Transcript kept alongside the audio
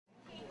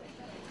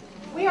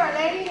We are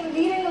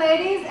leading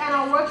ladies, and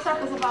our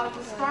workshop is about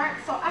to start.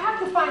 So I have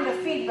to find the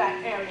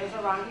feedback areas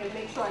around here,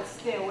 make sure I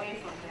stay away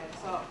from them.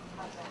 So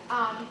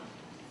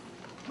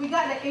we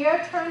got the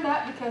air turned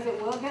up because it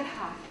will get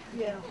hot.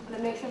 Yeah. I'm going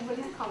to make sure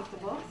everybody's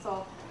comfortable.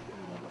 So.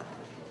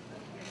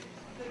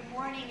 Good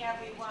morning,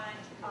 everyone.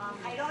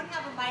 I don't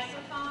have a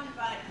microphone,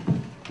 but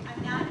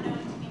I'm not known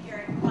to be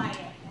very quiet,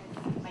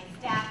 as my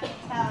staff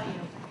can tell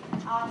you.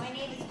 My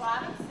name is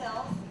Robin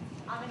Sills.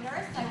 I'm a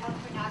nurse. I work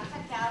for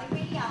Naugatuck Valley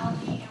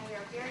Radiology, and we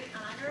are very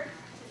honored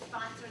to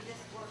sponsor this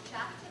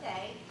workshop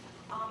today.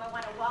 I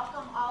want to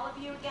welcome all of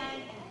you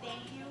again, and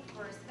thank you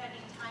for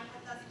spending time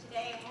with us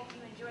today. I hope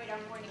you enjoyed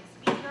our morning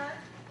speaker.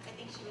 I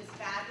think she was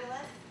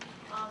fabulous,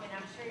 and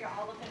I'm sure you're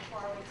all looking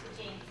forward to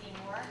Jane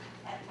Seymour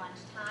at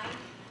lunchtime.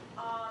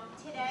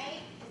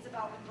 Today is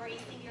about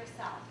embracing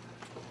yourself,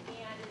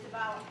 and it's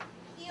about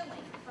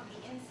healing from the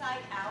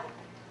inside out,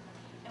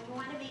 and we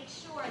want to make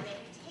sure that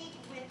you take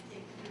with you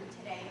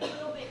today a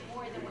little bit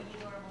more than what you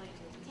normally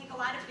do. We take a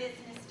lot of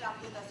business stuff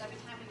with us every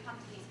time we come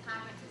to these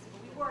conferences, but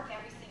we work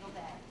every single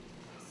day.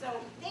 So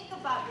think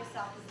about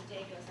yourself as the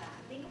day goes on.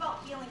 Think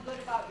about feeling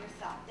good about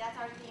yourself. That's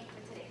our theme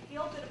for today.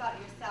 Feel good about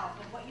yourself,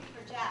 and what you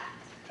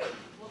project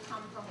will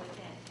come from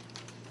within.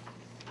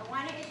 I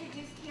want to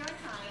introduce Karen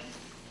Hines.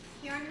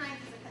 Karen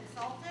Hines is a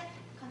consultant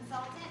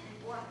and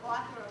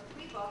author of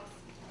 3 books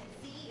and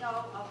CEO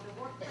of the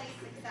Workplace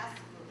Success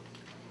Group.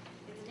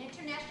 It's an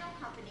international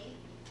company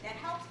that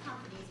helps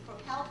companies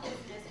propel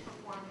business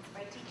performance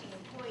by teaching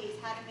employees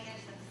how to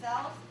manage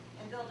themselves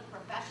and build a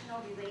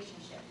professional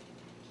relationship.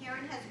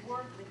 Karen has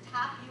worked with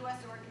top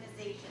U.S.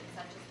 organizations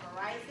such as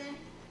Verizon,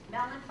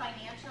 Mellon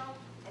Financial,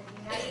 and the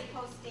United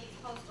States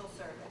Postal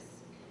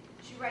Service.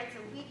 She writes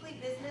a weekly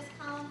business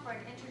column for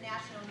an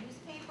international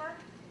newspaper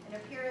and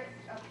appears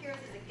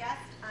as a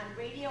guest on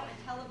radio and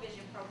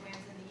television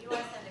programs in the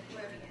U.S. and the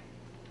Caribbean.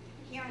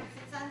 Karen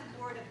sits on the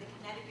board of the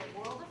Connecticut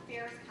World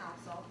Affairs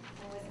Council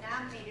and was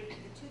nominated for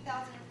the 2005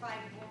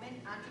 Woman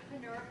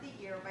Entrepreneur of the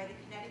Year by the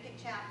Connecticut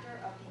chapter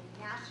of the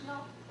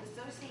National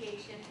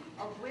Association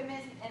of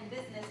Women and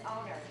Business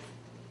Owners.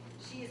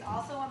 She is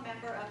also a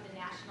member of the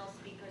National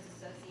Speakers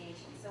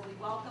Association. So we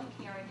welcome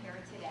Karen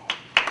here today.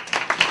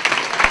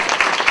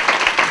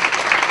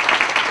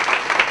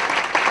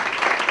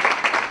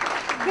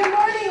 Good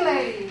morning,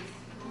 ladies.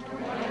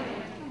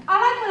 I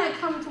like when I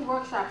come to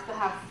workshops to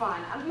have fun.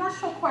 I'm not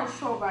quite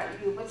sure about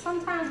you, but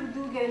sometimes we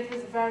do get into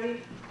this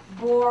very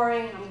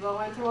boring, I'm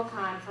going to a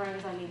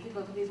conference, I need to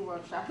go to these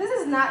workshops. This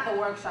is not the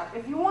workshop.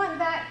 If you want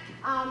that,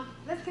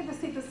 let's give the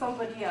seat to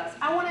somebody else.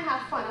 I want to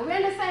have fun. Are we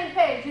on the same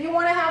page? Do you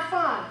want to have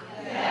fun?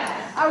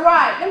 Yes. All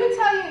right. Let me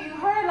tell you, you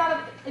heard a lot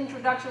of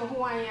introduction of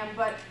who I am,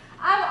 but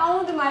I've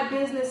owned my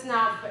business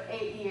now for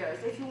 8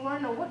 years. If you want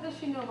to know, what does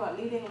she know about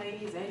leading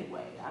ladies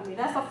anyway? I mean,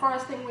 that's the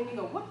first thing when you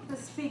go, what does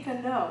the speaker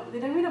know?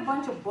 Did they read a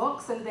bunch of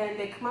books and then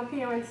they come up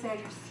here and say,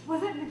 well,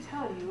 let me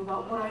tell you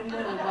about what I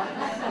know about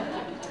this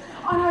subject.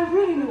 And I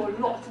really know a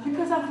lot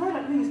because I've read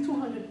at least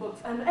 200 books.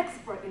 I'm an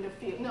expert in the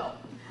field. No.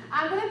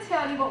 I'm going to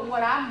tell you about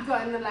what I've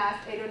done in the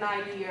last 8 or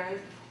 9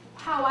 years,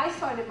 how I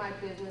started my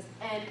business,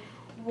 and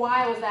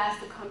why I was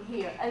asked to come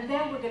here. And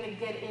then we're going to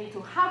get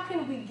into how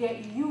can we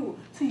get you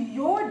to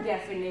your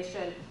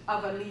definition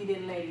of a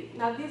leading lady.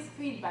 Now this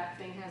feedback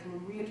thing has me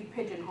really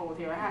pigeonholed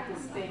here. I have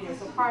to stay here,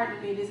 so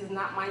pardon me, this is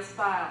not my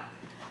style.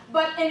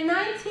 But in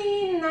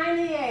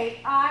 1998,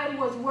 I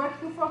was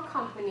working for a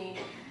company,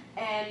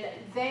 and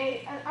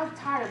I'm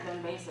tired of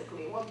them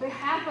basically. What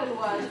happened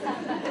was,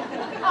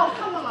 oh,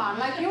 come along,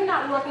 like you're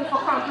not working for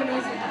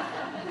companies.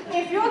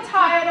 If you're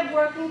tired of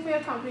working for your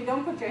company,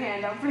 don't put your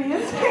hand up,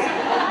 please.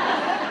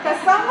 Because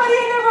somebody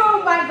in the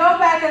room might go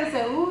back and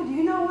say, ooh, do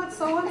you know what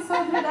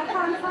so-and-so did at that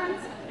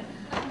conference?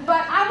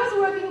 But I was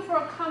working for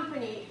a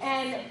company,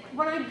 and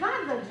when I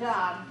got the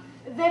job,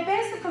 they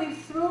basically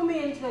threw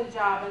me into the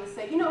job and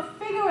said, you know,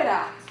 figure it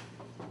out,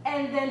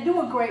 and then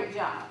do a great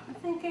job. I'm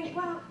thinking,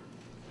 well,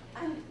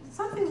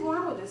 something's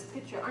wrong with this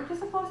picture. Aren't you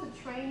supposed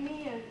to train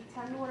me and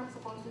tell me what I'm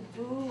supposed to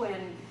do?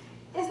 And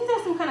isn't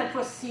there some kind of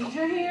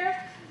procedure here?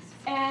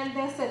 And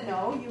they said,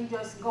 no, you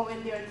just go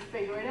in there and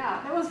figure it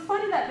out. It was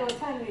funny that they were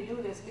telling me to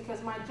do this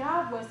because my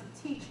job was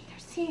to teach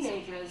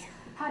teenagers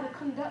how to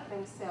conduct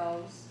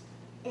themselves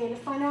in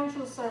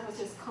financial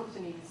services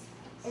companies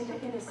in the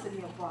inner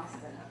city of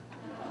Boston.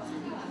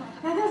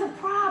 Now, there's a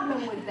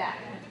problem with that.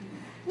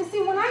 You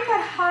see, when I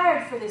got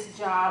hired for this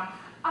job,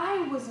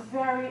 I was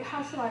very,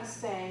 how should I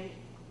say,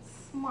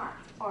 smart,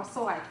 or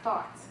so I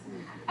thought.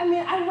 I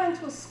mean, I went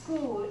to a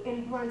school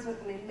in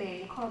Brunswick,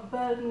 Maine called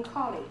Belden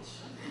College.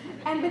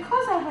 And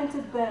because I went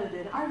to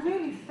Belden, I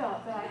really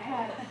felt that I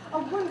had a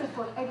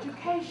wonderful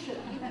education.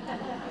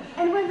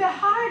 And when they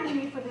hired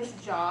me for this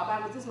job,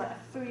 this was my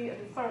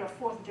third or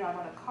fourth job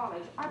out of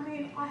college, I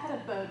mean, I had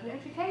a Belden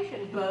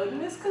education.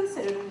 Belden is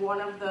considered one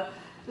of the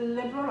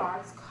liberal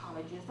arts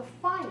colleges, the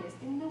finest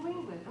in New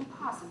England and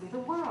possibly the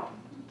world.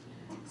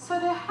 So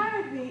they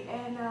hired me,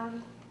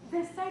 and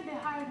they said they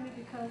hired me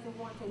because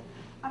they wanted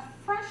a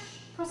fresh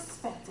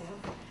perspective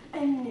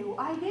and new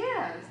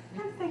ideas.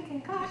 I'm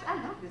thinking, gosh, I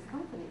love this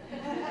company.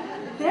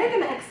 They're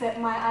going to accept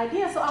my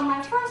idea. So on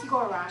my first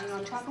go around,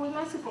 I'm talking with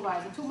my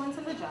supervisor, 2 months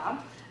in the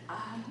job,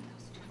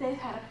 they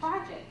had a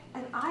project,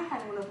 and I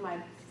had one of my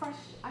fresh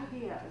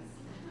ideas,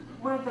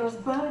 one of those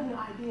burning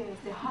ideas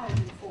they hired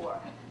me for.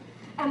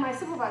 And my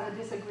supervisor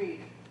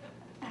disagreed.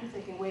 I'm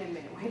thinking, wait a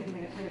minute.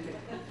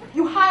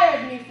 You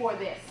hired me for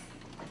this.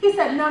 He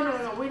said, no,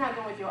 we're not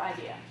going with your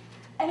idea.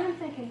 And I'm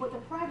thinking, but the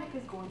project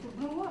is going to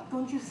blow up.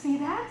 Don't you see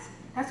that?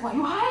 That's why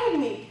you hired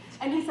me.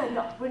 And he said,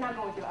 no, we're not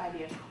going with your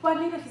idea. Well,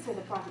 needless to say,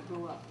 the project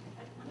blew up.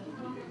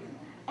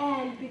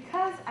 And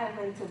because I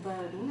went to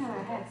Berlin and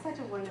I had such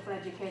a wonderful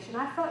education,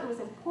 I felt it was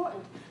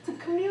important to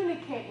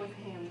communicate with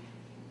him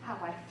how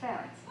I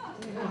felt.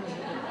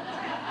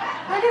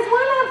 And there's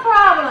one other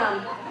problem.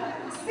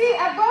 See,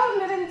 at Berlin,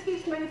 they didn't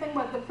teach me anything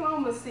but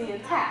diplomacy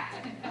and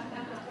tact.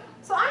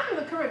 So I'm from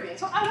the Caribbean,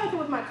 so I went in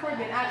with my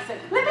Caribbean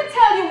accent. Let me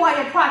tell you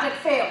why your project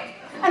failed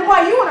and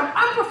why you are an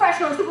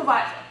unprofessional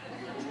supervisor.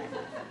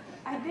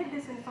 I did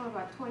this in front of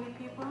about 20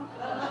 people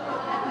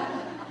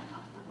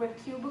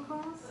with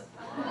cubicles.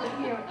 You could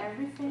hear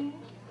everything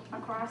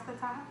across the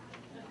top.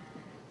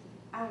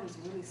 I was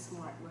really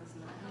smart,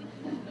 wasn't I?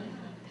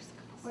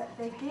 But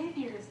they gave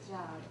me this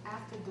job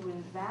after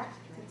doing that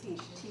to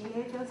teach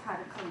teenagers how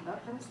to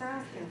conduct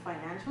themselves in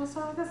financial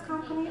services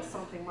companies.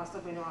 Something must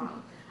have been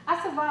wrong.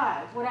 I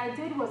survived. What I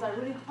did was I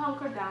really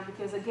hunkered down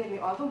because they gave me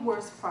all the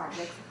worst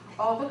projects,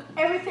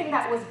 everything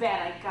that was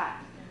bad I got.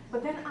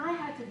 But then I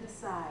had to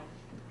decide,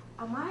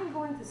 am I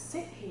going to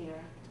sit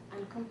here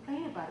and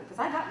complain about it? Because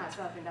I got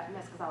myself in that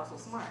mess because I was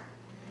so smart.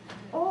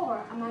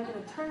 Or am I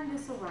going to turn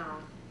this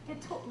around? It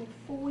took me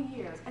 4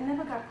 years. I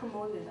never got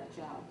promoted in that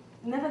job.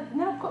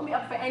 Never put me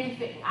up for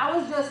anything. I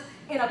was just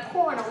in a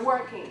corner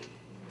working.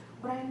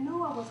 But I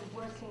knew I was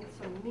working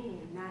for me,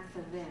 not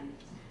for them.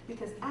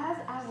 Because as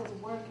I was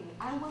working,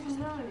 I was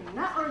learning,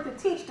 not only to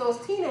teach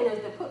those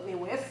teenagers they put me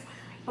with,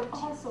 but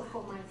also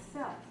for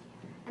myself.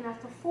 And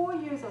after 4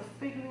 years of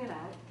figuring it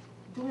out,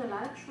 doing a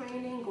lot of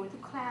training, going to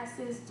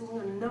classes, doing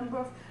a number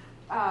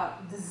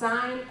of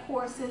design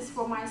courses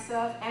for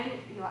myself, and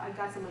I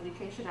got some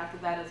education after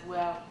that as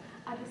well,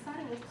 I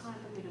decided it was time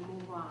for me to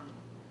move on.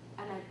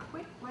 And I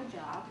quit my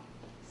job,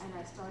 and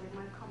I started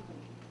my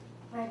company.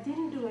 But I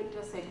didn't do it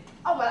just saying,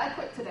 oh, well, I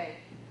quit today.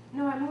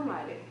 No, I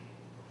moonlighted.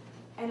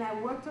 And I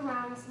worked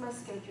around my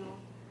schedule,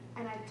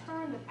 and I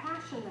turned the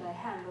passion that I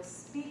had was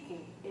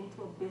speaking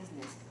into a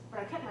business. But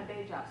I kept my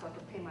day job so I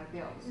could pay my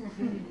bills.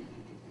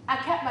 I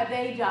kept my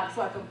day job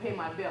so I could pay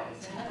my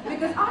bills.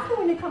 Because often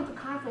when you come to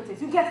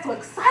conferences, you get so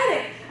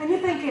excited, and you're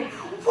thinking,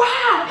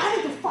 wow, I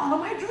need to follow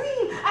my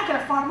dream. I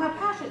gotta follow my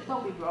passion.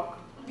 Don't be broke.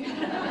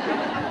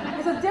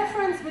 There's a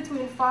difference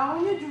between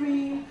following your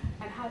dream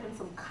and having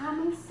some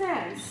common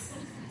sense.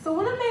 So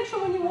we want to make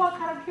sure when you walk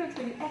out of here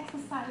today, you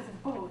exercise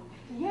both.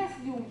 Yes,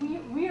 you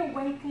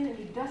reawaken and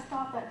you dust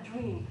off that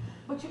dream,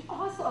 but you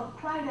also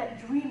apply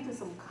that dream to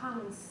some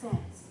common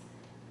sense.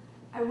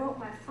 I wrote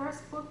my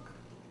first book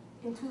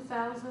in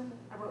 2000.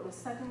 I wrote the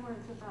second one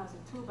in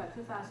 2002. By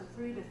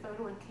 2003, the third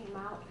one came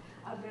out.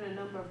 I've done a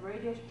number of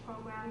radio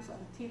programs and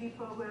TV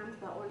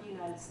programs, not only in the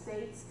United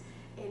States.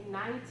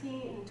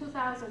 In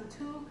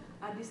 2002,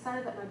 I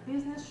decided that my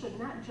business should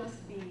not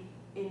just be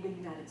in the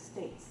United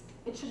States.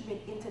 It should be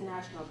an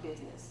international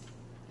business.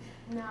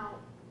 Now,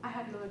 I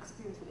have no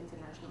experience with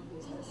international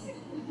business.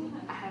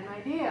 I had an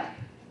idea.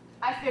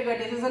 I figured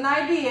this is an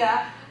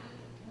idea.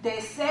 They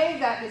say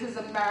that this is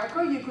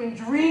America, you can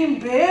dream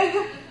big.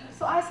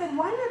 So I said,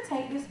 why not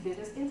take this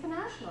business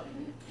internationally?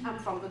 I'm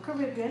from the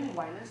Caribbean,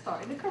 why not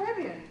start in the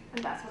Caribbean?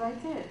 And that's what I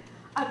did.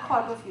 I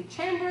called up a few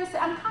chambers,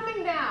 said, I'm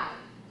coming down.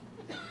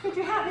 Could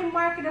you help me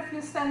market a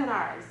few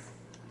seminars?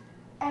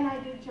 And I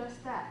did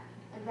just that.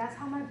 And that's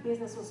how my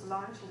business was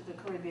launched into the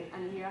Caribbean.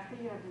 And year after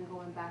year, I've been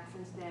going back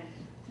since then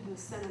to do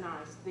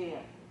seminars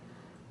there.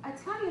 I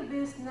tell you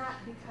this not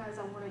because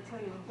I want to tell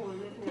you the whole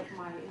litany of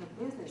my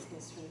business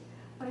history,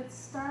 but it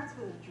starts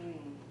with a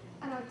dream.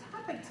 And our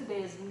topic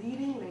today is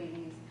leading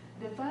ladies,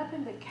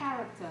 developing the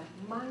character,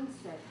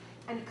 mindset,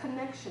 and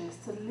connections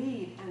to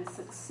lead and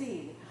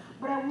succeed.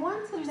 But I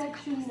want to let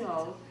you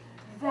know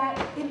that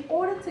in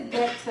order to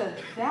get to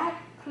that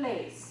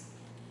place,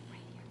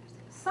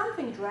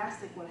 something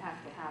drastic will have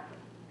to happen.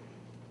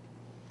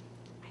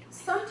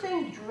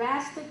 Something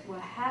drastic will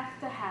have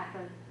to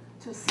happen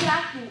to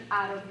slap you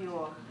out of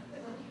your,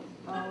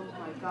 oh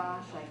my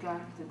gosh, I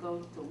got to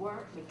go to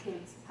work, the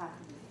kids have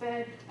to be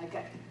fed,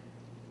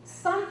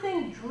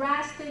 something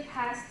drastic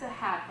has to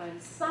happen.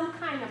 Some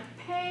kind of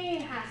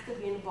pain has to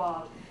be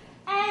involved.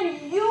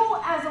 And you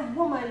as a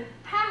woman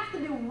have to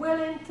be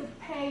willing to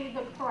pay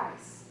the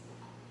price.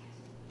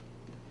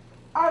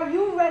 Are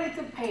you ready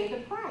to pay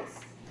the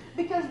price?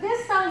 Because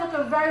this sounds like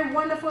a very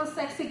wonderful,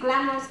 sexy,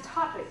 glamorous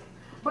topic.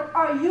 But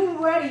are you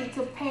ready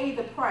to pay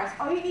the price?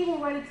 Are you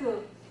even ready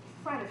to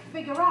try to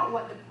figure out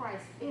what the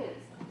price is?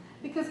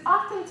 Because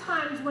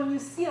oftentimes when you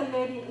see a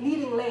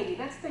leading lady,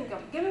 let's think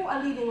of, give me a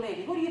leading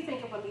lady. Who do you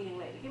think of a leading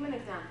lady? Give me an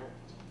example.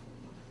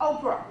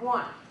 Oprah,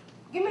 one.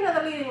 Give me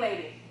another leading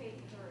lady.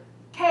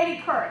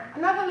 Katie Couric.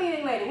 Another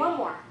leading lady, one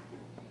more.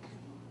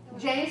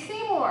 Jane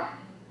Seymour.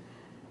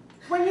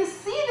 When you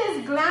see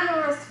these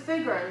glamorous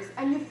figures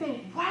and you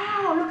think,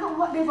 wow, look at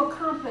what they've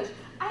accomplished,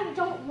 I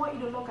don't want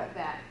you to look at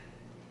that.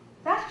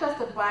 That's just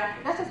the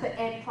byproduct. That's just the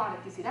end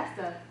product, you see. That's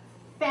the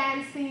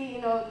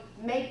fancy,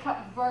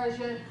 makeup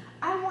version.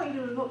 I want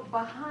you to look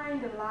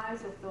behind the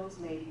lives of those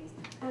ladies,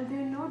 and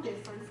they're no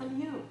different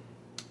from you.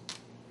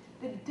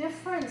 The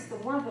difference,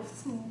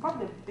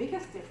 probably the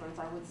biggest difference,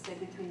 I would say,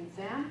 between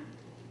them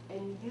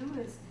and you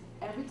is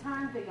every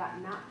time they got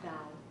knocked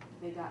down,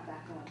 they got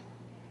back up.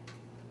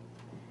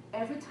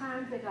 Every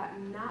time they got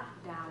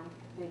knocked down,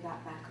 they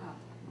got back up.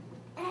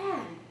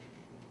 And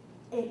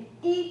in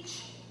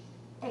each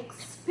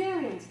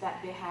experience that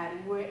they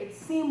had where it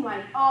seemed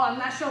like, oh, I'm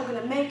not sure I'm going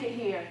to make it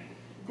here,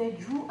 they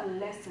drew a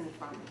lesson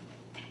from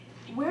it.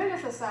 We're in a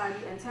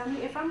society, and tell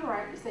me if I'm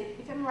right, say,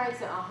 if I'm right,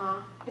 say,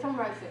 uh-huh. If I'm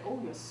right, say, oh,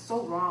 you're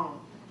so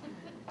wrong.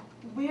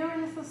 We're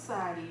in a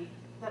society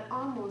that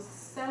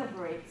almost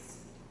celebrates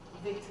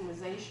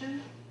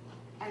victimization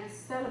and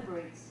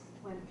celebrates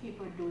when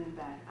people are doing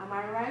bad. Am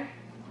I right?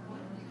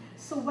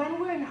 So when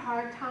we're in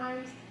hard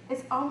times,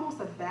 it's almost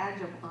a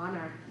badge of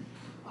honor.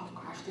 Oh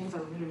gosh, things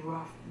are really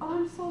rough. Oh,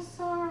 I'm so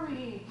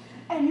sorry.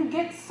 And you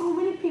get so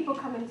many people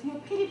coming to your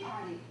pity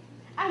party.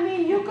 I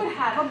mean, you could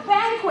have a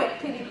banquet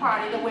pity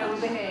party the way we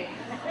behave.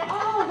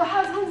 Oh, the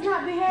husband's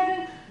not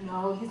behaving?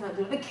 No, he's not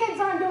doing it. The kids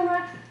aren't doing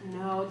it?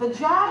 No. The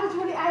job is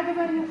really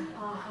aggravating you?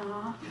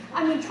 Uh-huh.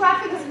 I mean,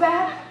 traffic is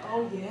bad?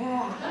 Oh,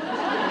 yeah.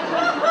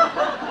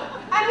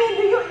 I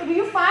mean, do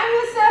you find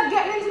yourself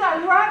getting into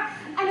that rut?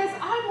 And it's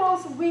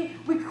almost,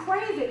 we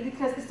crave it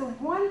because it's the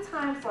one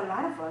time for a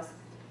lot of us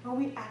when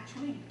we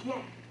actually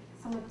get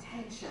some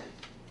attention.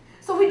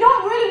 So we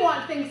don't really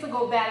want things to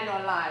go bad in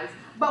our lives.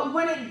 But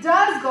when it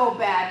does go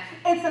bad,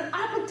 it's an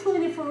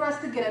opportunity for us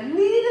to get a little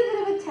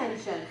bit of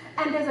attention.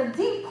 And there's a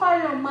deep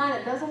part in our mind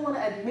that doesn't want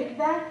to admit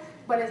that,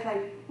 but it's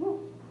like, ooh,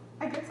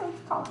 I get to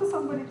talk to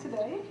somebody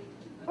today.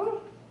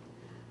 Ooh.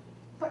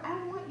 But I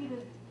want you to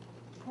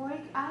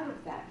break out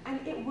of that.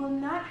 And it will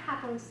not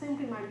happen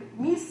simply by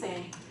me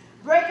saying,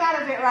 break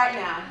out of it right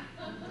now.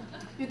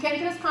 You came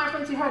to this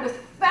conference, you heard this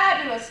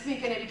fabulous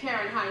speaker named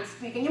Karen Hines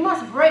speaking. You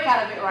must break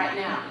out of it right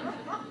now.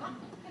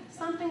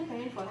 Something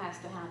painful has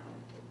to happen.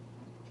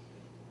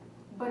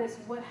 But it's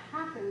what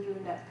happened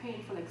during that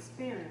painful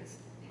experience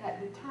that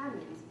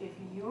determines if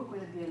you're going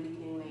to be a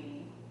leading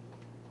lady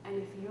and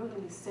if you're going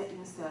to be setting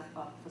yourself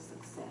up for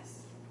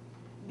success.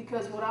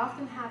 Because what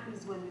often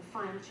happens when we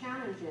find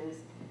challenges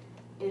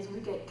is we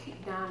get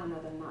kicked down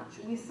another notch.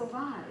 We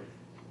survive.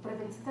 But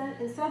if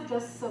instead of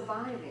just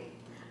surviving,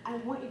 I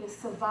want you to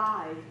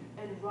survive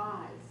and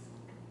rise.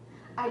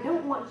 I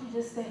don't want you to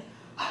just say,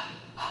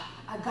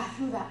 I got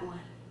through that one.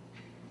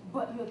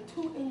 But you're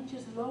 2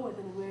 inches lower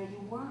than where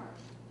you were.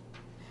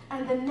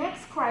 And the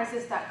next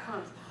crisis that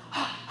comes,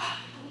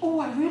 oh,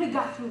 I really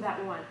got through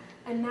that one.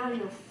 And now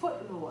you're a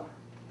foot lower.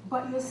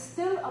 But you're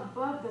still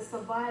above the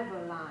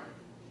survival line.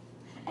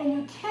 And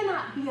you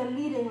cannot be a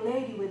leading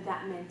lady with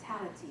that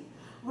mentality.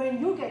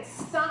 When you get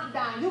stomped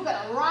down, you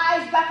got to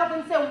rise back up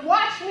and say,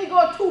 watch me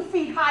go 2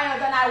 feet higher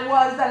than I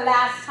was the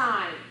last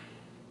time.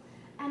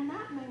 And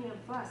not many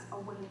of us are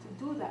willing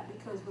to do that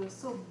because we're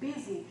so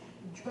busy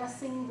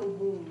dressing the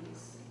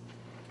wounds.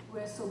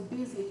 We're so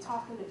busy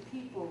talking to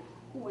people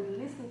who would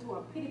listen to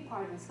our pity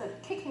party instead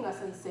of kicking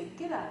us and say,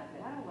 get out of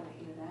it, I don't want to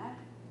hear that.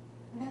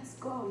 Let's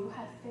go, you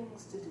have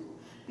things to do.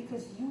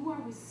 Because you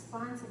are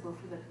responsible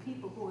for the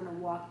people who are going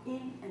to walk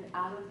in and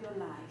out of your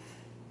life.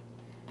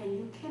 And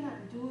you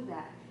cannot do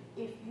that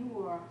if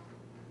you are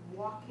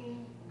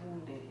walking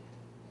wounded.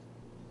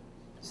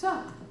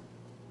 So,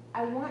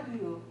 I want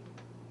you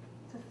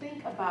to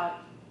think about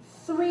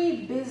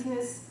 3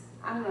 business,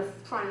 I'm going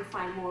to try and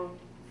find more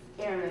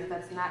areas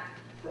that's not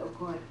so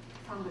good.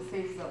 I'm going to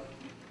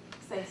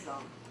say so.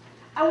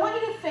 I want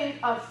you to think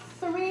of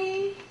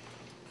 3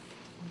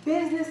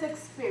 business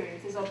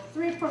experiences or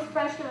 3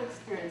 professional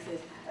experiences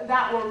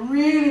that were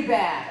really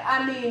bad.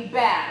 I mean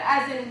bad.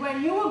 As in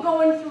when you were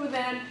going through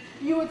them,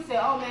 you would say,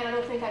 oh man, I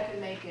don't think I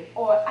can make it.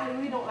 Or I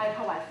really don't like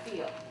how I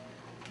feel.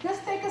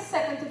 Just take a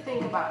second to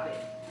think about it.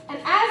 And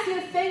as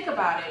you think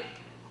about it,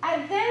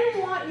 I then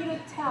want you to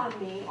tell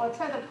me or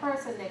tell the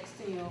person next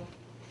to you,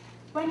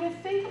 when you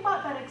think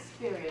about that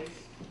experience,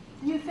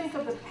 do you think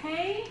of the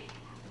pain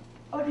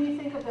or do you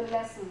think of the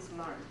lessons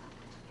learned?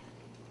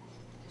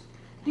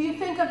 Do you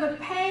think of the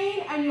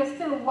pain and you're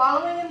still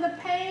wallowing in the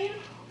pain?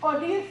 Or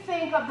do you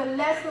think of the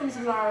lessons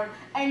learned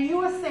and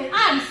you are saying,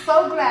 I'm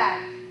so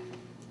glad.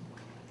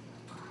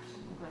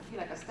 I feel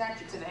like a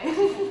statue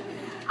today.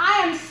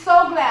 I am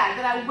so glad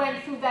that I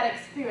went through that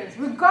experience,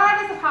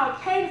 regardless of how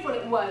painful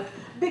it was.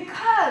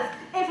 Because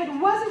if it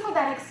wasn't for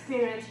that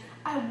experience,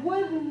 I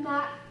would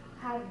not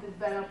have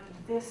developed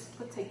this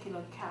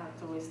particular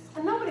characteristic.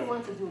 And nobody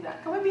wants to do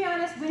that. Can we be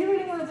honest? Do you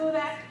really want to do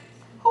that?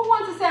 Who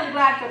wants to say I'm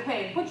glad for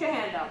pain? Put your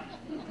hand up.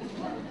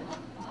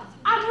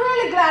 I'm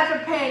really glad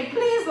for pain.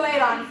 Please lay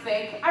it on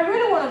thick. I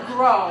really want to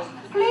grow.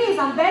 Please,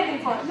 I'm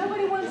begging for it.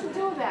 Nobody wants to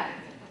do that.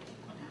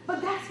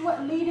 But that's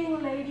what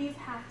leading ladies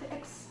have to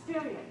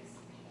experience.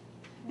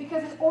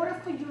 Because in order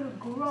for you to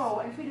grow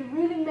and for you to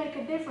really make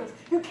a difference,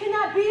 you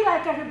cannot be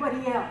like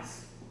everybody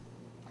else.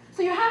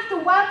 So you have to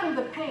welcome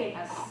the pain,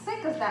 as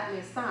sick as that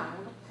may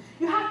sound.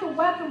 You have to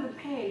welcome the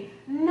pain,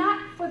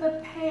 not for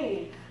the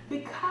pain,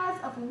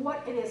 because of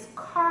what it is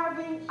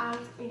carving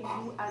out in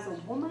you as a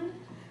woman,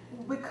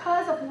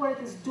 because of what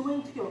it is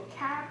doing to your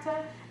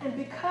character, and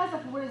because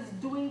of what it is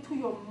doing to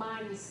your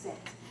mindset.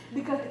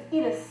 Because it's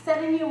either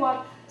setting you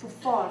up to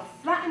fall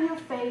flat in your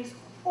face,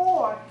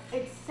 or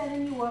it's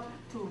setting you up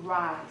to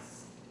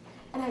rise.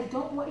 And I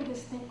don't want you to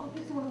think, oh,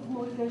 this is one of the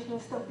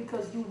motivational stuff,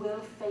 because you will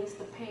face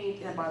the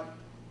pain in about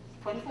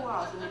 24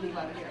 hours when you leave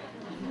out of here.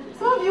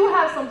 Some of you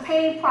have some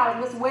pain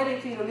problems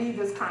waiting for you to leave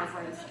this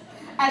conference.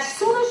 As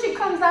soon as she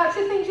comes out,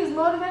 she thinks she's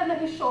motivated,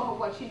 let me show her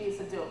what she needs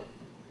to do.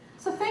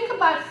 So think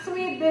about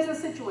 3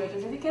 business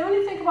situations. If you can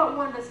only think about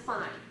one, that's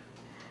fine.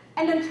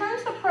 And then turn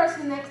to the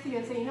person next to you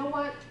and say, you know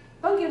what?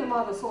 Don't give them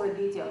all the sort of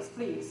details,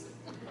 please.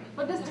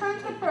 But just turn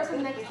to the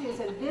person next to you and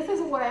say, this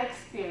is what I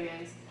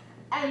experienced,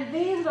 and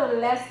these are the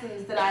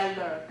lessons that I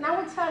learned. And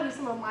I will tell you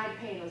some of my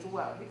pain as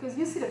well, because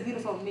you see the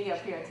beautiful me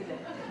up here today.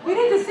 You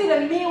need to see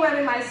the me when I'm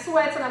in my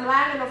sweats and I'm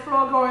lying on the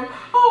floor going,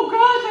 oh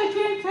gosh, I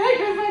can't take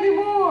this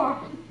anymore.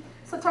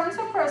 So turn to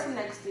the person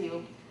next to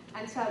you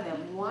and tell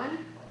them, 1,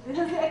 this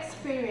is the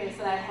experience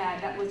that I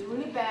had that was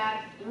really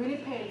bad, really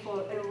painful,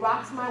 it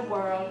rocks my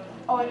world,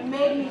 or it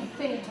made me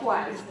think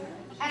twice.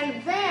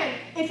 And then,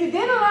 if you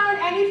didn't learn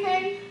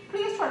anything,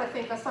 please try to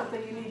think of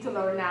something you need to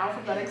learn now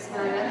from that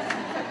experience.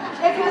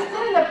 If you're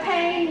still in the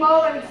pain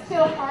mode and it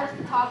still hurts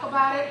to talk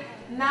about it,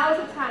 now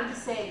is the time to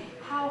say,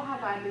 how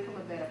have I become a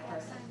better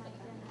person?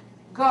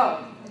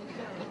 Go.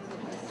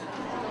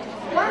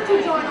 Why don't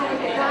you join over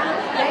here,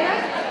 Donna?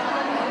 Dana?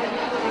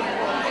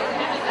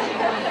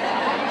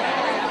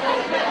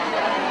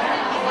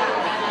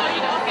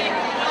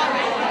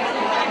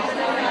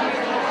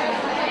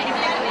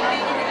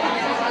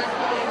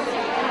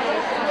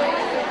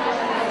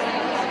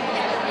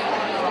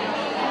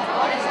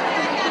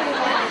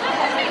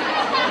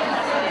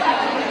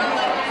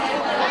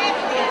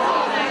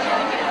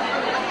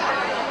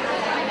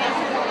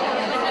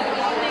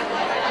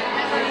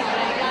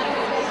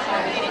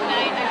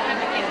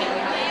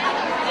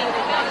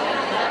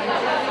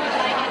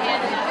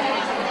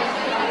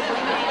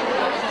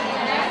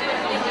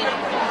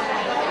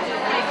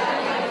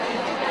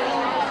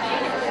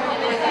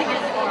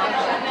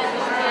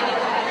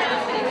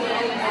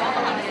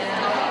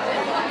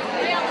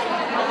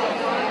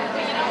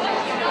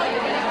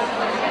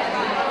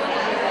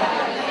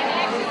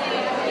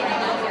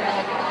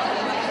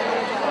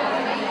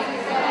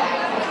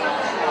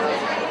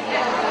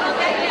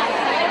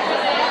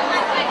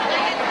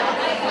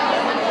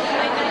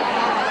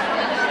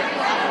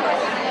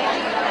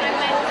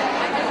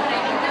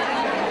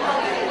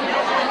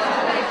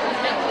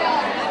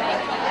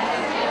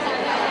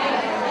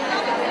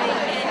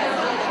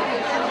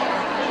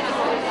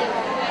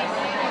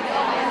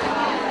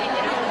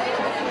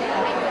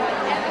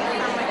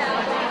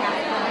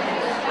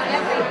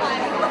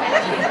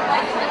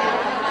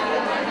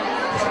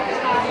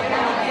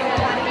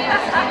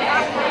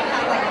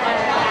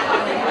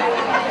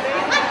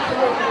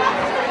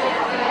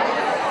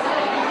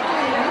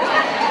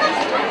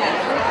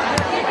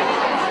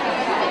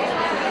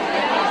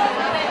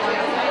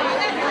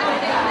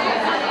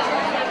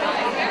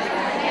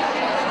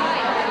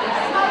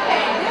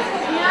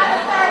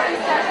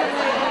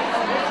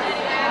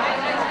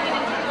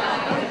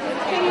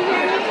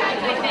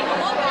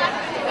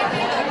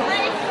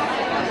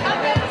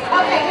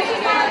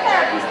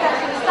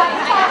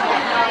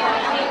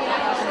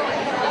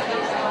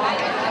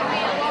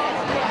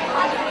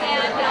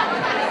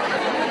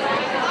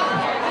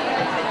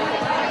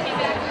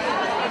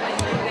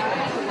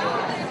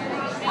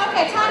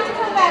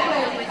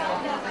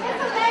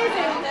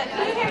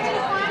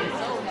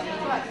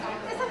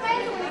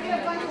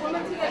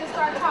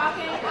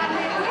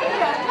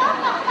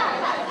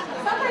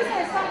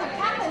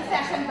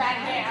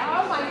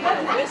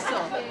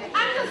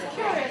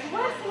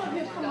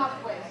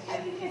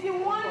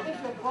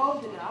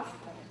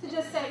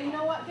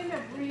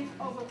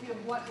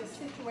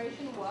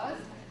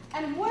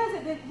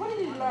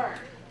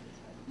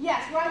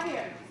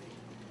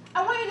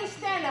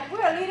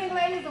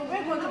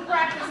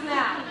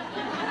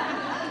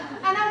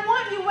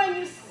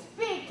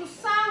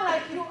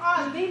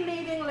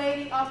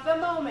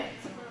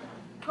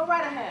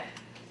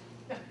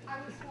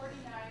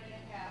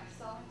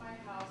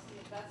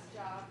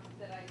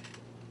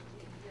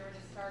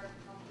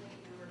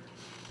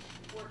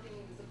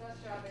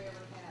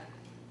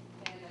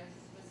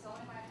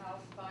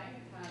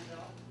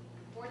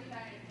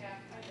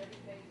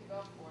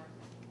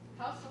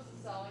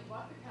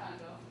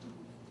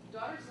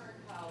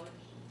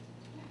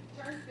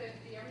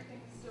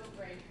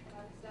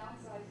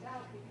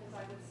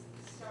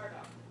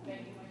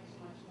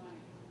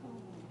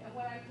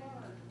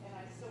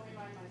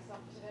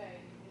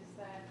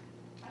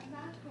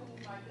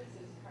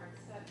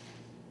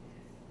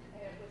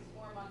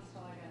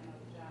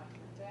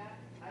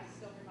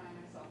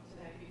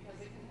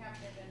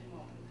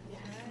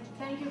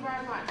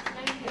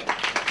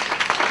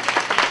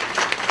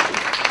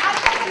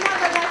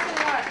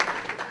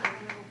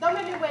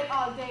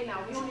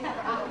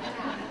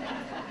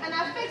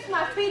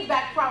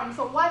 from,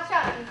 so watch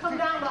out and come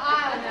down the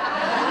aisle now.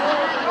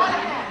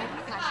 Right ahead.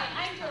 Hi,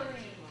 I'm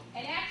Doreen,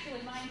 and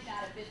actually mine's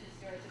not a business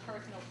story, it's a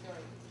personal story.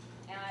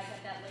 And I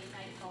got that late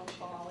night phone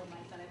call, and my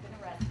son had been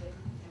arrested.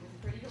 It was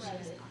pretty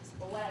horrendous.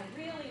 But what I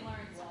really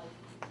learned was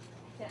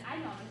that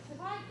I know I'm going to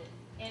survive this.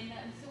 And the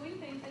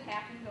ensuing things that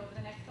happened over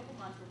the next couple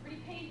months were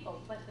pretty painful.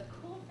 But the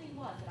cool thing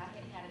was that I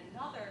had had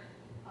another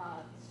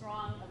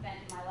strong event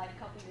in my life a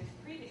couple years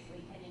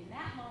previously. And in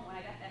that moment, when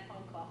I got that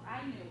phone call,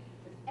 I knew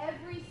with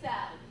every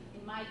cell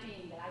in my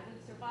being that I would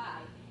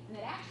survive, and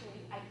that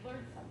actually I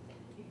learned something.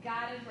 You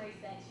got to embrace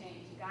that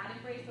change. You got to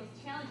embrace those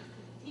challenges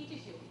because it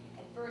teaches you.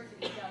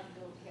 Adversity does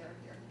build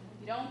character.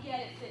 You don't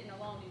get it sitting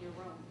alone in your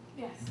room.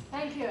 Yes,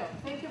 thank you.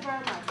 Thank you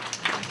very much.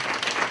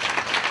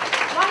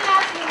 One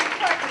last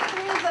person.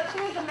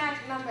 Who is the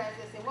magic number, as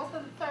they say? What's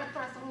the third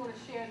person who want to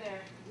share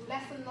their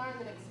lesson learned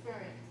and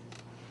experience?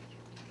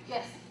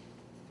 Yes.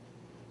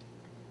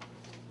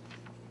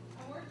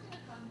 I worked in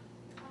a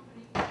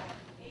company for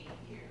 8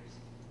 years,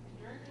 and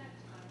during that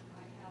time,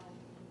 I held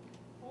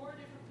 4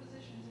 different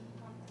positions in the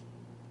company.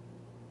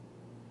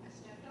 I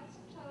stepped on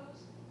some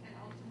toes and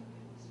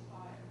ultimately was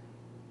fired.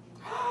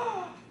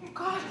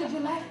 Gosh, did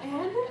your life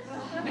end?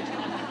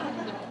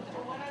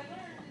 But what I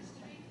learned is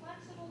to be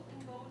flexible and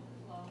go with the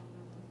flow.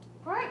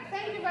 Great,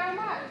 thank you very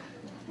much.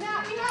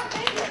 Now,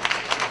 thank you.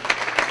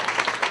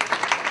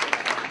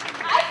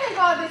 I think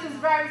all this is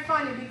very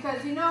funny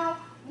because,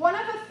 one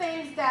of the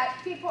things that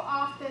people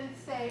often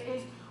say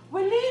is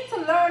we need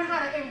to learn how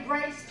to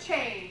embrace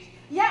change.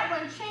 Yet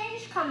when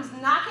change comes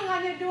knocking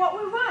on your door,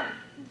 we run.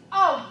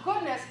 Oh,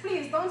 goodness,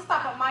 please don't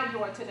stop at my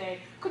door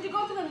today. Could you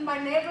go to my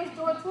neighbor's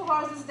door 2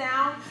 houses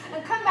down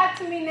and come back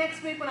to me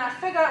next week when I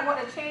figure out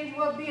what the change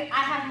will be and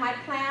I have my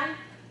plan?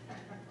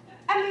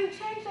 I mean,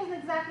 change doesn't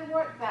exactly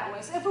work that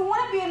way. So if we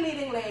want to be a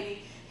leading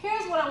lady,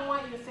 here's what I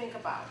want you to think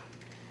about.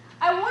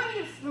 I want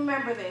you to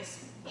remember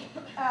this.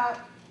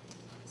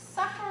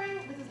 Suffering,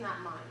 this is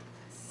not mine.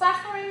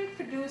 Suffering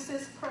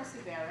produces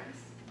perseverance.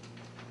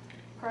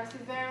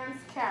 Perseverance,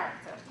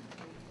 character.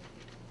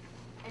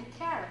 And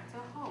character,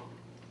 hope.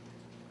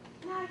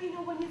 Now,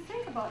 when you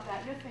think about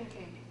that, you're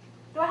thinking,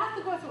 do I have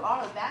to go through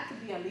all of that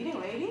to be a leading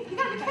lady? You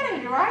gotta be kidding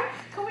me, right?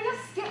 Can we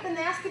just skip the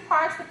nasty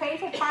parts, the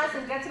painful parts,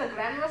 and get to the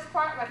glamorous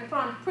part where I can put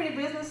on pretty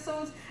business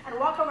suits and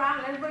walk around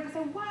and everybody can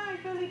say, wow,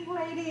 you're a leading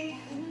lady.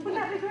 Wouldn't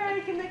that be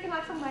great? You're making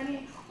lots of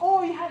money.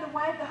 Or you have the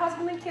wife, the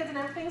husband, and kids, and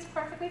everything's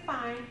perfectly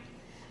fine.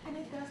 And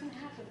it doesn't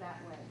happen that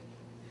way.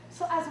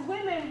 So as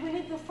women, we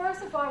need to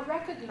first of all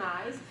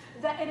recognize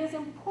that it is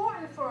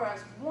important for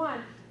us,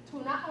 one,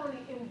 to not only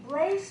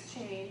embrace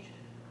change,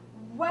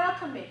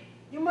 welcome it.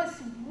 You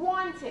must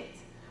want it.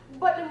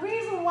 But the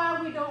reason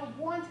why we don't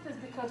want it is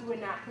because we're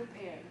not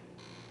prepared.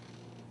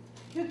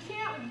 You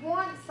can't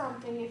want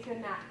something if you're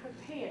not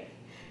prepared.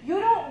 You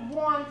don't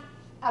want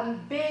a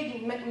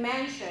big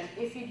mansion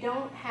if you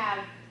don't have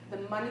the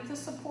money to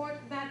support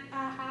that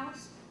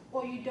house,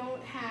 or you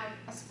don't have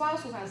a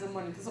spouse who has the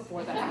money to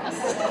support that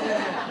house.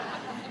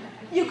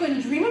 You can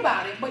dream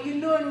about it, but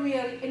in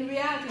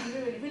reality,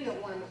 you really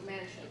don't want a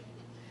mansion.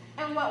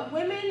 And what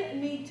women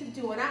need to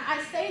do, and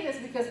I say this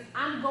because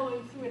I'm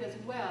going through it as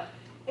well,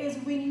 is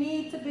we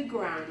need to be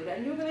grounded.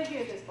 And you're going to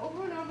hear this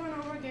over and over and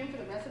over again for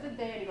the rest of the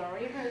day, and you've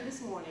already heard it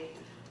this morning.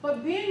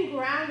 But being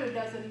grounded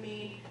doesn't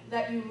mean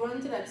that you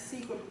run to that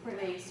secret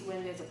place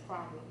when there's a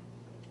problem.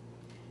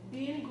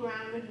 Being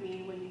grounded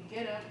means when you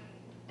get up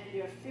and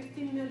there are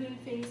 50 million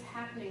things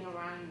happening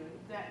around you,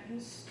 that you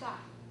stop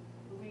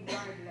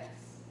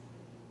regardless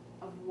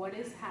of what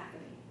is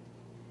happening.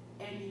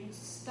 And you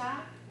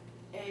stop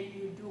and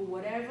you do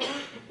whatever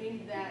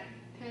in that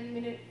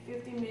 10-minute,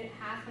 15-minute,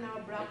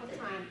 half-an-hour block of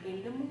time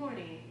in the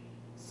morning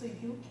so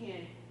you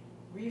can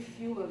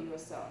refuel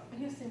yourself.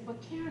 And you're saying,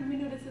 but Karen, we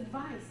know this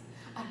advice.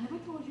 I've never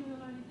told you to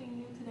learn anything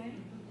new today.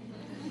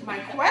 My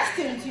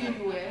question to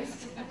you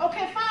is,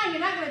 okay, fine,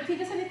 you're not going to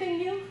teach us anything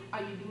new.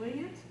 Are you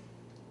doing it?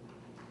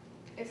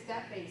 It's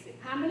that basic.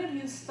 How many of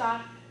you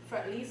stopped for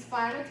at least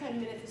 5 or 10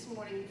 minutes this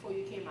morning before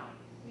you came out?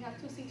 We have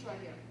 2 seats right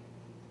here.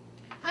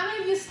 How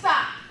many of you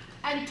stopped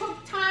and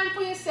took time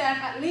for yourself,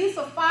 at least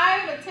for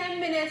 5 or 10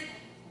 minutes,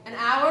 an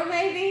hour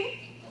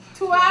maybe,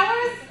 2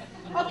 hours?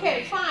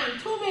 Okay, fine,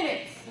 2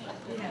 minutes.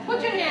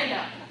 Put your hand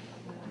up.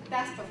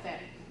 That's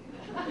pathetic.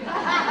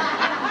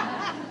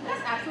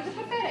 That's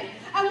absolutely pathetic.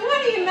 I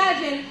want you to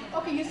imagine,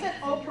 okay, you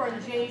said Oprah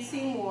and Jane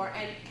Seymour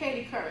and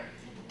Katie Couric.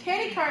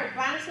 Katie Couric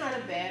bouncing out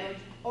of bed,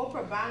 or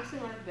Oprah bouncing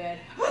out of bed.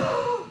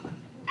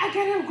 I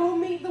gotta go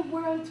meet the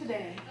world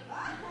today.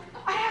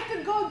 I have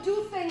to go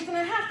do things, and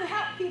I have to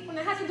help people, and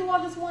I have to do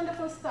all this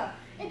wonderful stuff.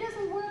 It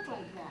doesn't work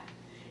like that.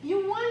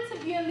 You want to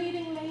be a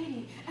leading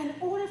lady, and in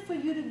order for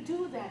you to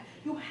do that,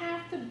 you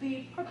have to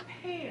be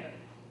prepared.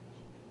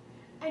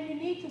 And you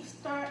need to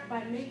start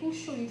by making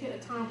sure you take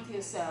the time to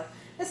yourself.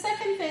 The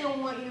second thing I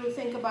want you to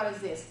think about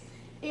is this.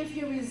 If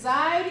you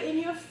reside in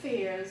your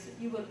fears,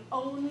 you will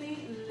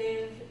only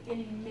live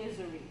in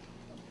misery.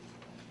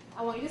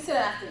 I want you to say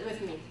that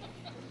with me.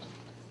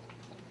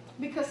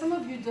 because some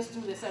of you just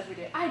do this every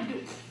day. I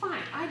do.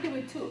 Fine, I do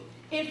it too.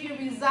 If you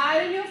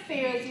reside in your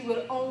fears, you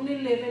will only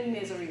live in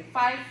misery.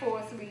 5,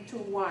 4, 3, 2,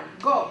 1.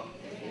 Go.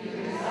 If you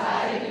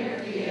reside in your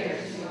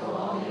fears, you will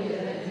only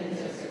live in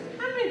misery.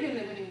 How many of you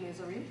live in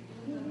misery?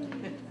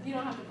 You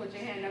don't have to put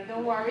your hand up,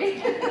 don't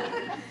worry.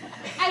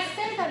 I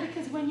say that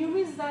because when you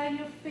reside in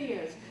your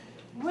fears,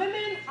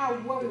 women are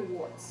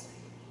worrywarts.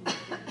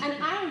 And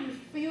I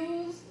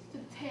refuse to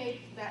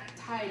take that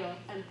title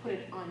and put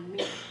it on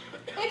me.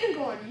 It can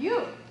go on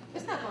you.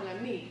 It's not going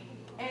on me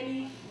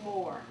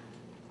anymore.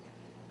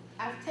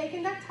 I've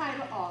taken that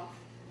title off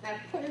and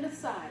I've put it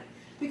aside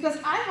because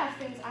I have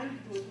things I need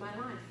to do with my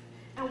life.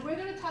 And we're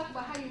going to talk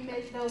about how you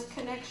make those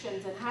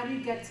connections and how do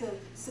you get to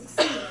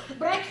succeed.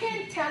 But I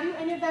can't tell you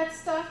any of that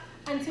stuff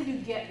until you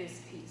get this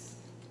piece.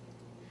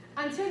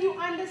 Until you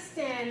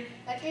understand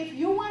that if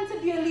you want to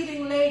be a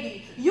leading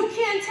lady, you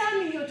can't tell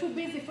me you're too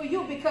busy for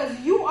you because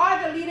you are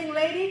the leading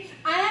lady.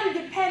 I am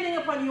depending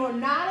upon your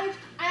knowledge.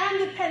 I am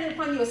depending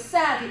upon your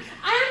savvy.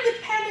 I am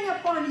depending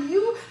upon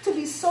you to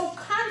be so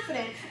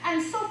confident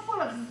and so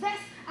full of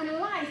zest and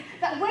life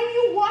that when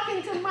you walk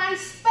into my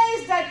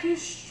space that you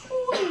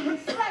truly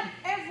reflect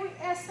every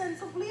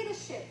essence of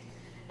leadership.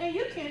 And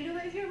you can't do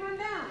that if you run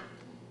down.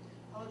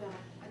 Hold on.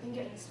 I didn't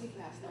get any sleep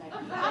last night.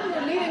 I'm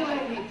the leading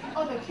lady.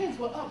 Oh, the kids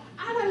were up.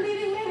 I'm a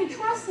leading lady.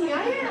 Trust me,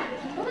 I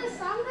am. Don't I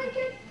sound like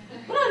it?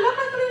 Don't I look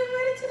like a leading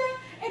lady today?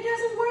 It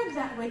doesn't work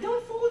that way.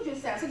 Don't fool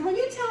yourself. So when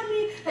you tell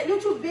me that you're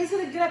too busy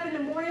to get up in the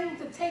morning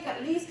to take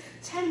at least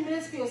 10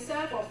 minutes for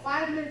yourself or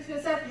 5 minutes for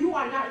yourself, you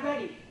are not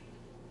ready.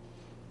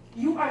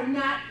 You are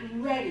not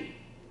ready.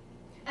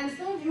 And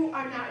some of you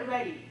are not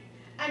ready.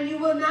 And you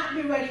will not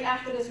be ready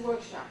after this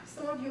workshop.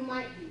 Some of you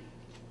might be.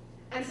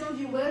 And some of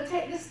you will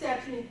take the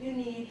steps you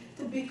need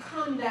to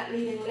become that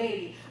leading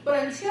lady.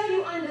 But until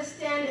you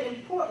understand the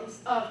importance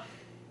of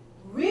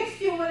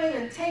refueling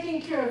and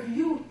taking care of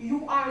you,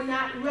 you are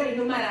not ready.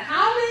 No matter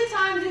how many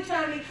times you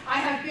tell me, I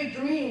have big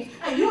dreams,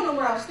 and you don't know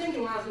what I was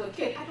thinking when I was a little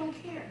kid. I don't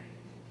care.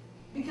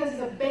 Because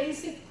it's a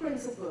basic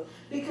principle.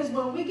 Because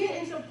when we get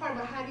into the part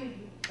about how you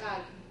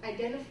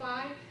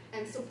identify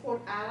and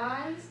support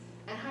allies,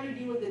 and how you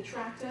deal with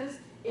detractors,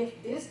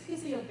 if this piece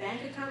of your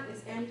bank account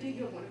is empty,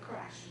 you're going to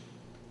crash.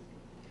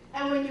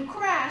 And when you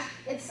crash,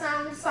 it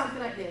sounds something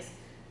like this.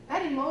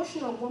 That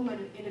emotional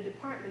woman in the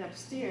department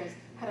upstairs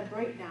had a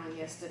breakdown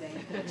yesterday.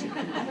 And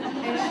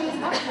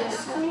she's up there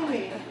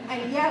screaming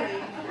and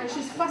yelling, and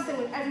she's fussing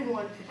with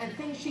everyone and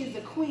thinks she's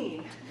the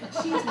queen.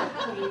 She's not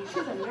queen.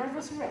 She's a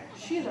nervous wreck.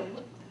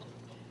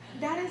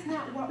 That is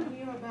not what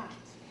we're about.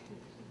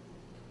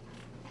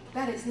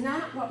 That is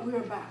not what we're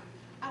about.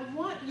 I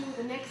want you,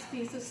 the next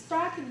piece, to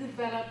start to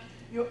develop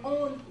your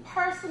own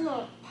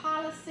personal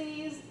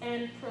policies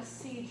and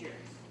procedures.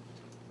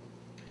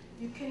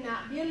 You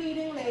cannot be a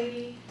leading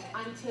lady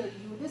until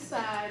you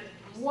decide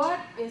what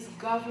is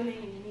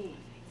governing me.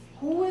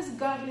 Who is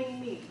governing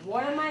me?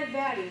 What are my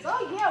values?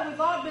 Oh yeah, we've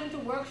all been to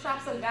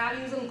workshops on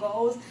values and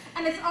goals,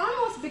 and it's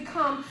almost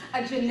become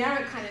a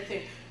generic kind of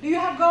thing. Do you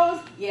have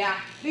goals? Yeah.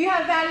 Do you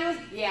have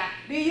values? Yeah.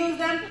 Do you use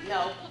them?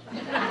 No.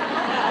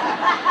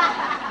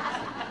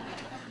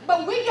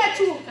 But we get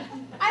to,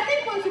 I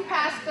think once you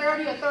pass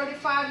 30 or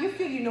 35, you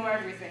feel you know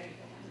everything.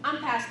 I'm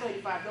past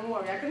 35, don't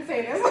worry, I can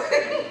say this.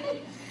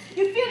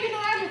 You feel you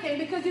know everything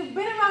because you've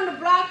been around the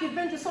block, you've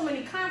been to so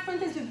many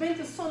conferences, you've been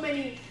to so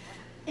many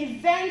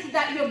events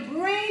that your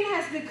brain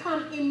has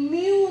become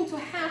immune to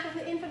half of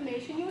the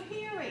information you're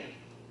hearing.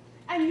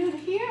 And you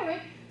hear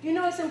it, you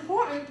know it's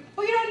important,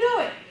 but you don't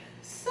do it.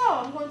 So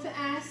I'm going to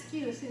ask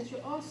you, since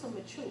you're also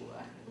mature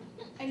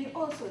and you're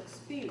also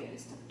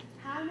experienced,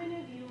 how many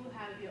of you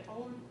have your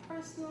own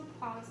personal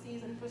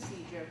policies and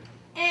procedure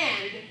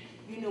and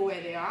you know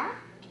where they are?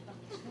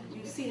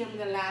 You've seen them in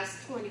the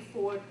last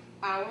 24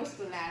 hours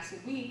for last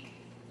week,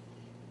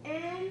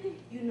 and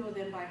you know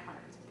them by heart.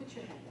 Put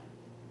your hand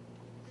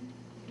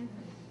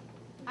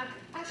up.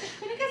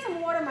 Can you get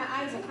some water? My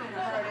eyes are kind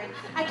of hurting.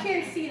 I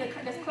can't see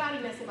there's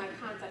cloudiness in my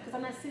contact because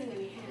I'm not seeing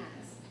any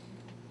hands.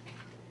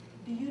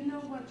 Do you know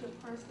what your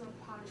personal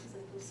policies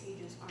and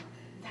procedures are?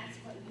 That's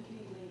what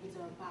leading ladies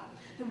are about.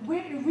 The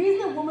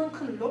reason a woman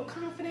can look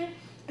confident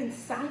and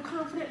sound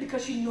confident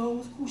because she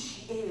knows who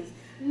she is.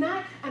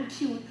 Not I'm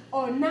cute,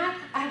 or not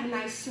I have a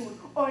nice suit,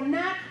 or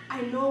not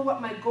I know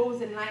what my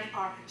goals in life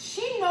are.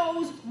 She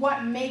knows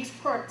what makes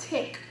her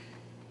tick.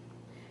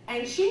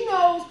 And she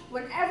knows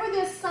whenever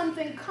there's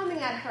something coming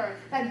at her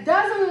that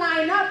doesn't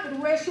line up with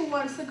where she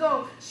wants to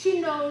go, she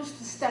knows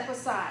to step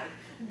aside.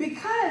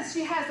 Because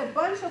she has a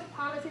bunch of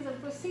policies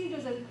and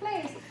procedures in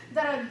place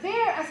that are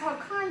there as her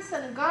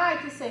constant guide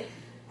to say,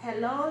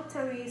 hello,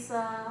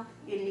 Teresa,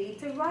 you need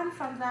to run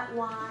from that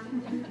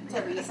one.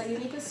 Teresa, you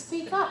need to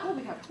speak up. Oh,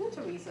 we have 2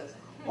 Teresas.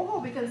 Or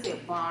we can say,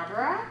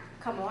 Barbara,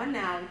 come on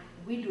now.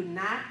 We do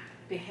not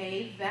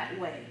behave that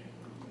way.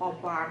 Or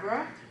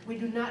Barbara, we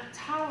do not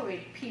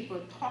tolerate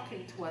people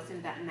talking to us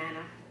in that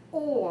manner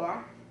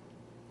or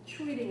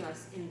treating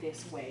us in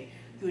this way.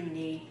 You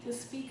need to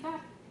speak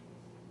up.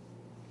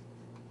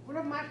 One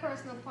of my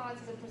personal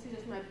policies and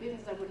procedures in my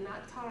business, I would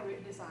not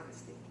tolerate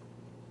dishonesty.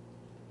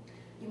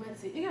 You might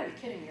say, you gotta be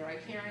kidding me, right,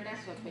 Karen?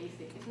 That's not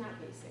basic. It's not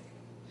basic.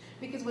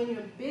 Because when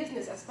you're in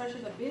business,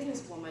 especially as a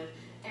businesswoman,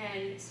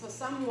 and for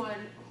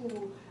someone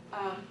who,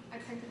 I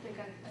tend to think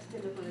I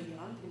still look a little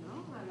young, you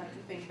know, I like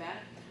to think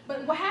that.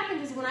 But what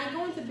happens is when I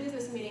go into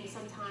business meetings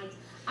sometimes,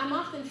 I'm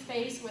often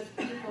faced with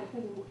people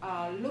who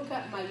look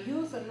at my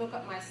youth and look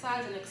at my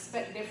size and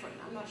expect different.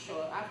 I'm not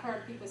sure. I've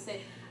heard people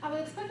say, I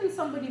was expecting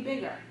somebody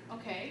bigger.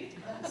 Okay,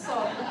 so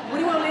what do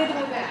you want me to do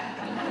with that?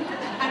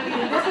 I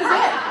mean, this is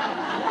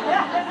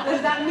it.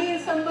 Does that mean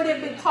somebody a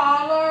bit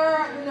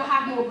taller, you know,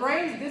 have more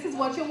brains? This is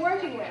what you're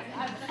working with.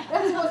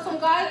 This is what some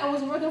guy, I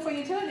was working for a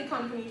utility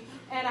company,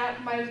 and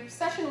my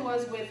session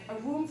was with a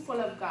room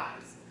full of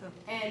guys.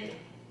 And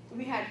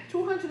we had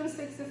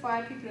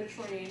 265 people to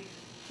train,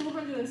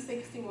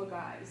 260 were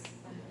guys.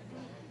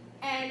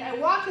 And I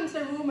walked into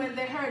the room and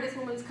they heard this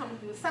woman's coming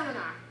to the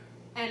seminar.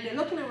 And they're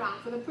looking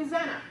around for the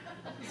presenter.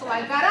 So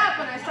I got up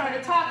and I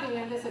started talking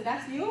and they said,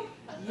 that's you?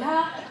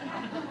 Yeah.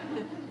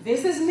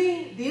 This is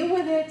me. Deal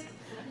with it.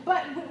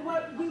 But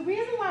the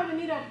reason why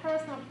we need our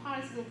personal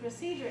policies and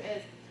procedure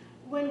is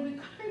when we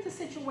come into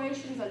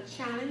situations that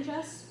challenge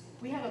us,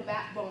 we have a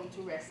backbone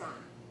to rest on.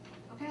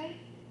 Okay?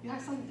 You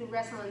have something to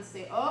rest on and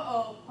say,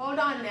 uh-oh, hold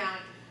on now.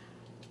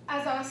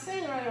 As I was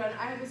saying earlier,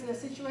 I was in a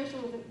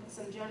situation with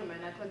some gentlemen.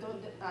 I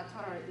don't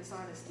tolerate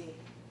dishonesty.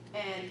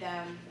 And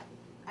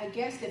I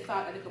guess they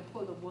thought that they could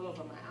pull the wool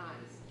over my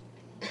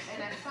eyes.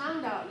 And I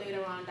found out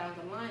later on down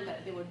the line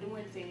that they were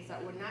doing things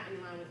that were not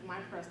in line with my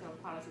personal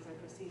policies and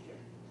procedure.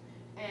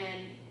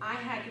 And I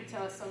had to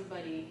tell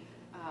somebody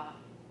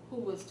who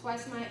was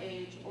twice my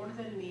age, older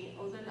than me,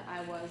 older than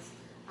I was,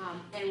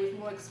 and with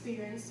more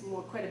experience,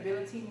 more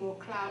credibility, more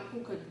clout, who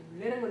could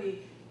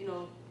literally, you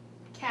know,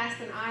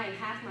 cast an eye and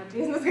half my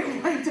business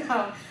get wiped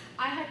out.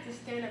 I had to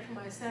stand up for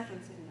myself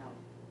and say, no,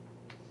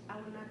 I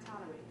will not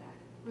tolerate that,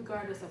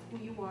 regardless of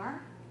who you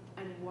are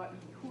and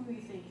who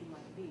you think you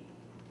might be.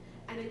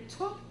 And it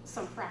took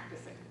some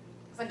practicing.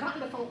 Because I got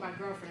on the phone with my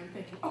girlfriend and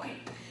thinking, okay,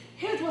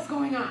 here's what's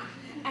going on.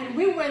 And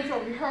we went through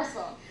a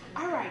rehearsal.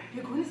 All right,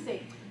 you're going to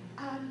say,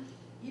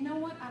 you know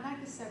what, I'd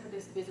like to sever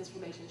this business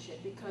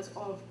relationship because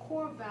our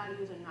core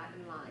values are not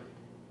in line.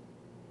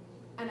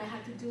 And I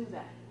had to do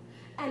that.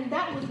 And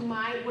that was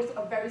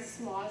a very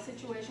small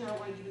situation. I don't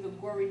want to give you the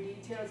gory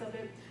details of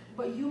it,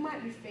 but you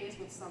might be faced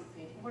with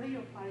something. What are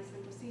your policies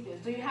and procedures?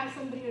 Do you have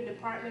somebody in your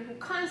department who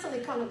constantly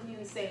comes to you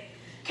and say,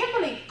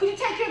 Kimberly, could you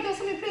take care of this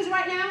for me please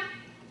right now?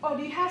 Or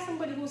do you have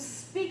somebody who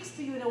speaks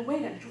to you in a way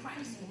that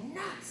drives you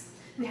nuts?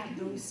 They have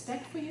no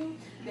respect for you.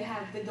 They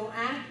don't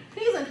ask,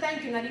 please and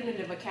thank you, not even in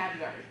their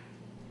vocabulary.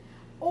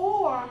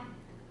 Or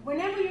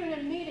whenever you're in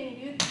a meeting,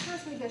 you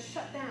constantly get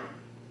shut down,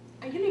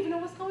 and you don't even know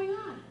what's going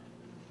on.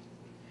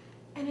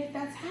 And if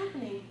that's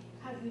happening,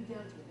 have you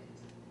dealt with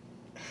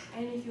it?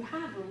 And if you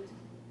haven't,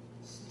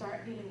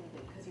 start dealing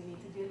with it because you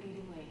need to be a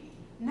leading lady.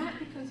 Not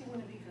because you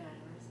want to be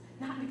glamorous,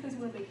 not because you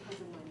want to make tons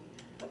of money,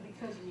 but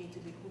because you need to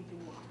be who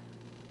you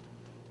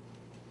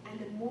are. And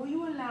the more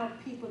you allow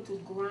people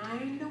to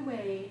grind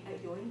away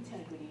at your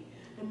integrity,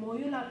 the more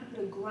you allow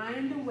people to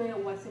grind away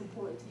at what's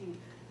important to you,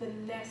 the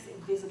less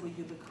visible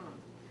you become.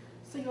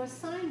 So your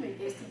assignment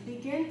is to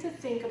begin to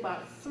think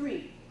about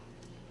 3.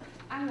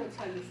 I won't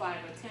tell you 5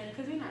 or 10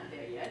 because you're not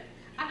there yet.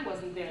 I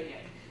wasn't there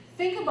yet.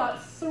 Think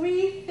about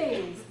 3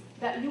 things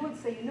that you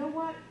would say, you know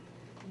what?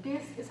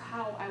 This is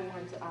how I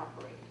want to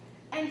operate.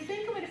 And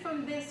think of it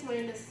from this way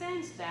in the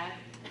sense that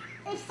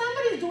if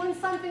somebody's doing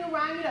something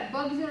around you that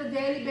bugs you on a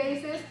daily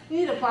basis, you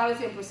need a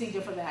policy and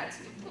procedure for that.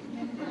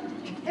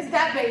 It's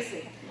that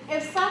basic.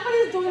 If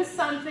somebody's doing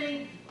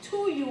something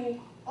to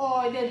you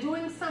or they're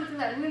doing something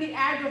that really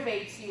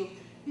aggravates you,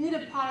 you need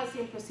a policy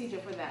and procedure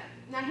for that.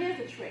 Now here's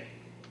the trick.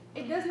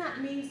 It does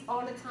not mean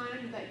all the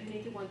time that you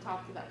need to go and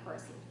talk to that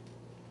person.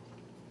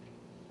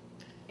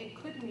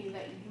 It could mean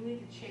that you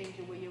need to change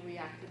the way you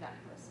react to that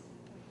person.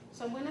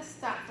 So I'm going to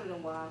stop for a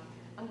little while.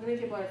 I'm going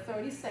to give about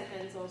 30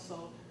 seconds or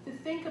so to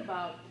think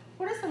about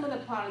what are some of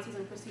the policies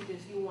and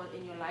procedures you want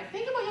in your life.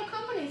 Think about your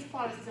company's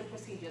policies and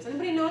procedures.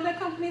 Anybody know their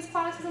company's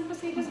policies and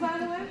procedures, by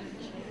the way?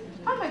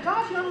 Oh my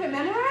gosh, you don't have it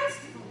memorized?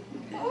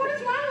 What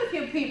is wrong with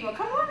you people?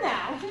 Come on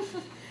now.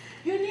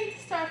 You need to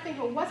start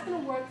thinking what's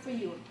going to work for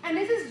you. And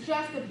this is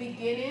just the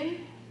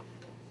beginning.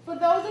 For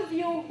those of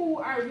you who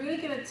are really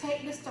going to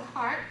take this to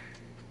heart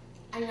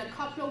and in a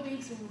couple of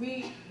weeks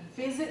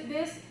revisit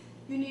this,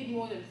 you need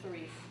more than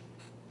 3.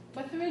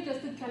 But 3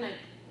 just to kind of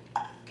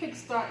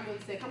kickstart you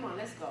and say, come on,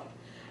 let's go.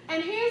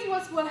 And here's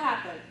what will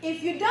happen.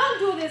 If you don't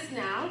do this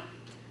now,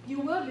 you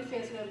will be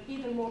faced with an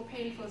even more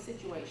painful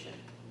situation.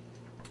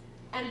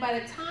 And by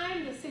the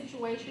time the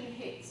situation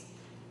hits,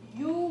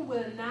 you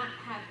will not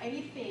have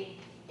anything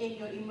in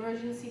your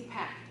emergency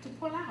pack to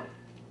pull out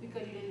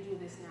because you didn't do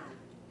this now.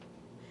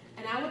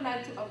 And I would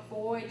like to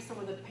avoid some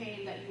of the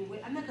pain that you will,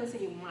 I'm not going to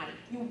say you might,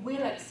 you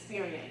will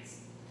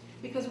experience.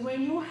 Because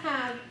when you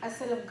have a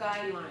set of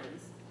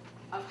guidelines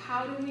of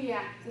how to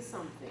react to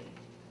something,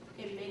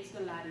 it makes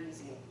it a lot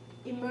easier.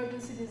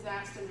 emergency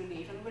disaster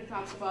relief. Everybody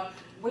talks about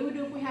what do we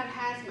do if we have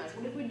hazmat?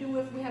 What do we do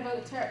if we have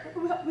a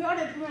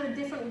we're in a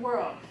different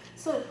world.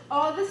 So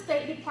all the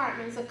state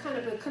departments are kind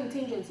of a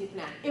contingency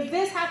plan. If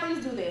this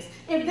happens, do this.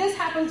 If this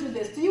happens, do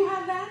this. Do you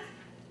have that?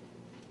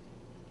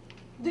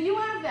 Do you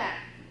have that?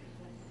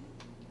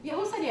 Yeah,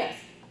 who said yes?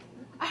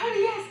 I heard a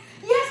yes.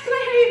 Yes, can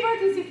I hear your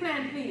emergency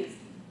plan, please?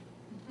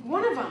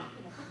 One of them.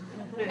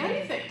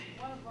 Anything.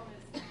 One of them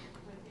is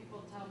when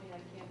people tell me I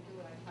can't do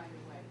it, I find a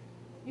way.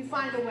 You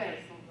find a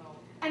way. Don't go.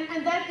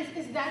 And that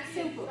is that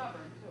simple.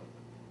 Stubborn too.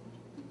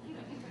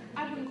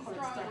 I wouldn't call it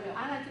stubborn.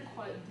 I like to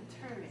call it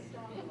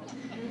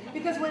determined.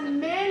 Because when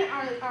men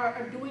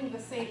are doing the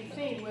same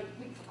thing, we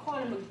call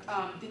them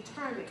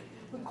determined.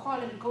 We call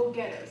them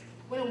go-getters.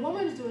 When a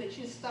woman's doing it,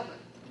 she's stubborn.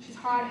 She's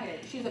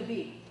hard-headed. She's a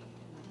bee.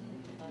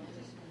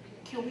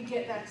 Can we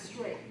get that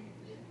straight?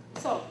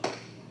 So,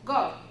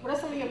 go. What are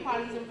some of your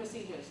policies and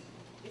procedures?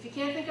 If you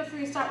can't think of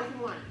 3, start with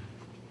 1.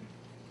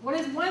 What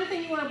is one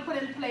thing you want to put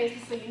in place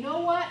to say, you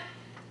know what?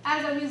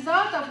 As a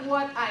result of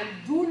what I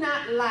do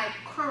not like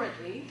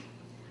currently,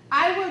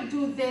 I will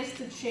do this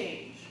to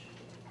change.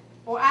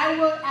 Or I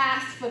will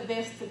ask for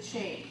this to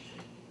change.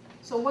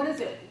 So what is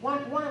it? One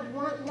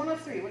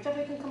of 3, whichever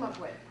you can come up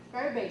with.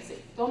 Very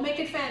basic. Don't make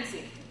it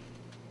fancy.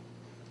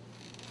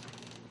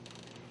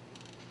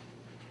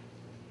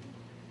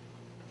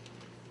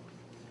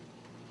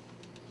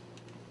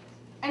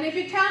 And if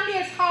you tell me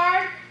it's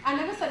hard, I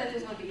never said it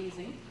was going to be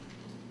easy.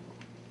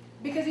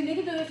 Because you need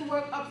to do this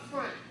work up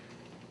front.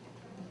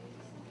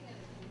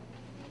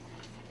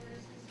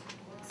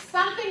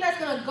 Something that's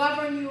going to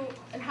govern you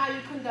and how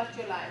you conduct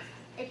your life.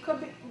 It could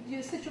be,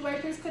 your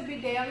situations could be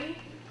daily,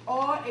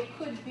 or it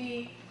could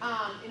be,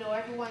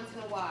 every once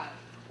in a while.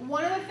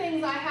 One of the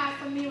things I have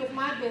for me with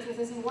my business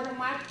is one of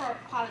my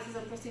policies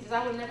and procedures.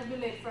 I will never be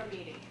late for a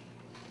meeting.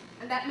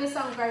 And that may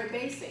sound very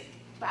basic,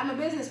 but I'm a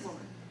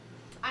businesswoman.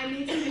 I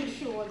need to make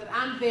sure that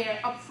I'm there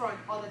up front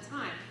all the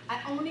time. I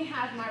only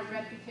have my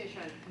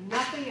reputation,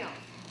 nothing else.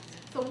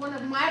 So one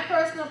of my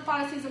personal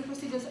policies and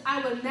procedures,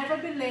 I will never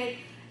be late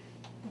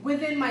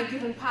within my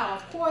given power.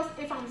 Of course,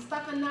 if I'm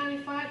stuck on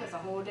 95, that's a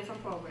whole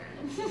different program.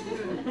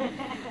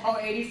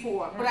 Or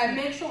 84. But I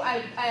make sure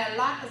I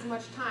allot as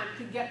much time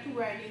to get to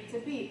where I need to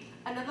be.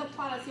 Another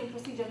policy and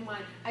procedure of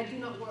mine, I do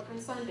not work on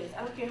Sundays.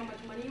 I don't care how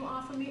much money you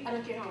offer me. I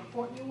don't care how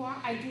important you are.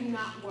 I do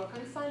not work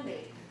on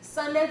Sundays.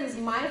 Sundays is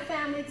my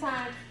family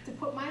time to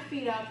put my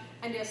feet up,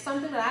 and there's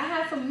something that I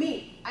have for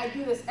me. I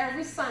do this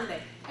every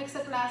Sunday,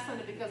 except last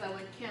Sunday because I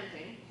went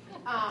camping.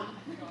 I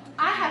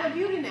have a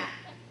beauty nap.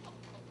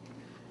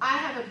 I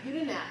have a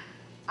beauty nap.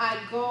 I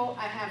go,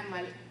 I have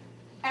my,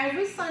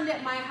 every Sunday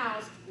at my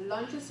house,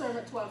 lunch is served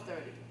at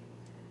 12:30.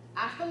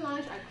 After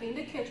lunch, I clean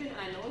the kitchen, and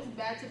I know it's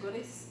bad to go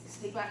to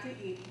sleep after you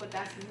eat, but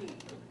that's me.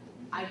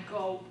 I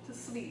go to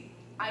sleep.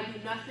 I do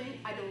nothing.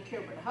 I don't care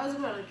about the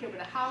husband. I don't care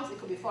about the house. It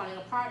could be falling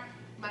apart.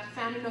 My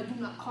family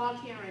do not call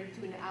Karen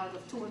between the hours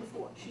of 2 and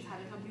 4. She's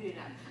having her beauty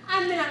nap.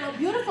 I may not look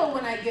beautiful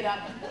when I get up,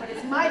 but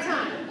it's my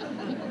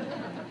time.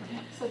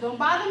 So don't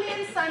bother me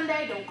on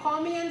Sunday. Don't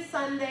call me on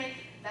Sunday.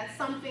 That's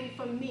something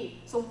for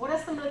me. So what are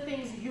some of the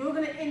things you're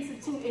going to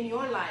institute in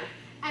your life?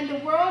 And the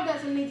world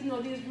doesn't need to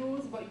know these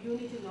rules, but you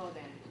need to know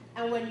them.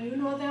 And when you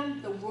know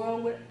them, the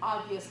world will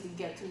obviously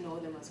get to know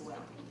them as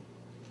well.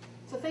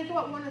 So think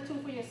about 1 or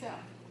 2 for yourself.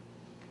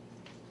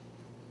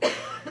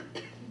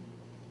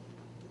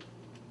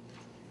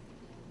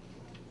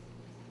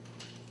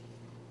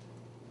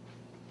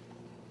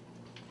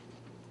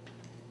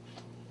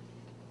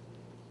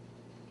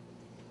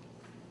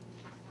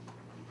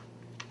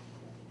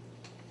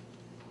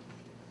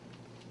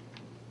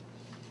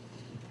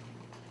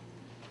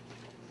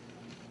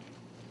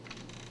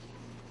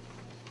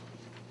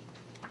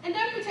 And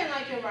don't pretend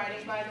like you're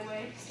writing, by the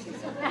way. You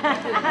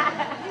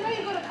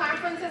go to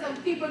conferences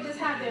and people just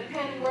have their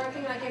pen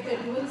working like if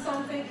they're doing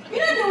something.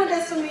 You're not doing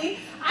this for me.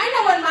 I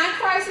know when my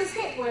crisis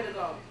hit, where to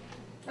go.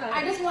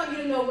 I just want you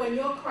to know when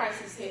your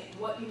crisis hit,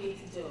 what you need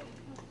to do.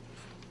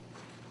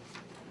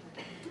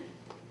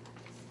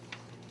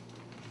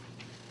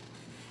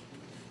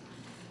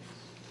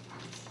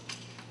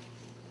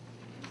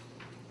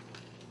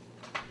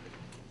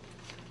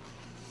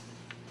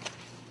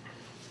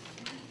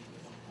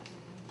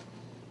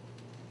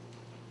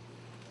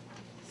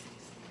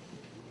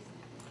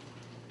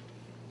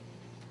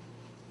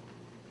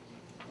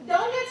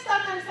 Don't get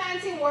stuck on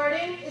fancy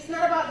wording. It's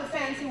not about the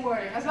fancy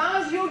wording. As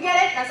long as you get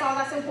it, that's all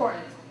that's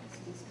important.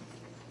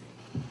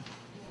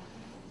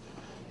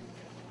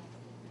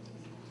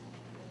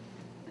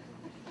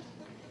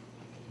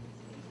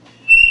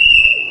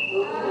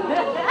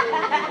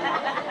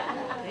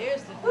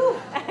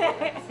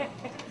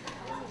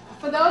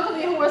 For those of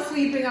you who are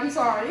sleeping, I'm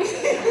sorry.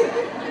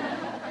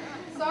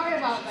 Sorry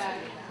about that.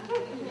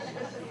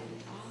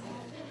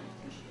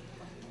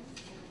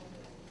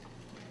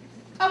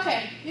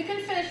 Okay, you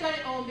can finish on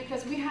your own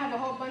because we have a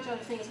whole bunch of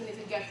other things we need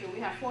to get through. We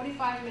have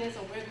 45 minutes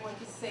and we're going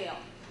to sail.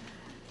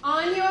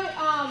 On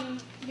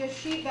your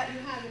sheet that you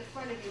have in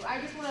front of you, I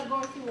just want to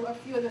go through a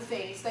few of the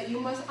things that you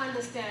must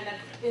understand that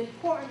are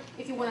important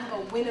if you want to have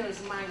a winner's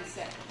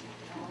mindset.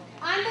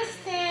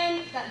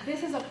 Understand that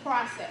this is a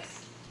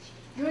process.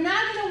 You're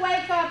not going to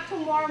wake up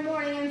tomorrow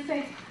morning and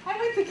say, I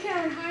went to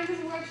Karen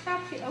Hines'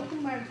 workshop, she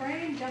opened my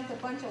brain, dumped a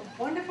bunch of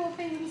wonderful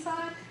things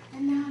inside,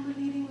 and now I'm a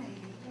leading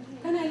lady.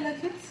 When I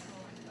look it,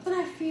 when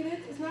I feel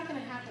it, it's not going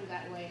to happen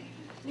that way.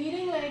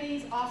 Leading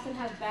ladies often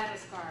have battle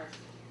scars.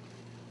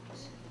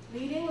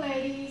 Leading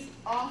ladies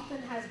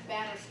often has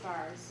battle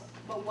scars,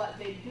 but what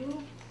they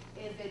do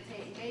is they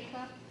take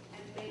makeup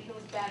and make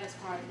those battle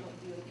scars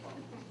look beautiful.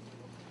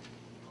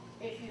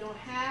 If you don't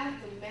have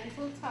the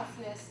mental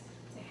toughness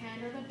to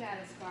handle the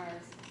battle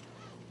scars,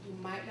 you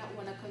might not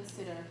want to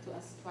consider to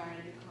aspire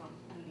to become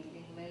a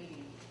leading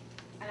lady.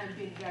 And I'm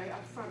being very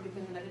upfront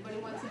because not everybody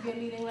wants to be a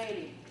leading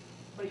lady,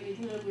 but you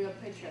need to know the real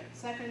picture.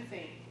 Second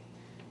thing,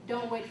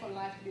 don't wait for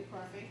life to be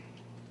perfect.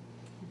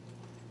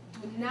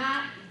 Do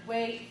not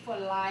wait for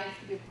life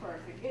to be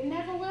perfect. It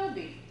never will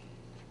be.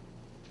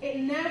 It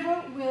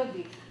never will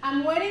be.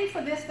 I'm waiting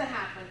for this to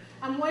happen.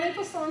 I'm waiting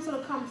for so-and-so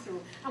to come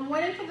through. I'm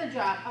waiting for the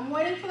job. I'm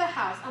waiting for the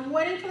house. I'm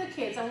waiting for the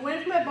kids. I'm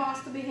waiting for my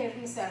boss to behave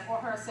himself or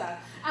herself.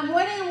 I'm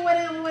waiting.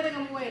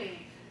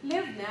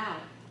 Live now.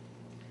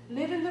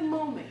 Live in the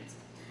moment.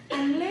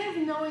 And live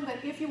knowing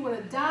that if you were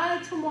to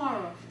die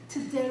tomorrow,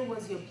 today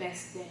was your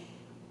best day.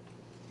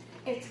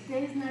 If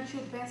today's not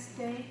your best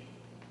day,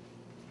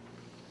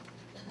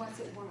 what's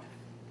it worth?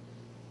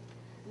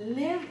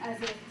 Live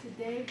as if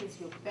today was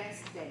your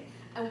best day.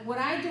 And when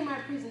I do my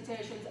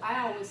presentations, I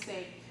always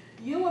say,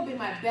 you will be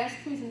my best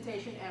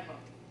presentation ever.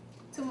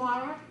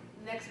 Tomorrow,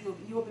 next group,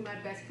 you will be my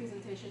best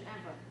presentation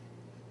ever.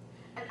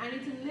 And I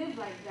need to live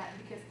like that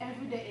because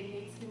every day it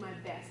needs to be my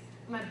best.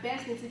 My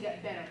best needs to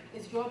get better.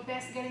 Is your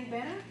best getting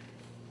better?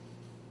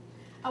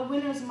 A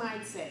winner's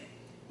mindset.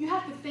 You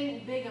have to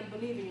think big and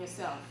believe in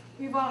yourself.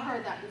 We've all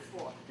heard that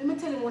before. Let me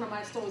tell you one of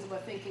my stories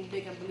about thinking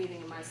big and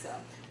believing in myself.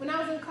 When I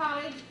was in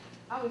college,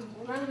 I was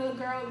a little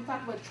girl, we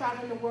talked about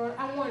traveling the world.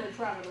 I wanted to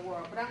travel the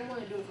world, but I didn't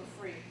want to do it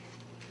for free.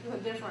 There's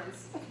a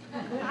difference.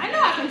 I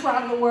know I can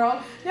travel the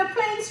world. There are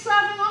planes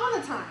traveling all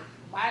the time.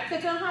 Buy a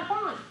ticket and hop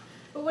on.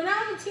 But when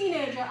I was a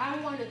teenager, I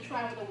wanted to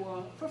travel the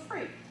world for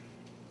free.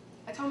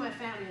 I told my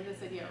family, and they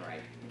said, yeah,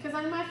 right.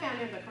 Because in my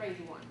family, I'm the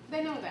crazy one.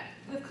 They know that.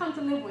 They've come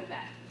to live with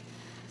that.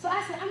 So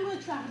I said, I'm going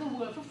to travel the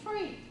world for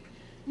free.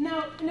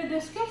 Now, in the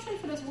description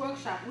for this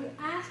workshop, we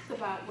asked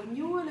about when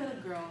you were a little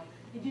girl,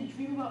 did you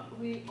dream about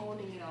really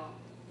owning it all?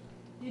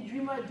 Did you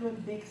dream about doing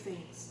big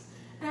things?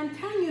 And I'm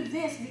telling you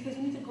this because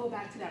you need to go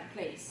back to that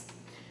place.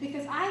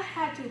 Because I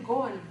had to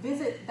go and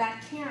visit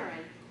that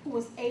Karen who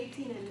was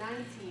 18 and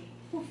 19,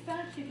 who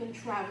felt she can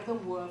travel the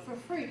world for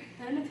free.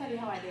 And let me tell you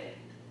how I did it.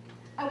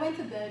 I went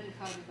to Bowdoin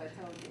College, as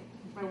I told you,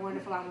 my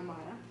wonderful alma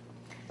mater.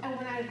 And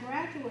when I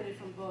graduated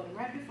from Bowdoin,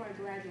 right before I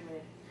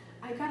graduated,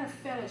 I got a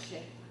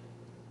fellowship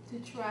to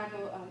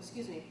travel,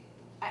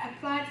 I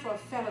applied for a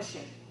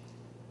fellowship.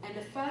 And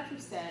the fellowship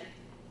said,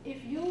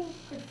 if you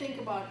could think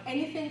about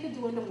anything to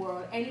do in the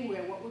world,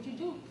 anywhere, what would you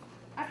do?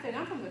 I said,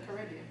 I'm from the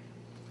Caribbean.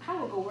 I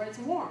will go where it's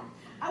warm.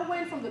 I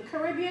went from the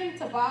Caribbean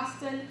to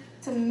Boston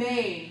to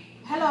Maine.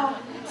 Hello,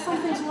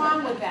 something's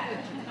wrong with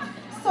that.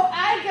 So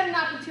I get an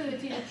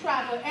opportunity to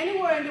travel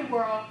anywhere in the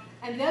world,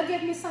 and they'll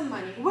give me some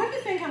money. Where do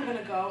you think I'm going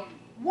to go?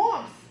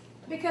 Warmth.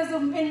 Because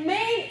in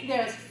Maine,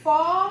 there's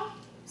fall,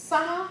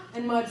 summer,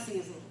 and mud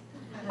season.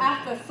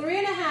 After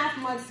 3.5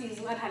 mud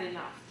seasons, I'd had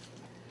enough.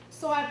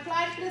 So I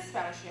applied for this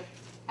fellowship.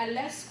 I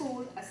left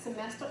school a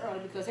semester early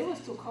because it was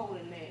too cold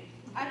in Maine.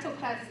 I took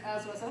classes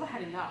elsewhere, so I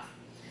had enough.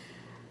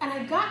 And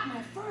I got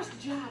my first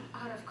job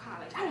out of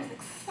college. I was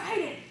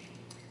excited.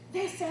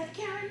 They said,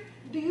 Karen,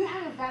 do you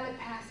have a valid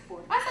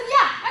passport? I said,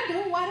 yeah,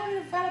 I do. Why don't you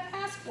have a valid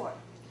passport?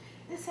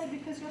 They said,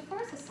 because your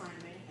first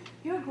assignment,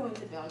 you're going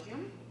to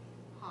Belgium,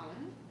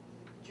 Holland,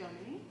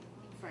 Germany,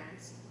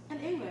 France, and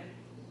England.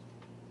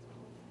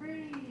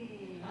 Free.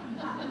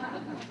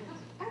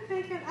 I'm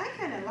thinking, I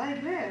kind of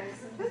like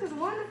this. This is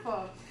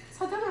wonderful.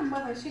 So I told my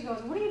mother, she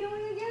goes, what are you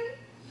doing again?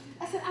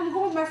 I said, I'm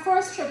going, my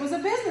first trip was a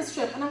business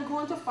trip, and I'm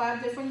going to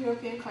 5 different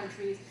European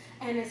countries,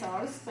 and it's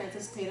all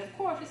expenses paid, of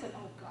course. She said,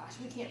 oh gosh,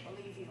 we can't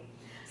believe you.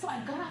 So I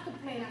got off the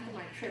plane after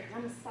my trip, and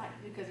I'm excited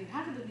because you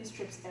have to do these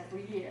trips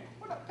every year.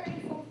 What a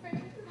painful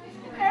thing.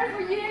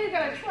 Every year you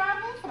got to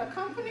travel for the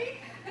company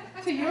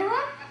to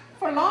Europe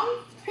for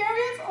long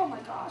periods. Oh my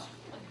gosh.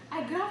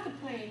 I got off the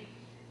plane,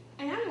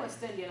 and I'm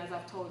West Indian, as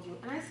I've told you,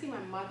 and I see my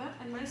mother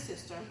and my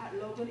sister at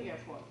Logan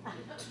Airport.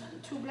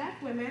 2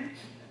 black women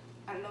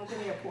at Logan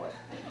Airport.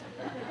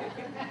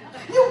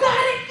 You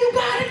got it! You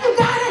got it! You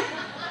got it!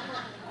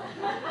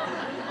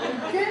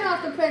 I'm getting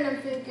off the plane, I'm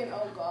thinking,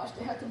 oh gosh,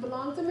 they have to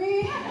belong to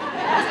me.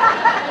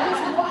 I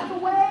just walk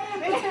away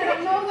and pretend I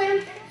know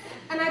them.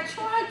 And I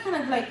tried kind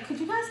of like, could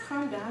you guys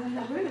calm down?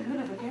 We're in the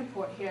middle of an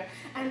airport here.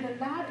 And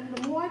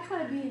the more I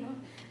try to be,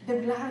 the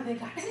louder they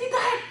got. I said, you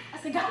got it! I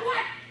said, got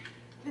what?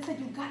 They said,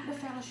 you got the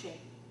fellowship.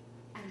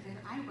 And then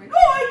I went,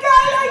 oh, I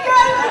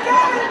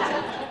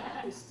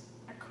got it!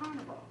 A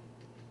carnival.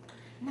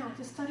 Now,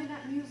 to study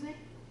that music,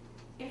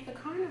 if the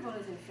carnival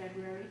is in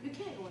February, you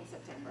can't go in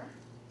September.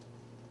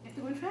 You have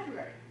to go in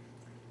February.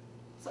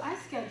 So I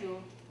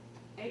scheduled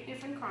 8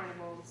 different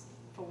carnivals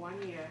for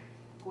 1 year,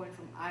 going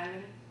from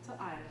island to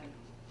island.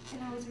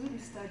 And I was really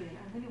studying.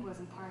 I really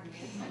wasn't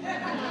partying.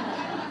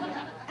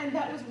 And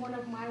that was one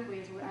of my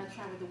ways where I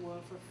traveled the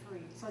world for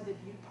free. So I did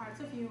parts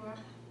of Europe,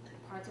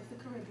 parts of the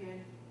Caribbean.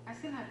 I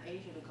still have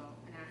Asia to go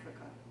and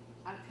Africa.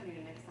 I'll tell you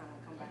the next time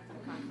I come back to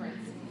the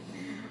conference.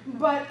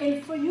 But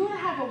for you to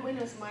have a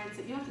winner's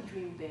mindset, you have to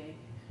dream big.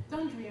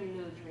 Don't dream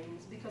little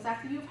dreams, because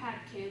after you've had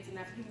kids and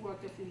after you've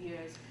worked a few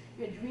years,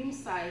 your dream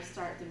size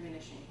start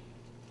diminishing.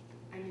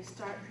 And you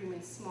start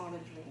dreaming smaller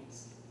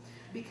dreams.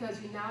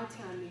 Because you now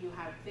tell me you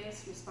have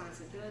this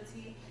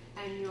responsibility,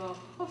 and your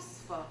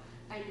chutzpah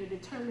and your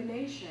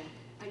determination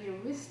and your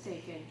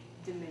risk-taking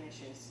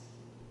diminishes.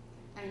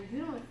 And you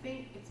don't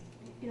think it's,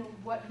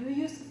 what you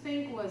used to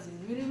think was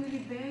really,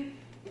 really big,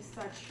 it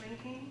starts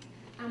shrinking.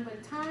 And by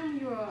the time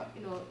you're,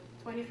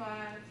 25,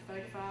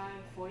 35,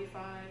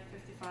 45,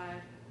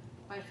 55,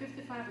 by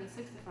 55 and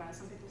 65,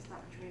 some people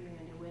stop dreaming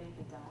and they're waiting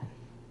to die.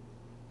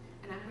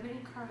 And I'm going to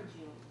encourage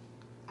you,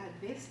 at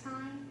this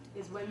time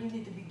is when you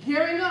need to be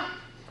gearing up,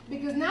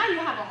 because now you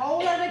have a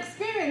whole lot of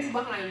experience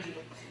behind you.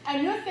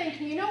 And you're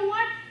thinking, you know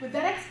what? With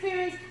that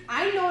experience,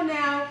 I know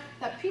now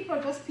that people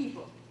are just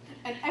people.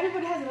 And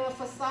everybody has a little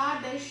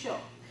facade they show.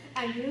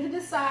 And you need to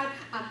decide,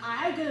 am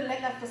I going to let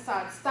that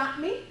facade stop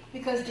me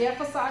because their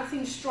facade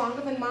seems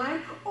stronger than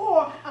mine?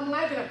 Or am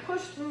I going to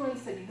push through and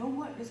say, you know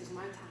what? This is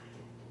my time.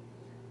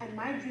 And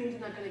my dreams are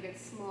not going to get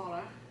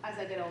smaller as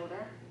I get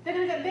older. They're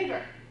going to get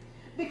bigger.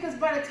 Because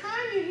by the time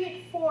you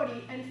hit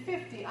 40 and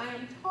 50, I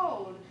am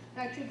told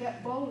that you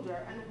get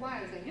bolder and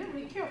wiser. You don't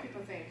really care what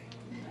people think.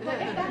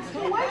 Like, if that's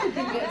true, why is the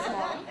dream getting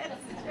smaller?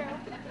 That's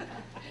true.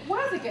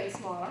 Why is it getting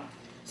smaller?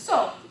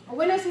 So, a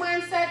winner's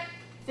mindset,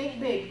 think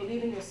big,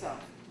 believe in yourself.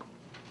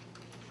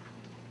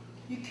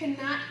 You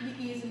cannot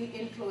be easily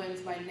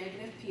influenced by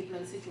negative people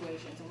and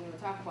situations, and we're going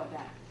to talk about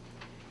that.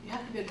 You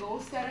have to be a goal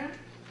setter.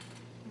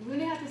 You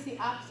really have to see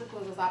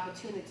obstacles as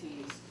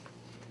opportunities.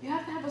 You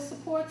have to have a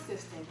support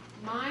system.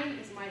 Mine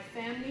is my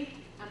family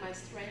and my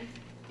strength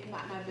in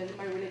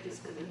my religious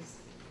beliefs,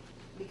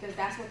 because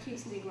that's what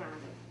keeps me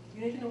grounded.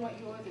 You need to know what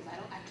yours is.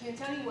 I can't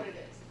tell you what it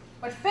is.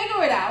 But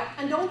figure it out,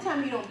 and don't tell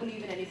me you don't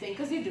believe in anything,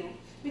 because you do.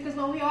 Because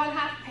when we all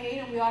have pain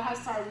and we all have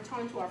sorrow, we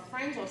turn to our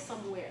friends or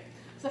somewhere.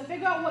 So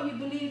figure out what you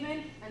believe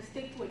in and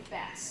stick to it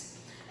fast.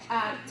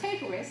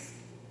 Take risks.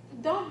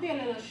 Don't be a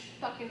little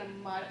stuck in the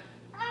mud.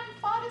 I'm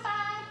 45,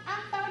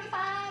 I'm 35,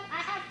 I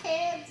have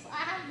kids, I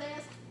have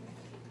this.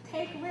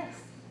 Take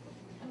risks.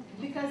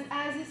 Because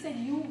as I said,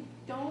 you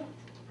don't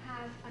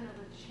have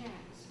another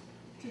chance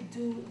to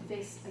do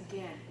this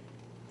again.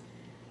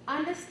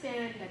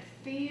 Understand that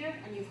fear,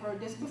 and you've heard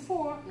this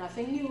before,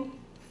 nothing new,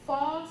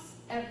 false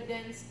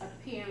evidence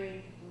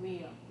appearing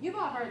real. You've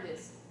all heard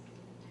this.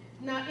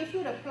 Now, if you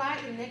would apply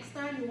it the next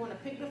time you want to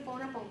pick the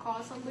phone up and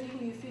call somebody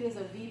who you feel is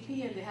a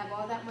VP and they have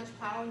all that much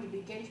power, and you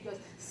begin to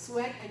just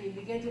sweat and you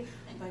begin to,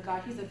 oh my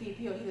God, he's a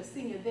VP or he's a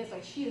senior this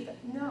or she is that.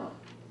 No.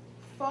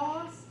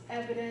 False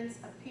evidence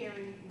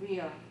appearing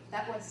real.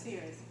 That was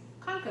serious.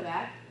 Conquer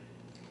that.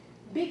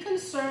 Be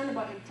concerned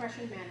about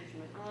impression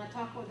management. I'm going to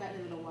talk about that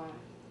in a little while.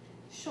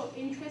 Show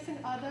interest in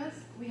others.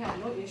 We have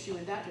no issue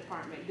in that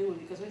department, do we?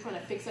 Because we're trying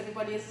to fix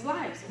everybody else's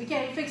lives. We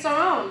can't even fix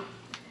our own.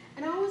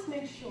 And always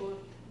make sure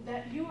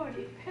that you are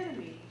the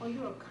epitome, or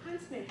you're a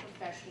consummate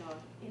professional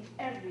in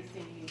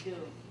everything you do.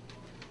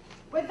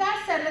 With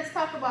that said, let's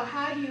talk about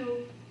how do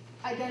you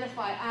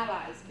identify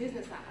allies,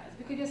 business allies.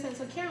 Because you're saying,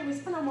 so Karen, we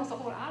spent almost a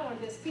whole hour on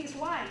this piece.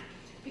 Why?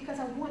 Because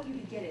I want you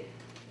to get it.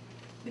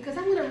 Because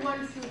I'm going to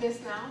run through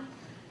this now.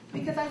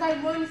 Because as I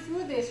run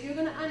through this, you're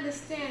going to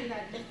understand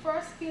that the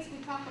first piece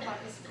we talk about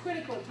is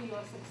critical to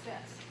your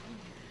success.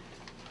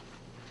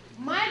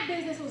 My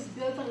business was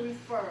built on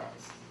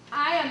referrals.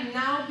 I am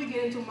now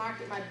beginning to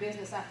market my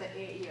business after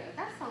 8 years.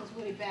 That sounds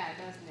really bad,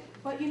 doesn't it?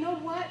 But you know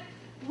what?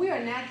 We are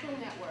natural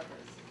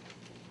networkers.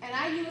 And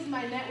I use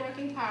my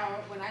networking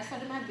power when I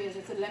started my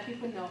business to let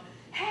people know,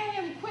 hey,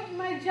 I'm quitting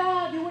my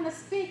job. You want a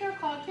speaker?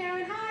 Call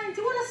Karen Hines.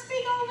 You want to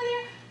speak over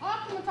there?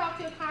 I'll come and talk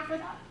to your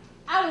conference.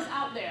 I was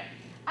out there.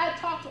 I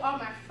talked to all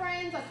my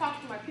friends. I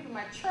talked to my people in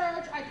my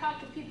church. I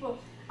talked to people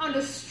on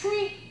the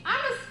street. I'm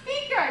a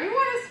speaker. You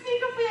want a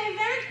speaker for your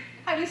event?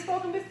 Have you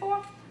spoken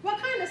before? What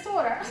kind of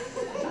sorta?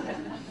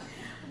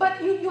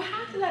 But you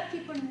have to let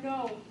people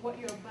know what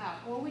you're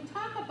about. When we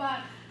talk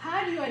about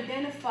how do you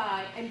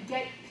identify and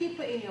get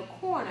people in your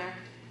corner,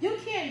 you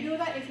can't do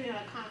that if you're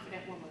not a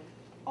confident woman.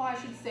 Or I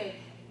should say,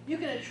 you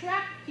can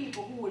attract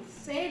people who would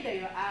say they're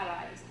your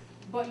allies,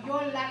 but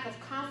your lack of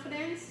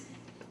confidence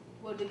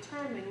will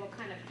determine what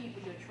kind of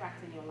people you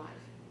attract in your life.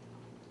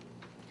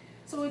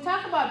 So when we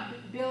talk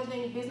about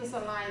building business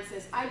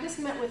alliances, I just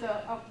met with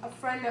a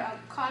friend, a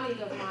colleague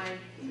of mine,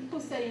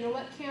 who said, you know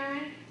what,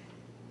 Karen?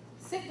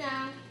 Sit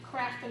down,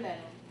 craft a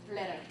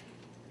letter.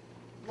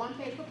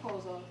 One-page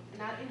proposal,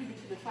 and I'll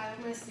introduce you to 5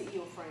 of my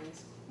CEO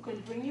friends who can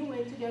bring you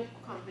into their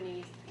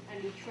companies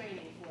and do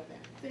training for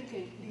them.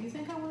 Thinking, do you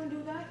think I want to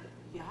do that?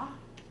 Yeah.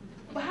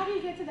 But how do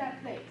you get to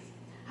that place?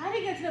 How do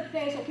you get to the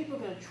place where people are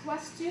going to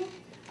trust you,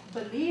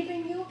 believe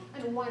in you,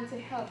 and want to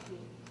help you?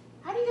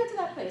 How do you get to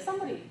that place?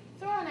 Somebody,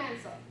 throw an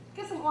answer.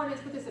 Get some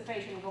audience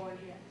participation going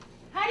here.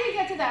 How do you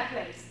get to that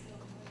place?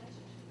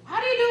 How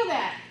do you do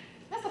that?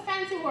 That's a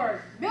fancy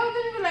word.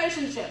 Building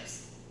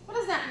relationships. What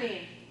does that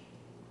mean?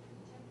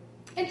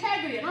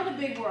 Integrity, another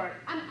big word.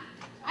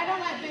 I don't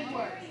like big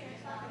words.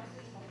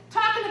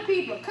 Talking to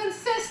people.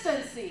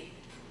 Consistency.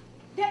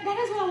 That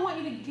is what I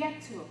want you to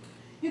get to.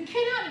 You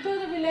cannot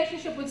build a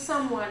relationship with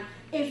someone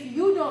if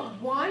you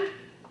don't want,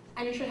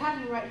 and you should have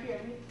them right here.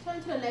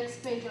 Turn to the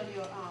next page on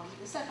your,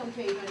 the second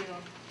page on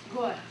your,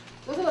 good.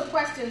 Those are the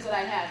questions that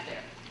I have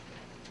there.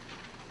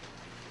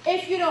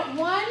 If you don't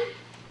want,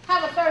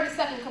 have a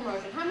 30-second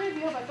commercial. How many of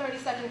you have a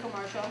 30-second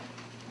commercial?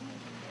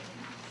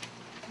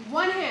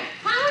 One hand.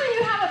 How many of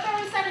you have a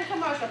 30-second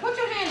commercial? Put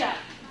your hand up.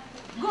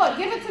 Good.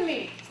 Give it to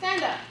me.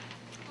 Stand up.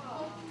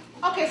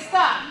 Okay,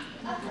 stop.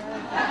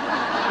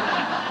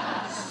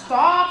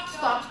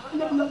 Stop.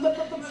 No.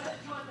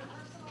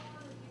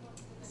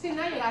 See,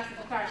 now you're asking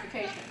for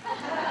clarification.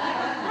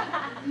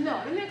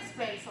 No, let me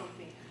explain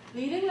something.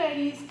 Leading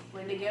ladies,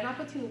 when they get an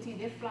opportunity,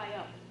 they fly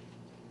up.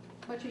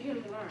 But you're here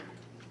to learn.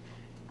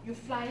 You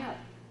fly up.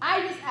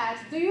 I just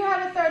asked, do you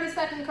have a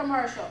 30-second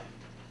commercial?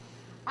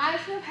 I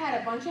should have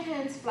had a bunch of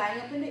hands flying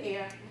up in the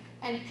air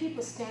and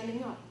people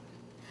standing up.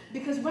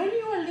 Because when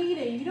you are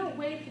leading, you don't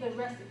wait for the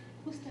rest of it.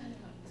 Who's standing up?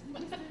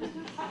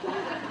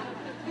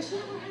 Is she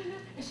going to hand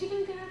up? Is she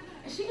going to get up?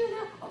 Is she going to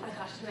get up? Oh my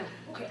gosh, she's going to.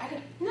 Okay, I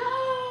can.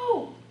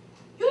 No!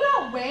 You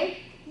don't wait.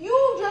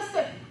 You just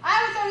say, I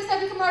have a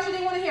 30-second commercial,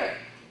 they want to hear it.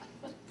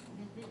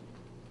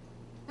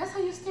 That's how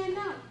you stand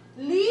out.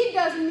 Lead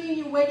doesn't mean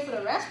you wait for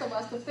the rest of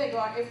us to figure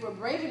out if we're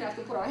brave enough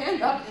to put our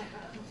hand up.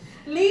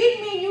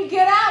 Lead means you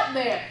get out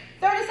there.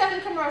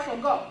 30-second commercial,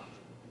 go.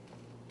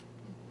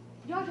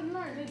 Y'all didn't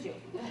learn, did you?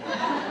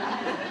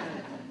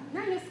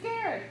 Now you're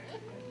scared.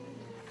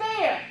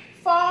 Fair.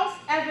 False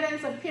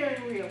evidence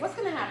appearing real. What's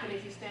going to happen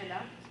if you stand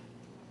up?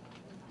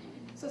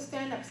 So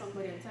stand up,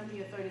 somebody, and tell me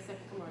your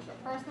 30-second commercial.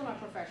 Personal or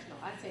professional?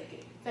 I take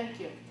it. Thank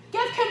you.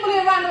 Give Kimberly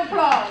a round of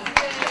applause.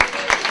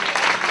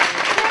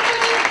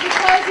 Kimberly,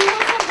 because you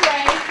were so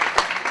brave,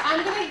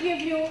 I'm going to give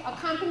you a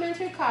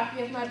complimentary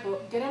copy of my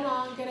book, Get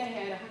Along, Get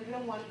Ahead,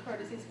 101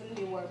 Courtesies for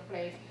the New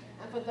Workplace.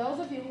 And for those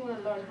of you who want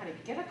to learn how to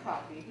get a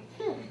copy,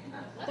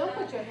 don't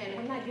put your hand in.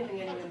 I'm not giving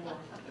any more.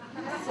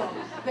 So,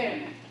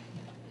 there.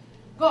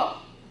 Go.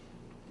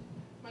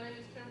 My name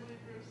is Kimberly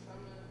Bruce. I'm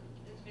an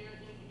engineer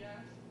at Yankee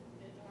Gas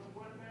in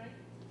Waterbury.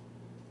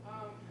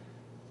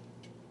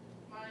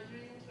 My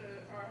dreams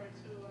are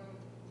to, of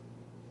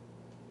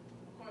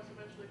course,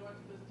 eventually go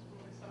into business for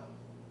myself.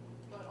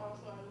 But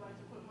also, I would like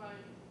to put my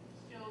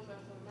skills as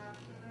a math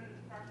tutor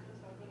into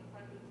practice. I've been a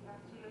private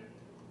math tutor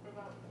for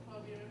about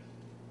 12 years.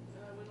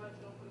 And I would like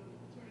to open a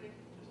tutoring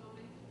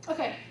facility.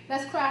 Okay,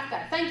 let's craft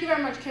that. Thank you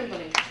very much,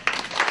 Kimberly.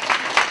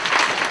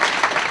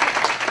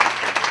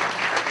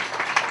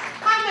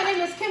 Hi, my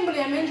name is Kimberly.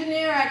 I'm an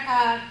engineer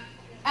at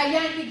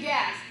Yankee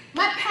Gas.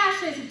 My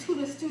passion is to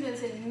tutor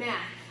students in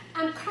math.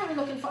 I'm currently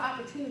looking for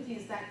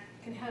opportunities that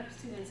can help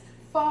students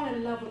fall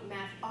in love with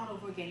math all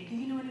over again. Do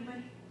you know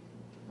anybody?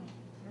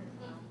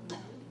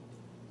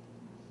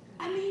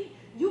 I mean,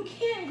 you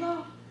can't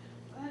go,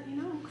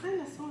 I'm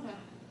kind of, sort of.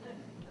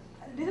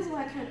 This is what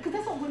I can, because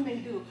that's what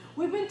women do.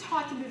 We've been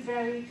taught to be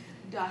very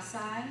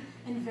docile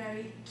and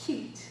very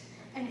cute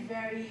and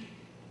very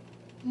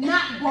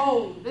not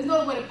bold. There's no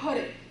other way to put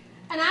it.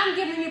 And I'm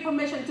giving you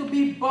permission to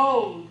be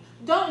bold.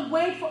 Don't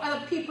wait for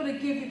other people to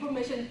give you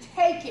permission.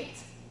 Take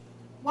it.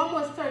 One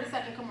more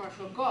 30-second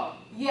commercial. Go.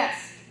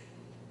 Yes.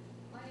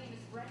 My name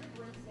is Brenda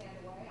Bryn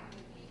Sandaway. I'm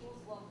with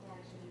People's Wealth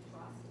Management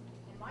Trust.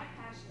 And my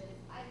passion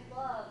is I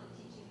love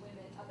teaching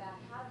women about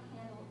how to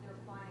handle their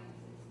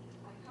finances.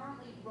 I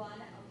currently run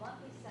a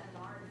monthly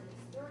seminar. It's in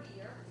its third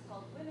year. It's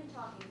called Women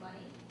Talking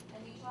Money. And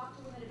we talk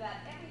to women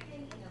about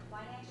everything in their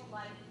financial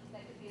life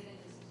that could be of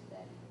interest to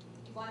them.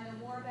 If you want to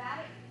know more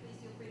about it, please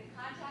feel free to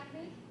contact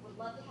me.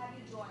 Would love to have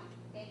you join.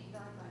 Thank you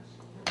very much.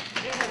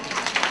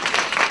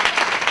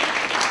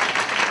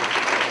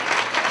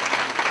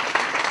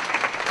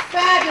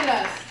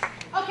 Fabulous.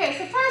 Okay,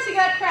 so first you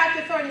got to craft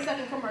a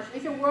 30-second commercial.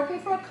 If you're working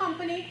for a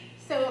company,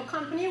 say what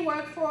company you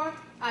work for,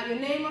 your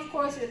name, of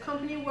course, your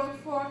company you work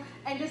for,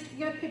 and just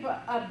give people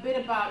a bit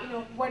about,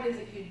 what is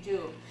it you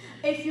do.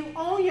 If you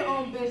own your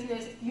own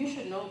business, you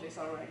should know this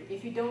already.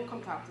 If you don't,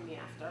 come talk to me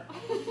after.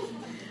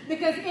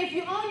 Because if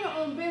you own your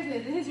own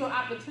business, this is your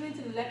opportunity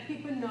to let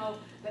people know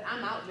that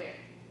I'm out there,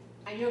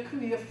 and you're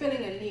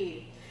filling a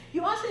need.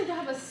 You also need to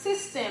have a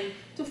system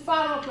to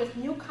follow up with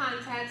new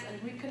contacts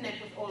and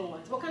reconnect with old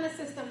ones. What kind of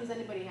system does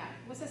anybody have?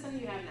 What system do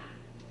you have now?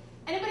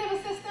 Anybody have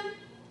a system?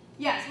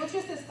 Yes, what's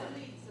your system? A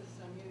lead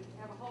system. You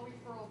have a whole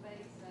referral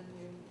base and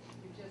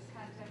you just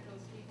contact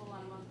those people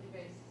on a monthly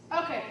basis.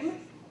 Okay,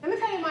 let me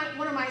tell you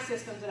one of my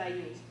systems that I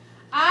use.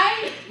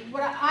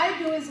 What I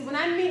do is when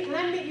I meet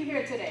you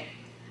here today,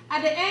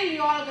 at the end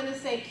you all are going to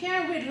say,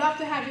 Karen, we'd love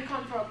to have you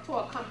come to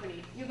our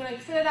company. You're going to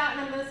fill it out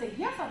and I'm going to say,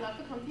 yes, I'd love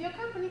to come to your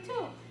company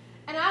too.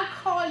 And I'll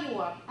call you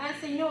up and I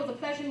say, it was a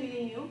pleasure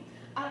meeting you.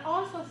 I'll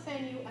also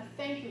send you a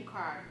thank you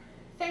card.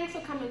 thanks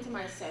for coming to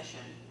my session.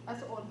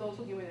 That's all those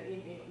who give me their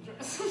email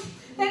address.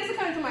 Thanks for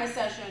coming to my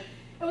session.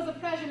 It was a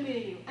pleasure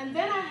meeting you. And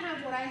then I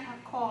have what I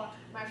have called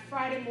my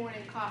Friday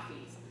morning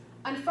coffees.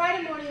 On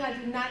Friday morning, I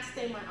do not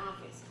stay in my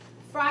office.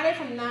 Friday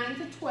from 9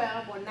 to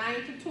 12 or 9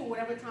 to 2,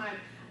 whatever time,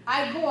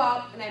 I go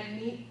out and I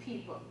meet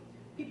people.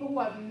 People who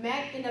I've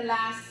met in the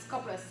last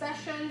couple of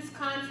sessions,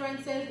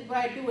 conferences, but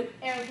I do it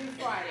every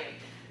Friday.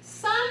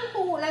 Some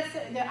who, let's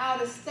say they're out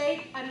of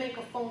state, I make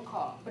a phone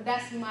call, but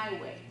that's my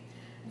way.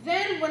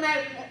 Then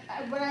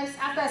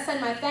after I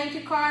send my thank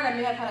you card, I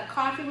may have had a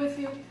coffee with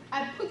you,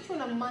 I put you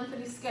on a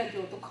monthly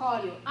schedule to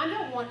call you. I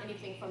don't want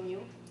anything from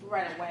you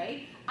right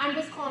away. I'm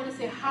just calling to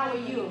say, how are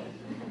you?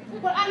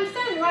 Well, I'm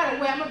saying right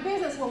away, I'm a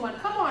businesswoman.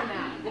 Come on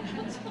now.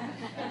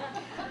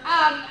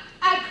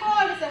 I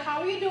call and say,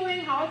 how are you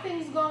doing? How are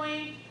things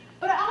going?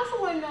 But I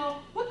also want to know,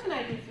 what can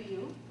I do for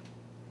you?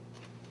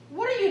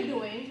 What are you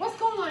doing? What's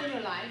going on in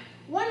your life?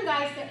 One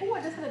guy said, oh,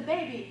 I just had a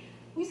baby.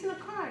 We sent a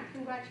card.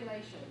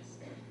 Congratulations.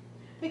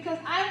 Because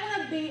I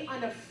want to be on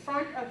the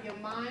front of your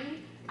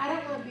mind. I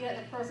don't want to be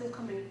like the person who's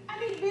coming, I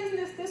need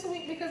business this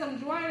week because I'm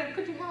drying up.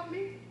 Could you help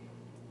me?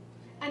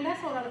 And that's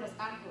how a lot of us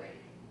operate.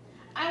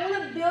 I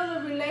want to build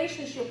a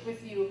relationship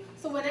with you.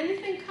 So when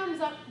anything comes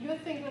up, you're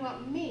thinking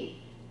about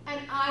me. And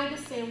I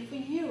the same for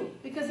you.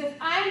 Because if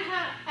I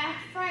have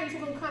friends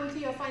who can come to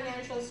your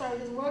financial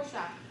services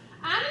workshop,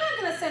 I'm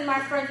not going to send my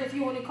friends if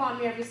you only call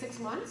me every 6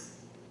 months.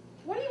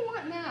 What do you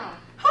want now?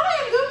 How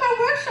do you do my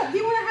workshop? Do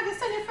you want to have to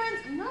send your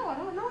friends? No, I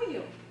don't know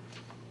you.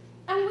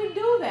 And we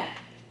do that.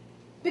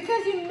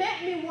 Because you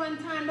met me one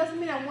time doesn't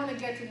mean I want to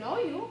get to know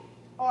you,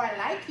 or I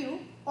like you,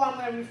 or I'm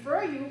going to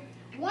refer you.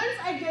 Once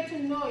I get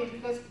to know you,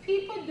 because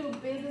people do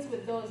business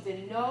with those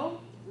they know,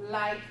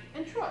 like,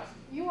 and trust.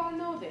 You all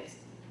know this.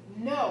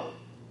 Know,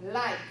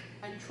 like,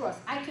 and trust.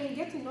 I can't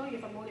get to know you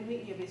if I'm only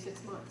meeting you every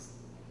 6 months.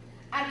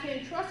 I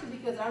can't trust you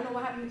because I don't know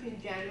what happened between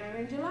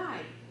January and July.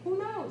 Who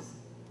knows?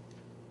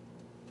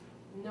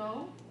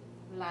 Know,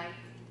 like,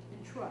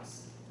 and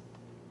trust.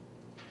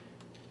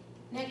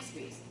 Next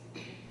piece.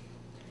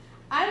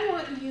 I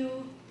want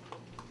you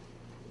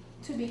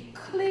to be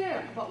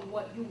clear about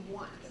what you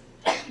want.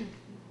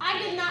 I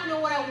did not know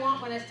what I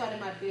want when I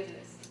started my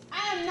business.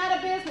 I am not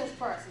a business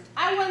person.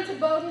 I went to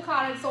Bowdoin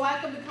College so I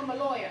could become a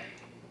lawyer.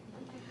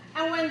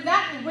 And when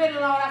that went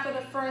along after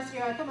the first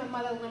year, I told my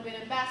mother I was going to be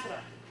an ambassador.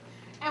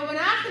 And when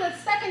after the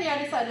second year,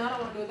 I decided, no, I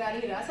don't want to do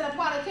that either. I said, a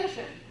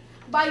politician.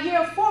 By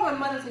year 4, my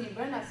mother said, you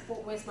better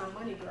not waste my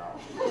money, girl.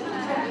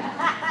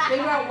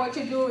 Figure out what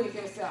you do with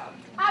yourself.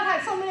 I've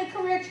had so many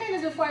career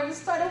changes before I even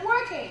started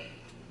working.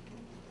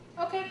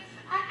 Okay?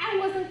 I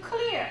wasn't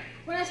clear.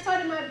 When I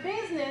started my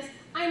business,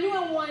 I knew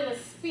I wanted to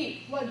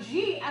speak. Well,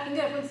 gee, I can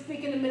get up and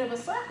speak in the middle of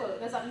a circle.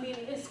 Does that mean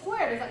it's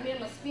square? Does that mean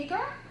I'm a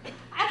speaker?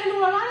 I can do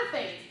a lot of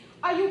things.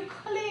 Are you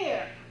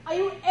clear? Are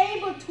you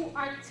able to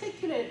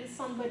articulate it to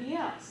somebody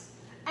else?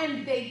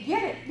 And they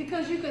get it.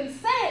 Because you can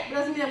say it, but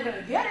doesn't mean I'm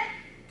going to get it.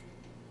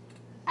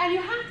 And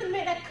you have to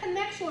make that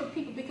connection with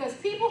people, because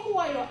people who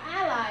are your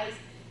allies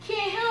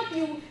can't help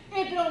you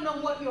if you don't know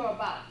what you're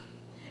about.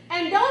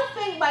 And don't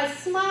think by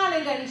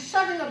smiling and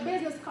shoving a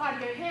business card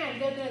in your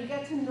hand, they're going to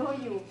get to know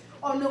you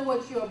or know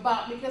what you're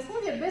about, because some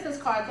of your business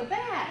cards are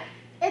bad.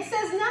 It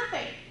says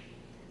nothing.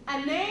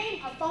 A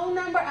name, a phone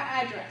number, an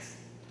address.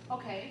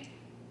 Okay,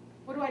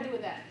 what do I do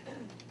with that?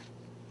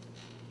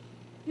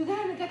 You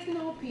got to get to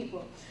know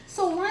people.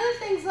 So one of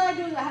the things that I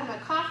do is I have my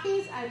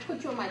coffees. I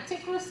put you on my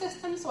tickler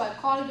system, so I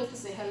call you just to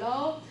say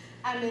hello.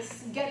 I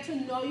get to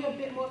know you a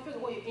bit more, figure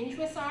out what your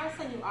interests are,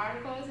 send you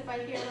articles if I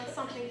hear about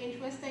something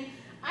interesting.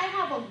 I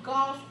have a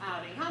golf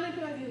outing. How many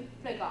people have you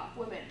play golf?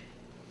 Women?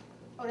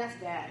 Oh, that's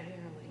bad.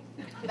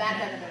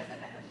 Bad.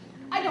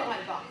 I don't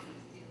like golf.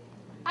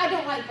 I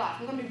don't like golf.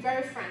 I'm going to be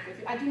very frank with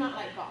you. I do not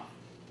like golf,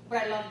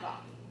 but I love golf.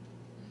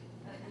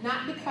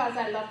 Not because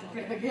I love to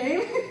play the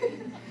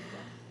game.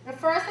 The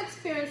first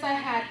experience I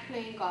had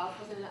playing golf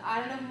was in the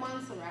island of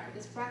Montserrat. It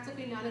is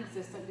practically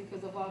non-existent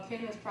because the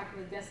volcano is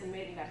practically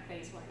decimating that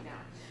place right now.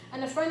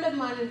 And a friend of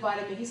mine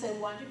invited me. He said,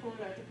 why don't you come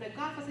learn to play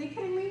golf? I said, are you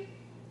kidding me?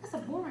 That's a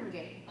boring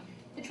game.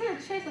 You're trying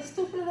to chase a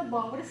stupid little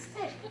ball with a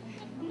stick.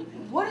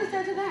 What is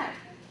there to that?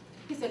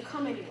 He said,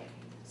 come anyway.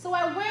 So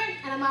I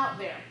went, and I'm out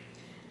there.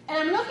 And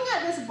I'm looking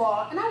at this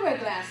ball, and I wear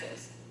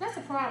glasses. That's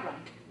a problem.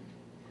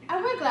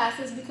 I wear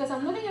glasses because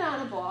I'm looking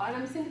at the ball, and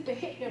I'm thinking to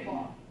hit their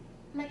ball.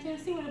 And I can't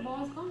see where the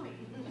ball is going.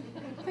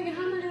 I'm thinking,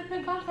 how am I going to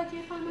play golf if I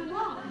can't find my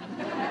ball?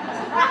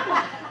 That's a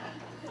problem.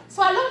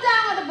 So I look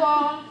down at the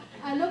ball.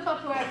 I look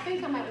up where I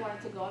think I might want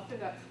it to go. I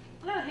figure,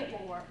 another hit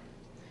won't work.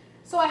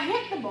 So I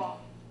hit the ball.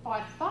 Or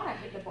I thought I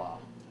hit the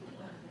ball.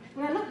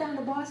 When I look down,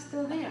 the ball is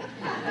still there.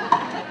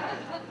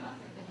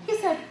 He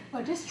said,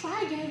 well, just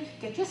try again.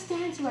 Get your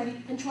stance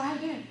ready and try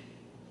again.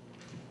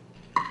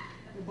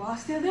 The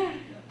ball's still there.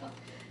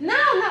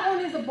 Now, not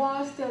only is the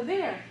ball still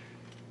there,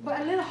 but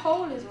a little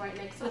hole is right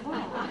next to the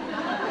ball.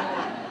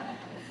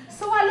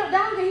 So I look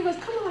down there, he goes,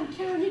 come on,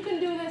 Karen, you can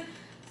do this.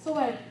 So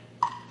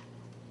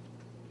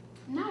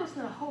now it's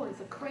not a hole, it's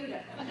a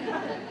crater.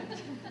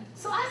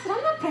 So I said,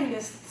 I'm not playing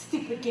this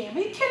stupid game. Are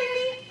you kidding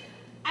me?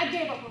 I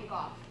gave up on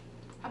golf.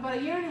 about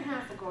a year and a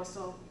half ago or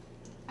so,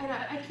 and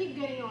I keep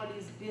getting all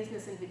these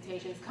business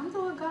invitations. Come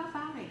to a golf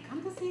outing.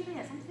 Come to see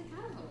this. I'm thinking,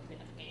 I don't know a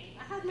bit of game.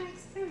 I had my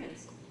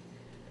experience.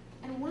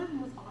 And one of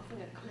them was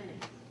offering a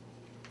clinic.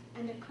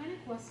 And the clinic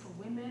was for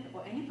women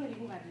or anybody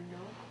who had no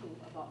clue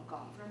about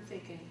golf. And I'm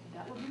thinking,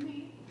 that would be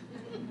me.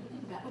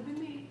 That would be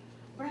me.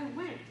 But I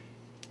went.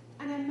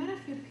 And I met a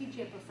few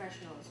PGA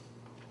professionals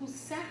who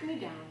sat me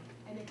down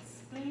and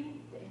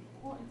explained the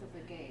importance of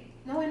the game.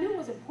 Now, I knew it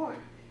was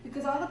important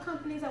because all the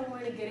companies I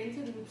wanted to get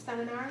into, the group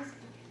seminars,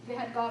 they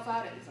had golf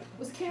outings.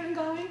 Was Karen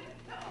going?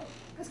 No,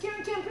 because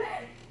Karen can't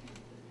play.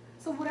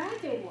 So what I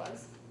did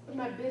was, with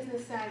my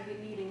business savvy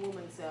leading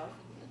woman self,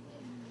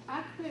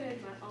 I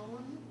created my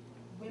own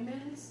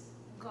women's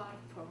golf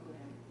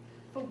program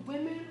for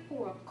women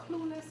who are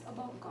clueless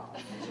about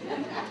golf.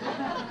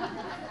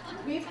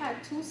 We've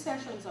had 2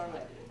 sessions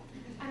already.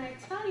 And I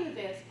tell you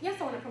this,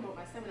 yes, I want to promote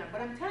my seminar,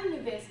 but I'm telling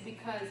you this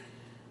because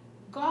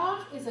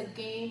golf is a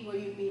game where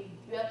you meet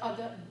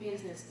other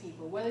business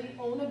people, whether you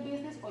own a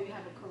business or you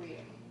have a career.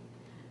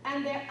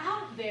 And they're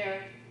out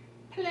there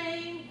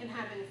playing and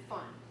having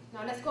fun.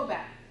 Now let's go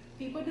back.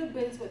 People do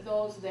business with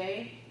those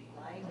they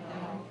like.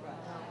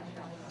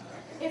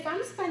 If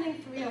I'm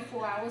spending 3 or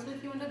 4 hours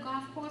with you on the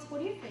golf course,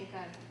 what do you think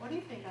I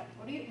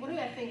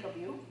think of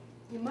you?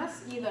 You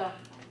must either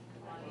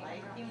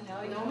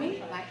know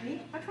me, like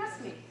me, or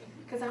trust me.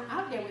 Because I'm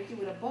out there with you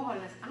with a ball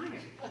and it's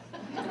iron.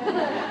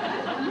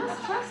 I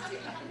must trust you.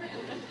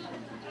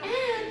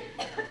 And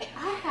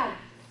I have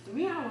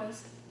 3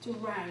 hours to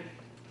ride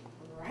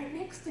right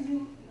next to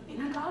you in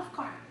a golf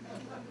cart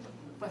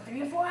for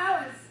 3 or 4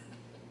 hours.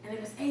 And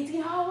if it's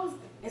 18 holes,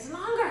 it's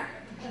longer.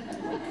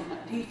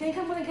 Do you think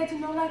I'm going to get to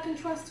know, like, and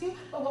trust you?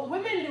 But what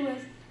women do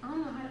is, I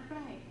don't know how to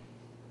play.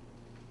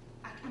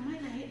 I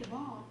might not hit the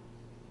ball.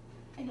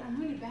 And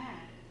I'm really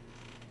bad.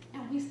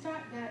 And we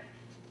start that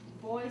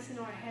voice in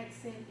our head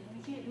saying,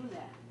 we can't do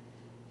that.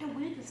 And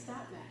we need to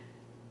stop that.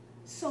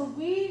 So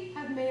we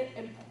have made it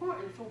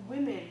important for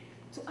women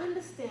to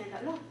understand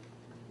that, look,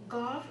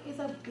 golf is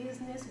a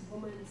business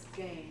woman's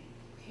game,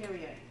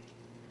 period.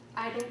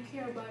 I don't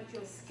care about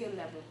your skill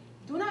level.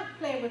 Do not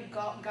play with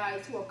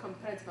guys who are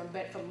competitive and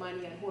bet for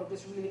money and who are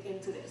just really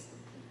into this.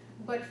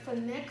 But for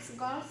next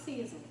golf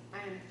season,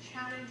 I am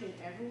challenging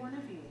every one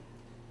of you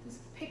to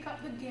pick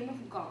up the game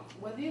of golf.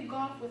 Whether you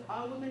golf with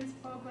our women's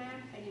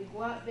program and you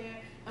go out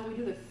there and we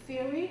do the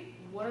theory,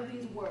 what are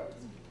these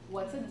words?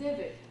 What's a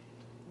divot?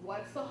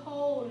 What's a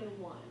hole in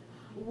one?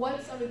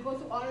 And we go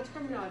through all the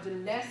terminology. The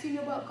less you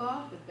know about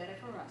golf, the better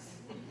for us.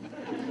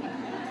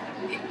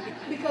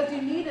 Because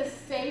you need a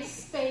safe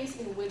space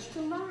in which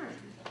to learn.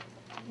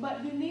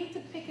 But you need to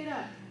pick it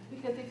up.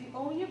 Because if you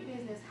own your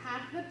business,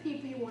 half the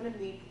people you want to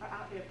meet are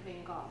out there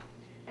playing golf.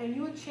 And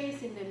you're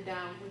chasing them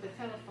down with a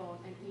telephone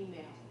and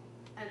email.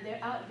 And they're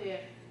out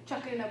there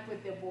chucking it up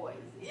with their boys.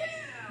 Yeah,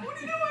 what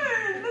are you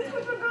doing? Let's go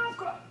to the golf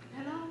club.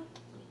 Hello?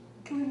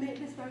 Can we make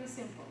this very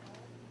simple?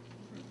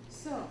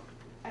 So,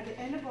 at the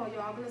end of all,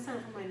 you're all going to sign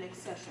up for my next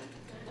session.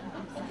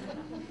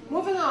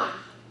 Moving on.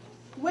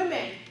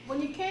 Women,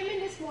 when you came in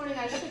this morning,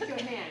 I shook your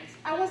hands.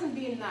 I wasn't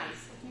being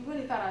nice. You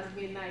really thought I was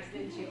being nice,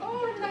 didn't you?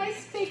 Oh,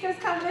 nice speakers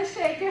coming to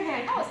shake your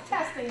hand. I was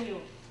testing you.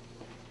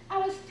 I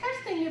was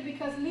testing you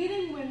because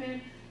leading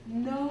women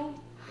know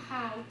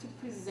how to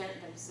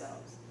present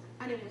themselves.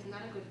 And it was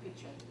not a good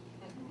picture.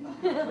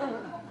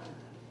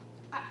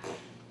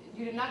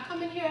 You did not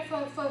come in here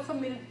for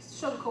me to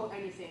sugarcoat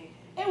anything.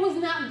 It was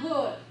not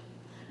good.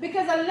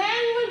 Because a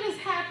language is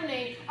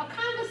happening, a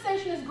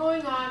conversation is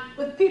going on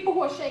with people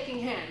who are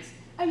shaking hands.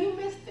 And you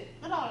missed it.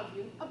 Not all of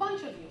you, a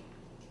bunch of you.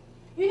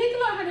 You need to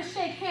learn how to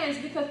shake hands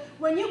because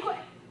when you go,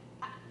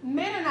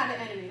 men are not the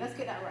enemy, let's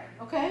get that right,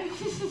 okay?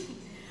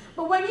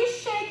 But when you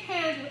shake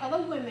hands with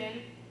other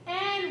women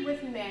and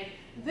with men,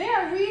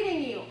 they're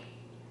reading you.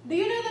 Do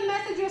you know the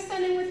message you're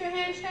sending with your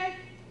handshake?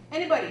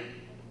 Anybody?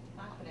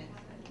 Confidence.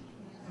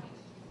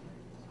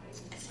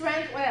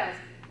 Strength, what else?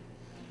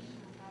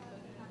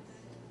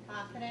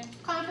 Confidence.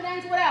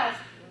 Confidence, what else?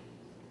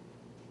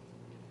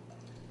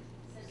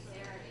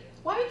 Sincerity.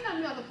 Why are you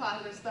telling me all the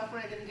positive stuff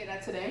when I didn't get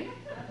that today?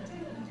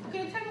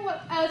 Can you tell me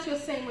what else you're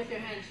saying with your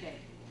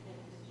handshake?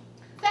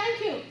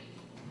 Thank you.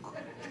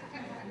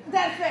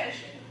 That's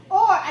fish.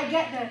 Or I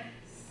get the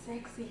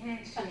sexy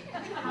handshake.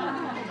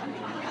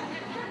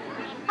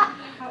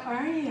 How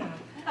are you?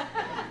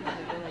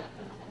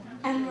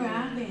 I'm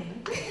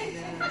Robin.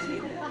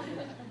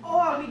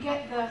 Or we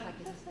get the,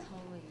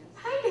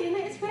 hi Dana,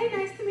 it's really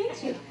nice to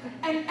meet you.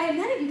 And I'm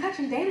not even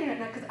touching Dana right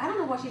now because I don't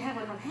know what she has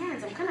on her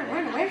hands. I'm kind of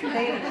running away from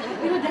Dana.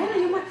 You know, Dana,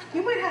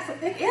 you might have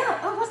something. Ew,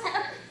 oh, what's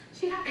that?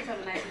 She happens to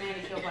have a nice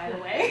nanny show, by the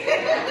way.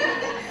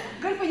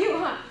 Good for you,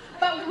 huh?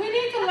 But we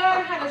need to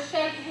learn how to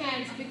shake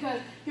hands because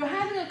you're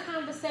having a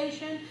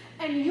conversation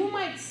and you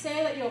might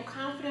say that you're a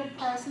confident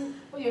person,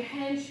 but your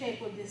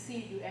handshake will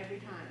deceive you every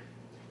time.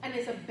 And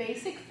it's a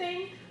basic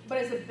thing, but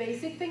it's a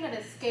basic thing that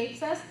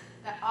escapes us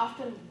that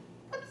often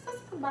puts us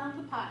at the bottom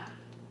of the pile.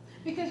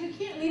 Because you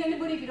can't lead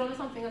anybody if you don't know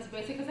something as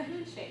basic as a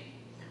handshake.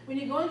 When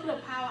you go into the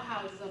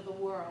powerhouses of the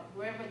world,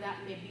 wherever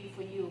that may be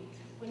for you,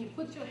 when you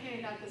put your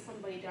hand out to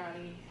somebody,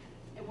 darling,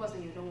 it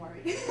wasn't you, don't worry.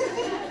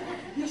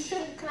 You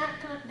shouldn't, can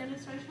I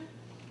demonstration?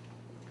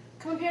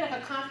 Come up here like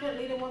a confident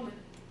leader woman.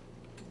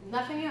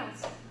 Nothing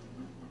else.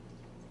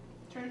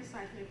 Turn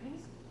aside for me,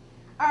 please.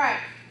 All right,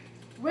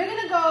 we're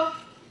going to go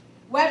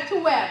web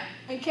to web.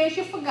 In case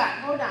you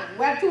forgot, hold on.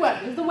 Web to web.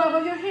 This is the web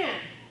of your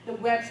hand. The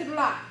web should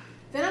lock.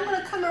 Then I'm going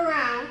to come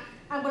around.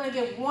 I'm going to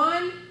give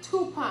 1,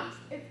 2 pumps.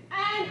 And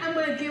I'm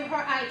going to give her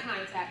eye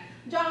contact.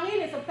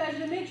 Jolene, it's a pleasure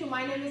to meet you.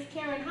 My name is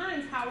Karen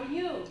Hines. How are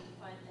you?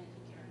 Fine, thank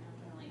you, Karen.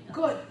 I'm really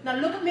Good. Now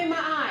look at me in my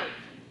eye.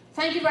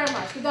 Thank you very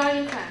much. Good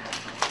darling clap.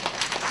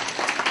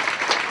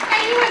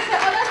 And you would say,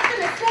 oh, that's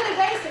kind of silly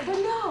basic. But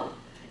no.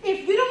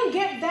 If you don't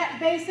get that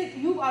basic,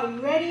 you are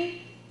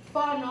already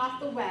falling off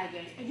the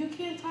wagon. And you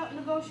can't talk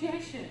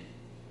negotiation.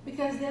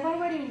 Because they've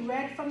already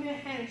read from your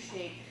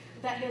handshake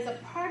that there's a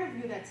part of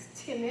you that's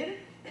timid,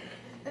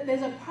 that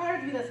there's a part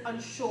of you that's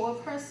unsure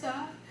of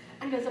herself,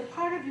 and there's a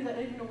part of you that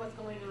doesn't even know what's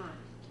going on.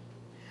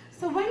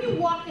 So when you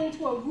walk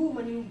into a room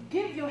and you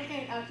give your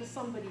hand out to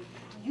somebody,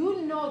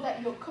 you know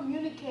that you're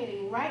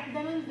communicating right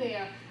then and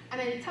there. An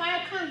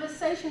entire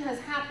conversation has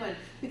happened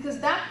because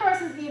that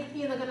person's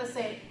either going to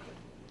say,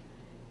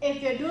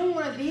 if they're doing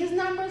one of these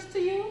numbers to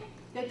you,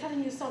 they're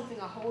telling you something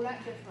a whole lot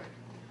different.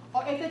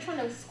 Or if they're trying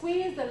to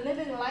squeeze the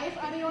living life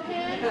out of your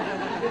hand,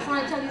 they're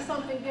trying to tell you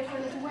something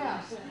different as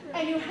well.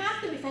 And you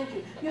have to be, thank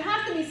you, you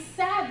have to be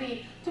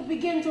savvy to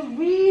begin to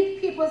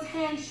read people's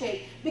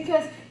handshake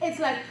because it's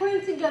like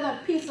putting together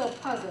a piece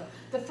of puzzle.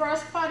 The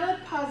first part of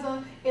the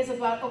puzzle is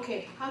about,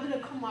 okay, how did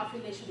it come off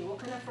initially? What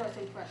kind of first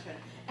impression?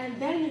 And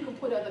then you can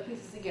put other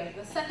pieces together.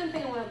 The second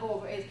thing I want to go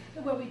over is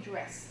the way we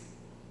dress.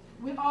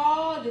 We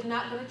all did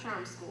not go to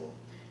charm school.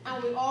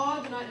 And we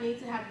all do not need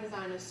to have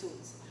designer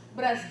suits.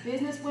 But as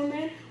business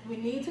women, we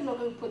need to look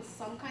and put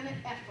some kind of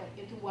effort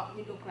into what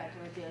we look like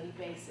on a daily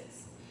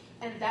basis.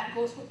 And that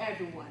goes for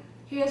everyone.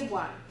 Here's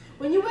why.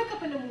 When you wake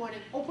up in the morning,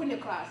 open your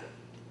closet.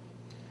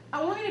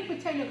 I want you to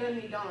pretend you're going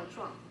to meet Donald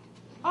Trump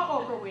or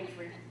Oprah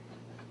Winfrey.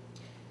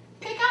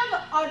 Pick out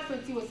the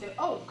outfits you would say,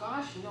 oh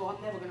gosh, no, I'm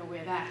never going to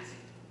wear that.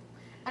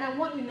 And I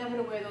want you never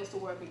to wear those to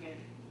work again.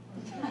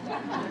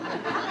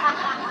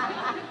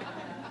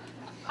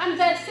 I'm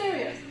dead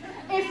serious.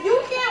 If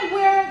you can't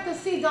wear it to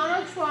see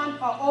Donald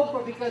Trump or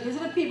Oprah because these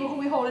are the people who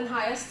we hold in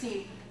high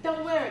esteem,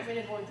 don't wear it when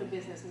you're going to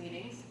business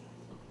meetings.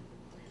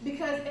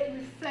 Because it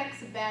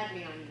reflects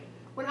badly on you.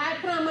 When I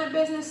put on my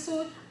business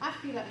suit, I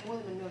feel like more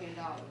than $1 million.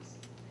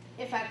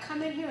 If I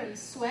come in here in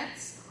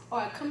sweats, or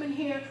I come in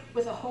here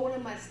with a hole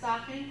in my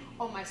stocking,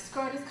 or my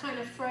skirt is kind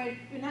of frayed,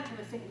 you're not going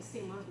to think the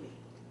same of me.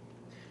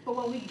 But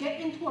when we get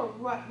into a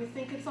rut, we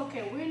think it's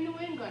okay. We're in New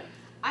England.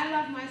 I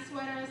love my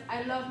sweaters.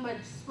 I love my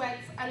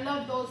sweats. I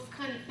love those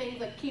kind of things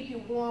that keep you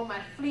warm. My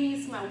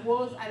fleece, my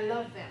wools, I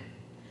love them.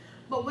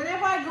 But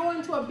whenever I go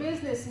into a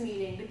business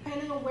meeting,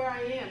 depending on where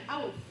I am,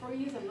 I would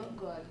freeze and look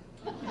good.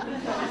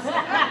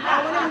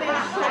 I want to make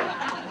sure.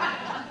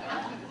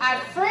 I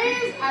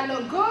freeze, I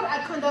look good,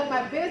 I conduct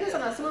my business,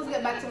 and as soon as I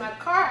get back to my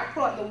car, I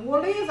pull out the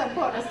woolies, I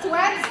pull out the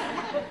sweats,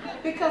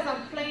 because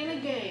I'm playing a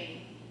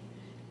game.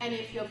 And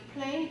if you're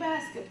playing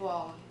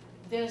basketball,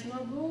 there's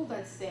no rule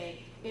that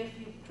say, if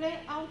you play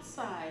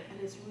outside and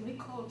it's really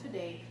cold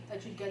today,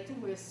 that you get to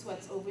wear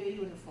sweats over your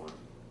uniform.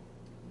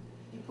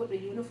 You put the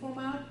uniform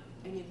out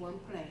and you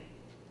won't play.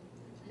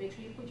 Make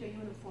sure you put your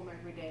uniform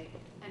every day.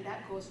 And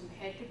that goes from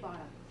head to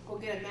bottom. Go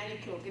get a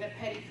manicure, get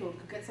a pedicure,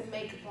 go get some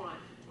makeup on.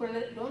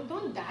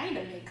 Don't dye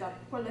the makeup,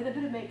 put a little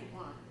bit of makeup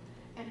on.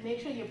 And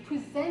make sure you're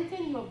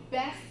presenting your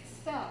best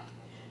self.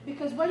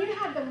 Because when you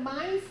have the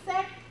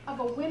mindset of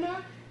a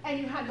winner and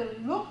you have the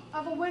look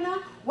of a winner,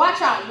 watch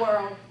out,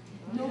 world.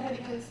 Nobody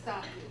can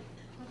stop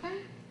you.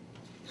 Okay?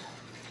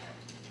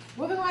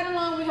 Moving right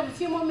along, we have a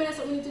few more minutes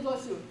that we need to go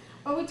through.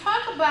 When we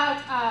talk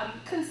about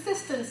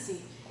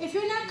consistency, if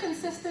you're not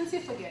consistency,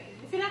 forget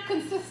it. If you're not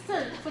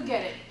consistent,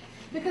 forget it.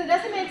 Because it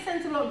doesn't make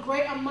sense to look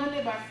great on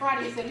Monday, by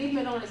Friday you say, leave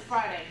me alone, it's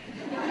Friday.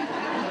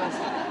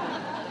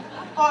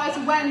 Or it's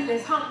Wednesday,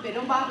 it's hump day,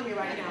 don't bother me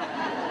right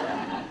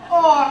now.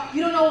 Or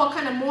you don't know what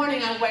kind of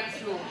morning I went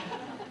through.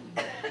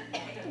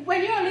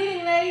 When you're a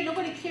leading lady,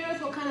 nobody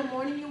cares what kind of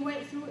morning you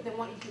went through, they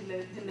want you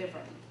to deliver.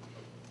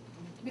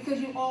 Because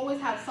you always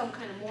have some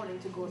kind of morning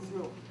to go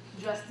through.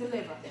 Just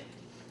deliver.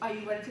 Are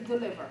you ready to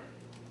deliver?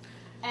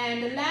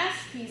 And the last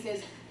piece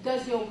is,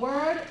 does your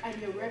word and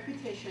your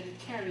reputation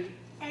carry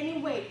any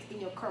weight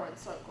in your current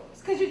circles?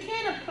 Because you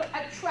can't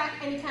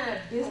attract any kind of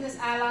business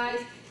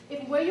allies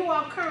if where you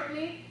are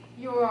currently,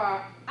 you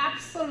are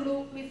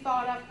absolutely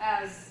thought of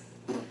as,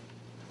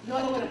 no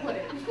other way to put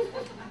it.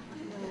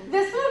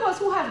 There's some of us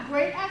who have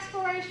great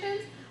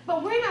aspirations,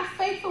 but we're not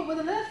faithful with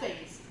the little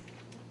things.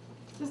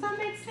 Does that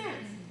make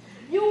sense?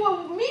 You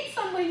will meet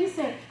somebody, you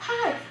say,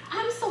 hi,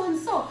 I'm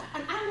so-and-so,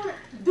 and I want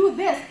to do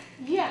this.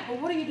 Yeah, but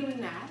what are you doing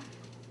now?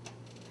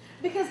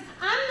 Because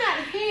I'm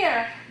not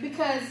here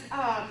because,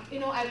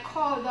 I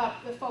called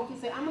up the folk and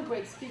said, I'm a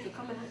great speaker,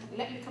 come and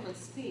let me come and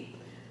speak.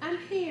 I'm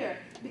here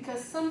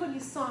because somebody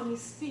saw me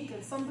speak,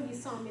 and somebody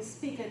saw me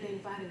speak, and they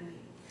invited me.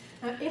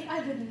 Now, if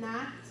I did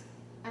not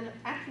And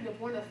actually, the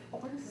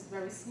audience is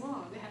very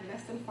small. They had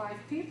less than 5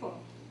 people.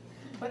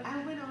 But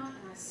I went on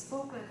and I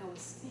spoke like I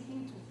was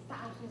speaking to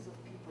thousands of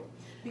people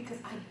because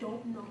I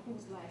don't know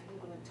whose life I'm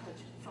going to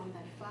touch from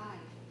that 5.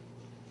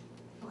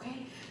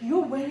 Okay?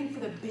 You're waiting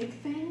for the big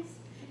things.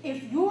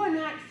 If you are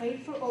not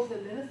faithful over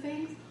the little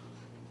things,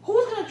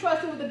 who's going to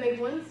trust you with the big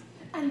ones?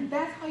 And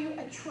that's how you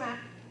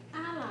attract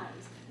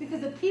allies. Because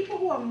the people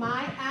who are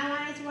my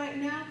allies right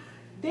now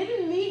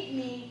didn't meet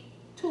me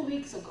 2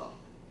 weeks ago.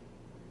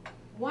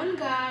 One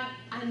guy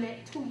I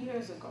met 2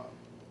 years ago,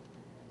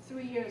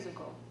 3 years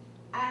ago.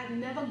 I have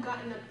never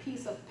gotten a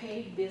piece of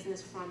paid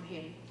business from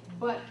him,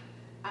 but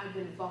I've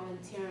been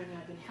volunteering,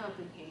 I've been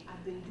helping him,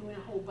 I've been doing a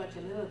whole bunch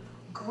of little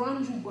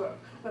grungy work.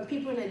 When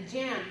people are in a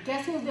jam,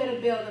 guess who's there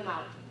to bail them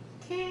out?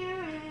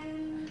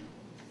 Karen.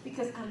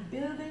 Because I'm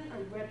building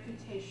a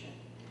reputation.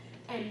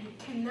 And you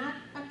cannot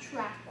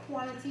attract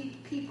quality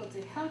people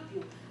to help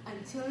you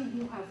until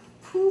you have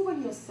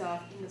proven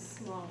yourself in the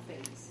small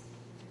things.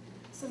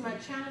 So my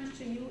challenge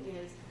to you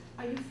is,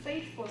 are you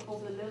faithful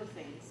over the little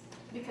things?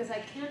 Because I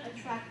can't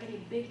attract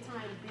any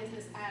big-time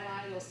business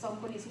ally or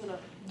somebody who's going to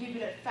give you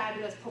that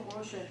fabulous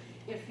promotion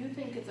if you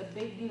think it's a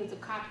big deal to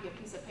copy a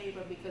piece of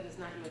paper because it's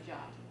not your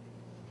job.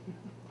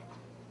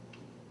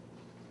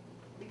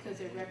 Because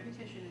your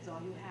reputation is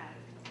all you have.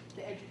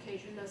 The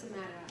education doesn't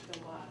matter after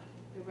a while.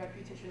 Your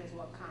reputation is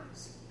what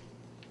counts.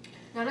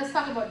 Now let's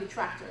talk about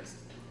detractors.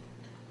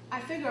 I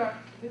figure,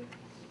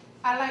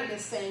 I like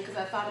this saying because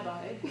I thought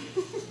about it.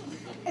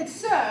 It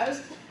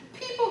says,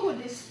 people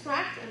who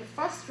distract and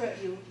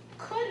frustrate you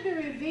could be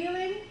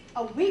revealing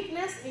a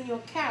weakness in your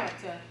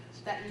character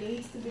that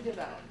needs to be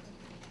developed.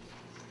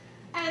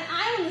 And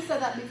I only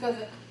said that because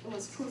it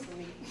was true for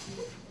me.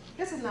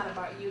 This is not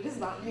about you, this is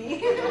about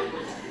me.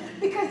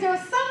 Because there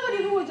was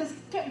somebody who just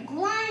kept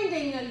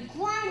grinding and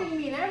grinding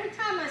me, and every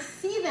time I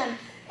see them,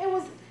 it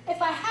was,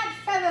 if I had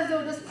feathers, it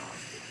would just,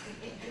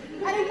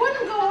 and it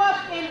wouldn't go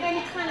up in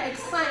any kind of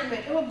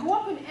excitement, it would go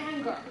up in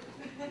anger.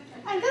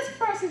 And this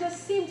person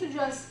just seemed to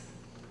just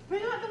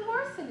bring out the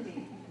worst in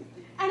me.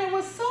 And it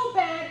was so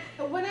bad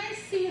that when I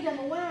see them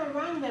or when I'm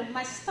around them,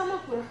 my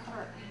stomach would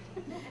hurt.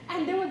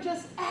 And they would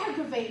just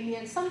aggravate me.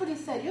 And somebody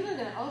said, you're going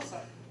to get an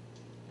ulcer.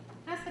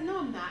 And I said, no,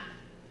 I'm not.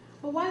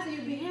 But why is it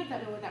you behave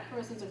that way when that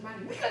person's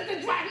around me? Because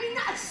they drive me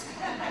nuts.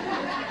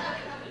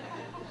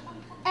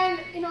 And,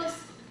 you know,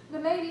 the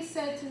lady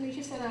said to me,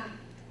 she said,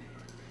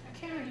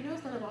 Karen, you know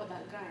it's not about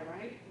that guy,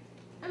 right?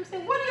 I'm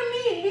saying, what do you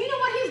mean? Do you know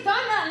what he's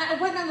done? And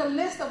I went down the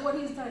list of what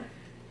he's done.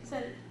 He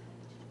said,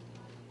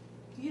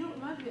 you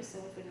don't love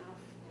yourself enough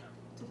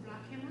to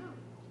block him out.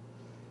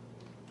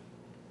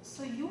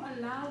 So you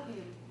allow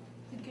him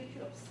to get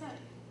you upset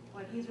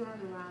while he's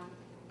running around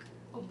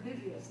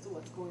oblivious to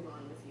what's going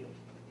on with you.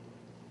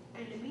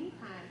 And in the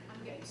meantime,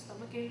 I'm getting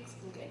stomach aches,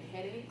 I'm getting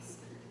headaches,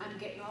 I'm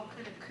getting all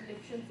kind of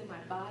conniptions in my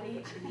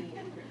body. I mean,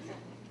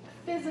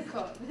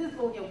 physical. This is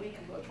only a week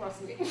ago,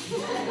 trust me. this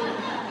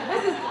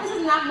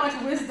is not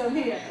much wisdom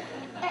here.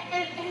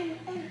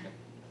 And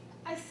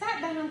I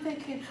sat down and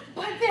thinking,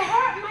 but they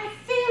hurt my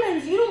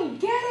feelings, you don't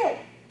get it.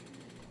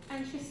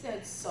 And she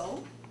said,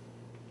 so?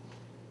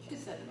 She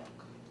said,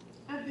 look,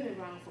 I've been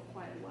around for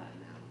quite a while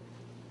now,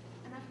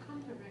 and I've come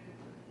to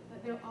recognize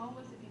that there are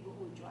always the people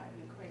who drive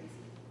you crazy.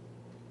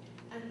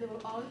 And there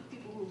were always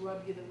people who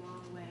rub you the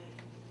wrong way.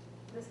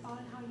 But it's all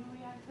in how you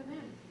react to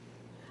them.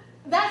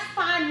 That's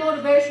fine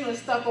motivational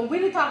stuff, but we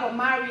need to talk about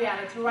my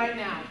reality right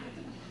now.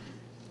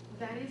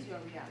 That is your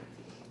reality.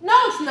 No,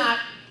 it's not.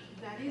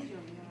 That is your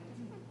reality.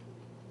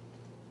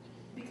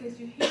 Because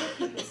you hear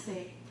people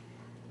say,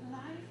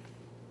 life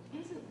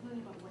isn't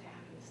really about what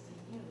happens to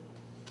you,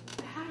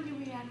 but how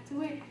you react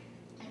to it.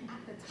 And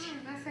at the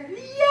time, I said,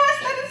 yes,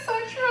 that is so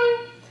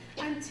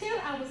true. Until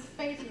I was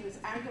faced with this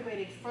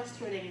aggravating,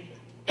 frustrating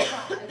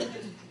thought, it was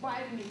just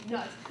driving me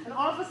nuts. And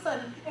all of a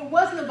sudden, it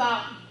wasn't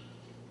about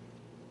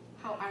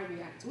how I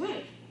react to it.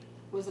 It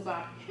was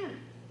about him.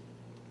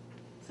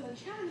 So the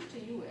challenge to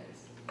you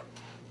is,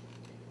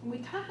 when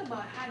we talk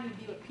about how you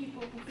deal with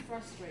people who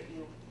frustrate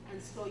you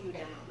and slow you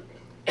down,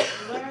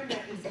 learn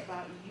that it's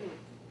about you.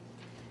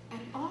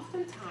 And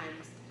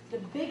oftentimes, the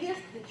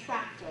biggest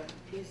detractor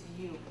is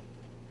you.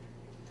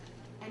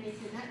 And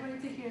if you're not ready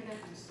to hear that,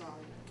 I'm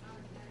sorry.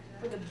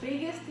 But the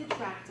biggest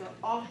detractor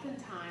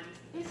oftentimes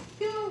is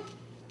you.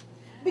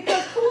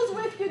 Because who's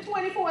with you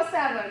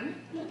 24/7?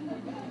 Even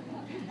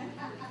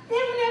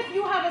if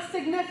you have a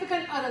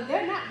significant other,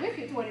 they're not with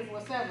you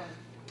 24/7.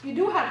 You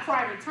do have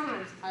private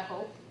times, I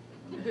hope.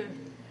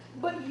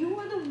 But you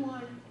are the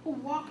one who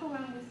walk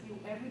around with you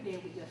every day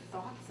with your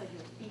thoughts and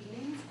your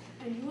feelings,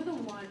 and you're the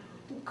one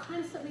who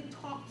constantly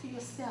talk to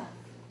yourself.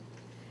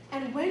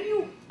 And when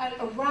you are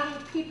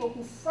around people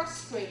who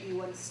frustrate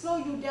you and slow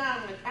you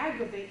down and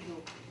aggravate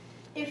you,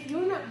 if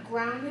you're not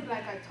grounded,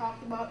 like I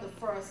talked about the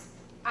first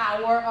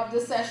hour of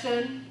the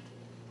session,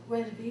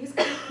 when these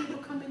kind of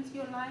people come into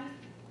your life,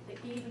 they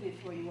easily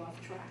throw you off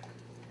track.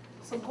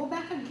 So go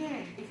back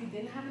again. If you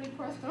didn't have any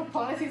personal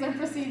policies and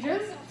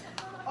procedures,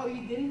 or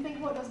you didn't think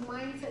about those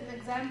mindset and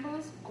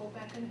examples, go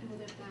back and do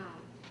them now.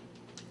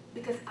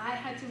 Because I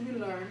had to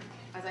relearn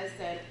as I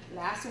said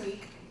last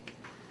week,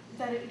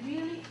 that it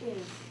really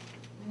is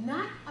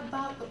not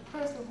about the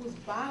person who's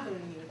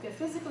bothering you. If they're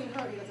physically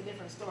hurt you, that's a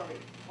different story.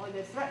 Or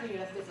they're threatening you,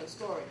 that's a different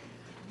story.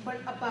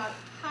 But about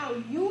how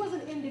you as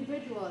an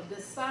individual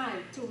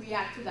decide to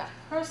react to that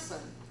person,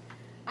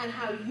 and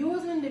how you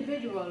as an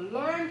individual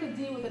learn to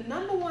deal with the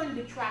number one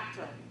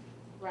detractor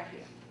right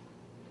here.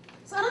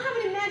 So I don't have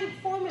any magic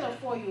formula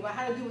for you about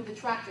how to deal with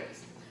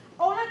detractors.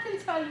 All I can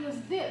tell you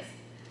is this.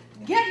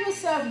 Get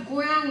yourself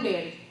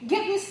grounded.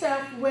 Get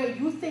yourself where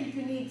you think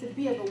you need to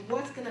be about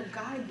what's going to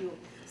guide you.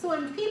 So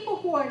when people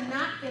who are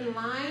not in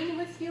line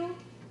with you,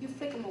 you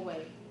flick them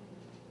away.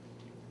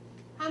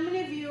 How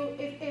many of you,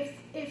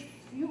 if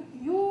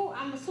you,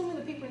 I'm assuming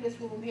the people in this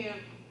room here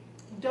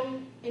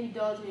don't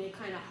indulge in any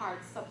kind of hard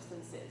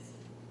substances.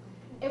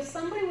 If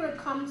somebody were to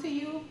come to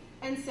you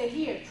and say,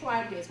 here,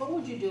 try this, what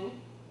would you do?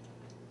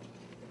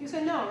 You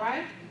say no,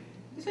 right?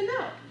 You say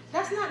no,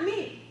 that's not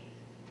me.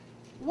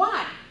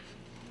 Why?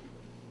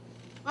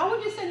 Why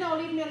would you say no,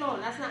 leave me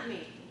alone, that's not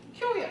me?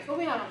 Curious, but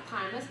we have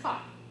time, let's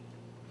talk.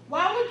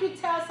 Why would you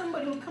tell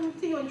somebody who comes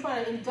to you and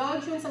try to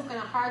indulge you in some kind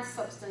of hard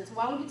substance,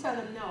 why would you tell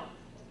them no?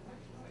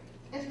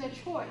 It's their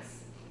choice.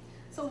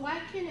 So why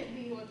can't it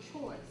be your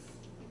choice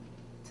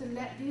to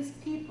let these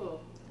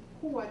people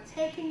who are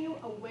taking you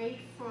away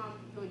from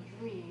your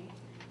dream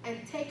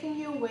and taking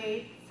you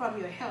away from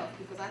your health,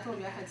 because I told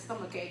you I had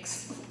stomach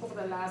aches over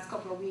the last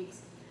couple of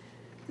weeks,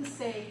 to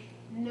say,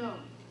 no,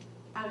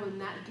 I will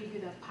not give you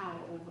that power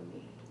over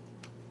me.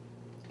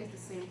 It's the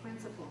same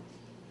principle.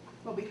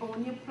 But we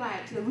only apply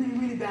it to the really,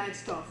 really bad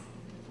stuff.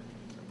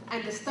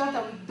 And the stuff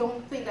that we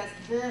don't think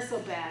that's so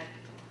bad,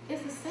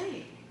 it's the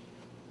same.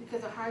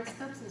 Because a hard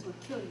substance will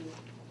kill you.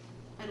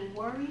 And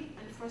worry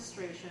and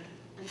frustration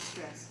and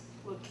stress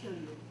will kill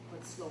you,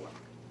 but slower.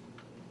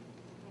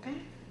 Okay?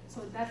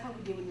 So that's how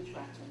we deal with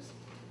detractors.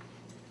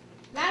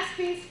 Last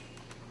piece,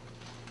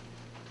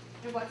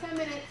 in about 10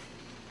 minutes.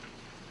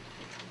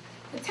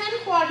 The 10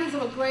 qualities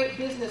of a great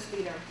business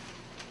leader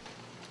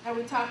that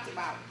we talked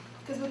about.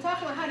 Because we're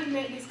talking about how do you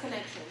make these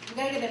connections. You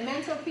got to get the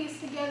mental piece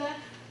together.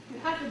 You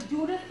have to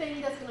do the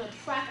thing that's going to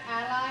attract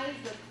allies,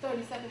 the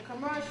 30-second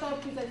commercial,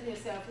 presenting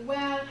yourself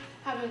well,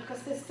 having a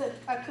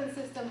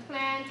consistent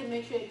plan to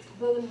make sure it's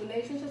building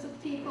relationships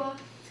with people,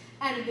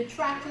 and the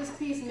detractors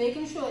piece,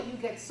 making sure that you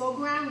get so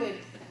grounded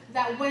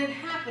that when it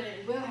happens,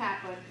 it will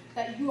happen,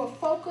 that you are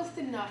focused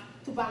enough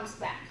to bounce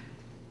back.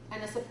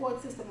 And a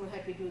support system will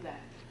help you do that.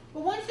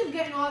 But once you've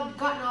gotten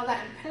all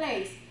that in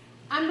place,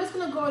 I'm just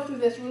going to go through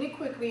this really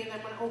quickly, and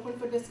I'm going to open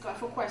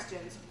for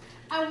questions.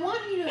 I want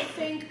you to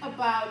think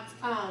about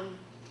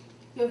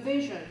your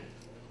vision.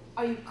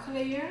 Are you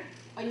clear?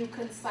 Are you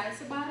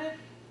concise about it?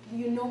 Do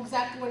you know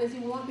exactly what it is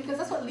you want? Because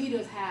that's what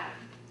leaders have.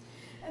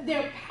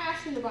 They're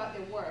passionate about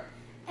their work.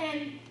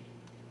 And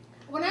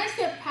when I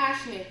say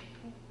passionate,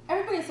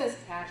 everybody says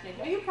passionate.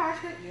 Are you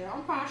passionate? Yeah,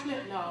 I'm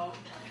passionate. No.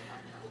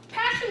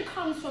 Passion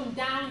comes from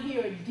down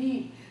here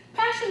deep.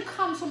 Passion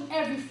comes from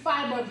every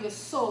fiber of your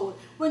soul.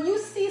 When you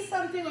see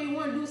something or you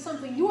want to do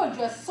something, you are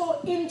just so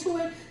into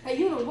it that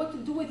you know what to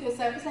do with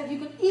yourself. It's like you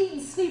can eat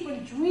and sleep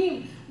and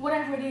dream,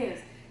 whatever it is.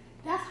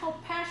 That's how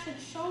passion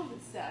shows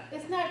itself.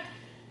 It's not,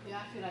 yeah,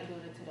 I feel like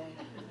doing it today.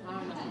 I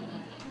don't know.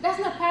 That's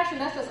not passion,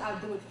 that's just I'll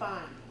do it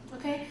fine.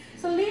 Okay?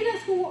 So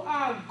leaders who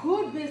are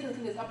good business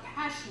leaders are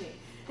passionate.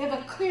 They have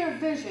a clear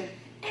vision.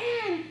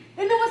 And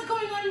they know what's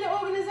going on in their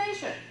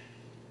organization.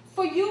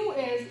 For you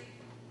is,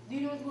 do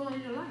you know what's going on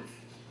in your life?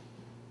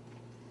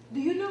 Do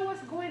you know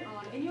what's going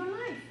on in your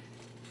life?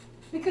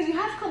 Because you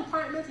have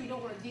compartments you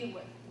don't want to deal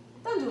with.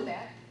 Don't do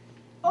that.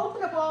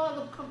 Open up all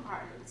the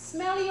compartments,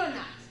 smelly or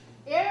not,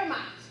 air them out,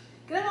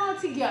 get them all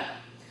together,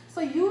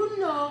 so you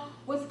know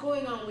what's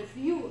going on with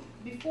you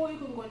before you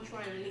can go and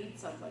try and lead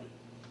somebody.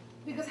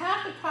 Because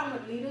half the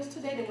problem with leaders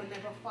today, they were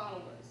never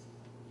followers.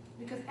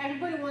 Because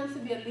everybody wants to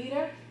be a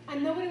leader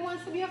and nobody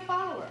wants to be a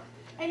follower.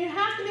 And you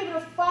have to be able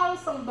to follow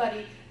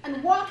somebody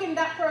and walk in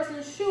that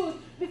person's shoes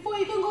before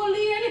you can go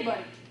lead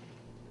anybody.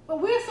 But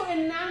we're so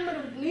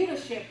enamored with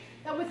leadership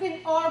that we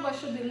think all of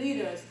us should be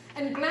leaders,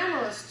 and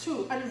glamorous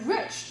too, and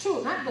rich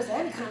too, not just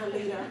any kind of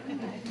leader.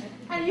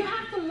 And you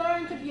have to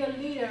learn to be a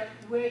leader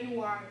where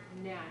you are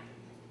now.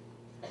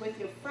 With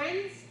your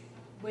friends,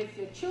 with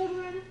your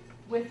children,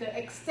 with the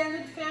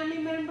extended family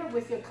member,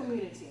 with your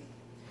community.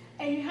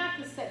 And you have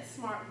to set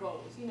smart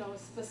goals, you know,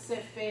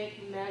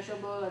 specific,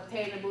 measurable,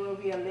 attainable,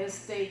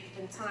 realistic,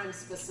 and time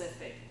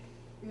specific.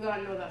 You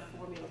gotta know that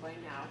formula by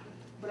now.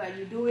 But are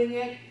you doing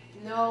it?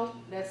 No,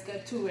 let's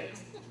get to it.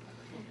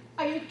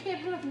 Are you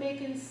capable of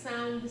making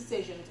sound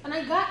decisions? And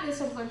I got this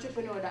from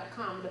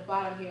entrepreneur.com at the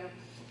bottom here.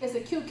 It's a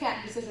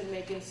QCAT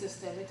decision-making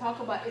system. They talk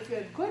about if you're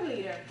a good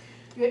leader,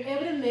 you're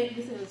able to make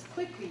decisions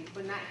quickly,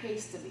 but not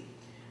hastily.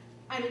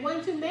 And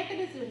once you make a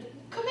decision,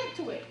 commit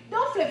to it.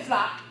 Don't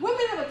flip-flop.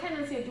 Women have a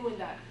tendency of doing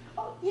that.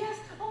 Oh, yes.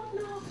 Oh,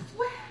 no.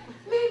 Well,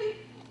 maybe.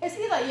 It's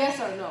either yes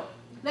or no.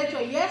 Let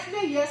your yes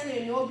be a yes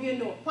and your no be a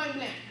no. Point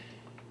blank.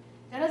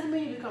 That doesn't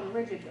mean you become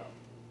rigid, though.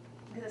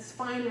 Because it's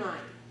fine line.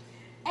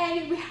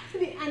 And we have to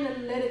be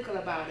analytical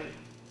about it.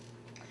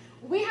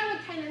 we have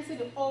a tendency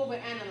to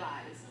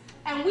overanalyze.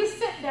 And we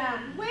sit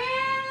down,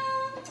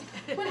 well,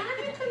 but have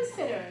you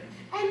considered?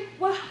 And,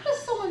 well, how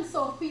does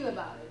so-and-so feel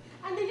about it?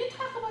 And then you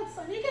talk about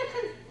something.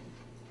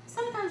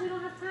 Sometimes we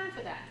don't have time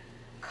for that.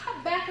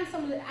 Cut back on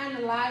some of the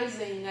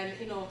analyzing and,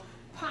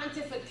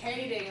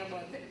 pontificating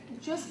about it.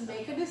 Just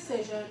make a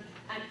decision,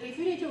 and if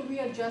you need to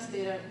readjust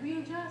later,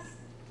 readjust,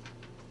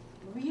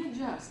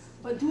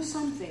 but do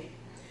something.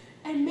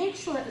 And make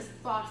sure that it's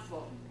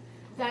thoughtful,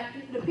 that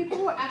the people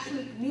who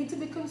actually need to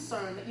be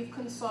concerned, that you've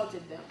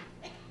consulted them,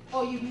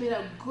 or you've made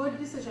a good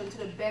decision to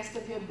the best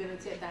of your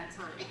ability at that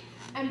time.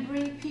 And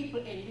bring people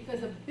in,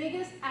 because the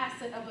biggest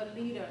asset of a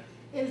leader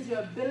is your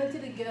ability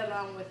to get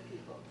along with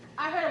people.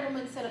 I heard a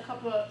woman said a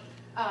couple of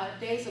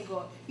days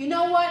ago, you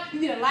know what,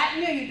 you either like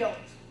me or you don't.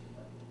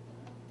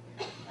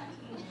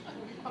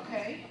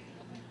 Okay?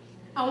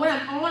 And when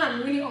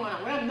I'm really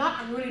on, when I'm not,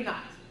 I'm really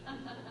not.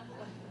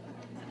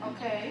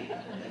 Okay?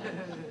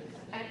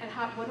 And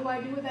what do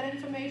I do with that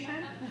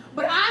information?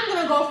 But I'm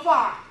going to go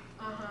far.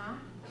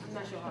 I'm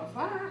not sure how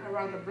far,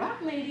 around the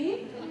block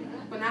maybe,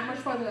 but not much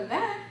further than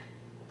that.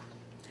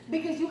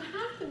 Because you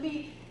have to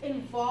be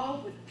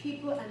involved with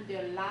people and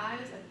their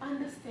lives and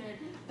understand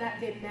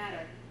that they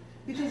matter.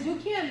 Because you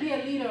can't be a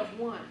leader of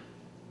one.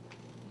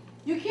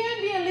 You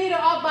can't be a leader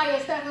all by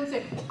yourself and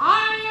say,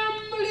 I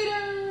am a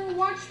leader,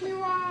 watch me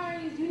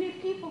rise. You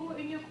need people who are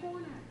in your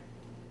corner.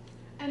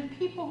 And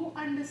people who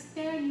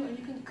understand you and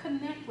you can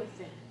connect with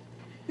them.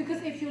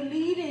 Because if you're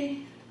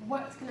leading,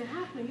 what's going to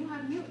happen? You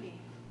have mutiny.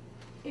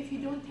 If you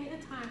don't take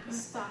the time to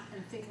stop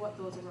and think about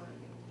those around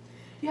you.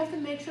 You have to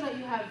make sure that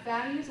you have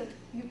values and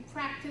you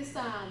practice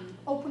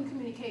open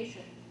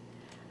communication.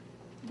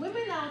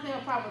 Women don't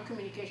have a problem with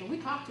communication. We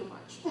talk too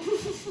much.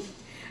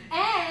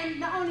 And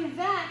not only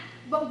that,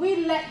 but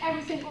we let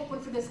everything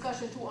open for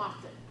discussion too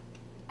often.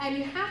 And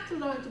you have to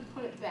learn to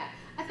put it back.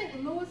 I think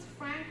Louis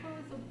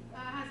Franklin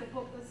has a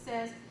book that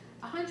says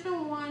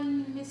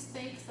 101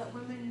 mistakes that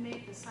women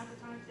make to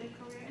sabotage their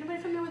career.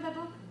 Anybody familiar with that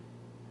book?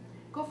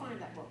 Go find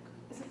that book.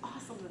 It's an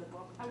awesome little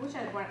book. I wish I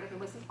had brought it with me,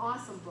 but it's an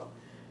awesome book.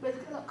 But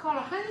it's called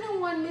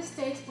 101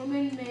 Mistakes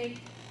Women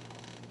Make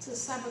to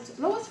Sabotage.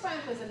 Louis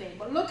Franklin is the name,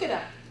 but look it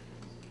up.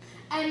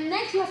 And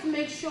next you have to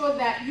make sure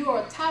that you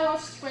are a tower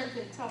of strength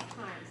in tough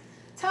times.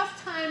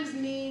 Tough times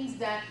means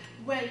that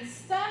when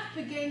stuff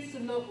begins to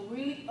look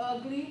really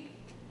ugly,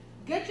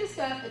 get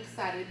yourself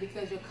excited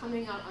because you're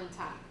coming out on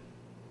top.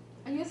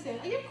 And you're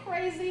saying, are you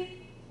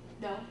crazy?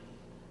 No.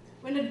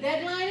 When the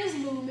deadline is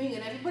looming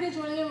and everybody's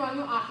running around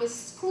your office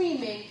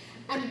screaming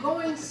and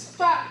going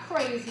stark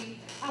crazy,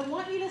 I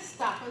want you to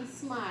stop and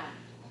smile.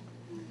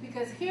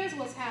 Because here's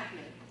what's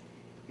happening.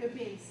 You're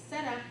being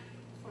set up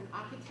for an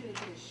opportunity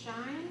to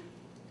shine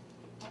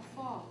or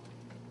fall.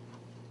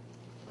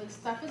 When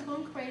stuff is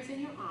going crazy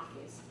in your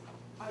office,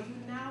 are you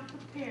now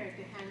prepared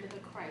to handle the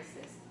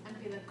crisis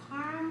and be the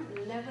calm,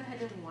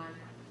 level-headed one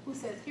who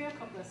says, here are a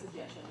couple of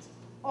suggestions.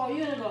 Or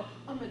you're going to go,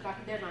 oh my God,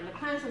 the deadline, the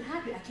client's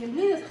unhappy, I can't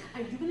believe this.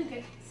 And you're going to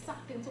get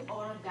sucked into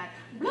all of that.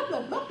 Blah,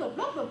 blah, blah, blah,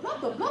 blah, blah, blah,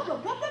 blah, blah, blah,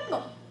 blah, blah,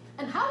 blah.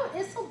 And how it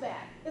is so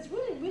bad. It's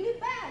really, really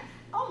bad.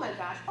 Oh my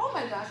gosh, oh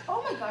my gosh,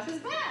 oh my gosh, it's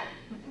bad.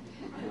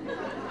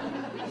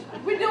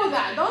 We do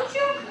that, don't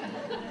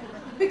you?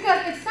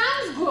 Because it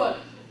sounds good.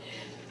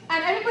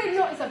 And everybody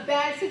knows it's a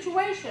bad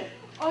situation.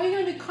 Or you're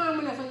going to be calm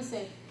enough and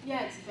say,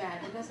 yeah, it's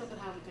bad, but let's look at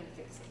how we can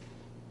fix it.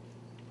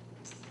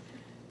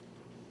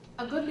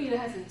 A good leader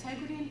has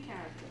integrity and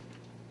character.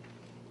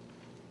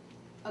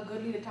 A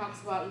good leader we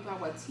talk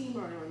about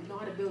teamwork, and know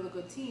how to build a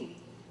good team.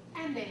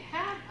 And they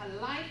have a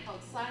life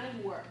outside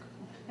of work.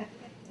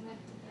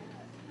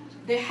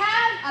 They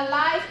have a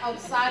life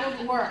outside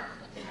of work.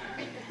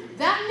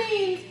 That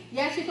means,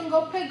 yes, you can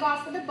go play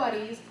golf with the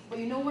buddies, but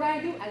you know what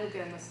I do? I go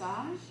get a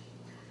massage,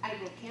 I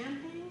go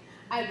camping,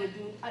 I will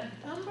do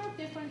a number of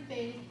different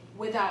things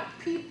without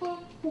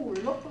people who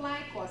look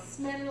like or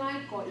smell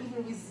like or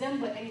even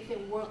resemble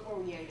anything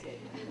work-oriented.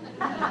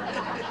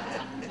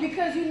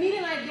 Because you need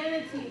an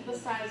identity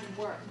besides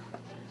work.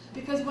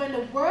 Because when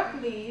the work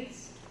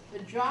leaves, the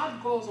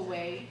job goes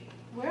away,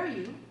 where are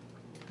you?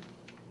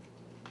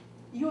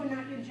 You are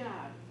not your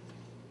job.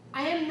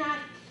 I am not,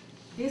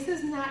 this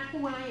is not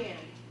who I am.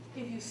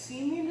 If you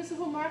see me in the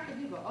supermarket,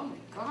 you go, oh my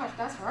gosh,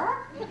 that's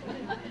her?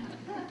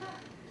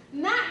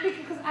 Not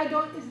because I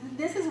don't,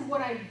 this is what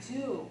I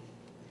do.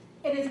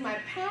 It is my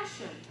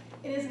passion.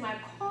 It is my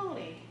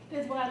calling. It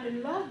is what I'm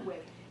in love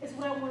with. It's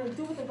what I want to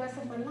do with the rest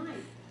of my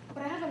life.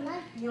 But I have a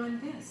life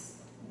beyond this.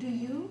 Do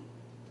you?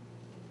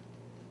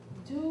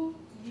 Do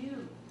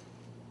you?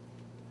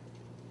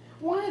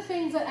 One of the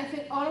things that I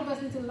think all of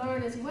us need to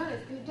learn as well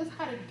is just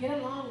how to get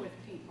along with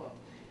people.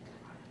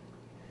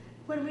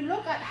 When we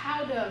look at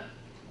how to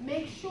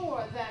make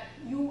sure that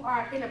you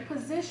are in a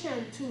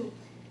position to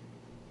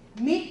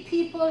meet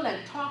people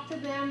and talk to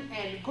them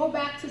and go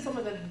back to some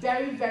of the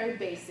very, very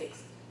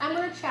basics, I'm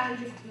going to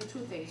challenge you to do two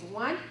things.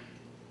 One,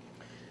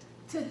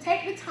 to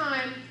take the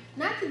time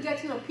not to get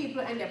to know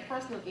people and their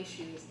personal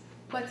issues,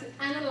 but to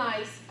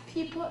analyze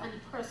people and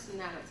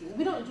personalities.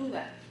 We don't do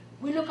that.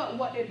 We look at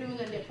what they're doing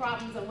and their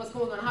problems and what's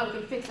going on, how we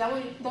can fix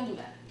it. Don't do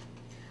that.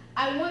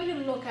 I want you to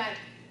look at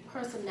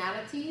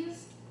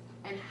personalities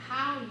and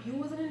how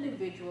you as an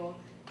individual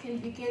can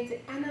begin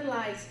to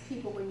analyze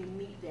people when you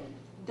meet them.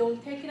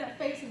 Don't take it at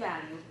face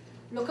value.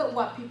 Look at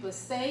what people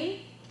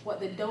say, what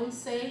they don't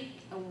say,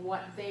 and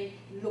what they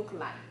look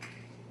like.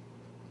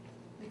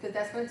 Because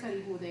that's going to tell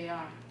you who they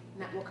are,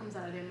 not what comes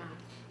out of their mouth.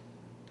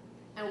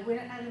 And we're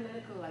not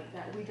analytical like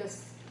that.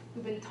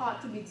 We've been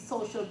taught to be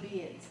social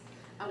beings.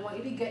 I want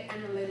you to get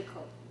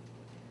analytical.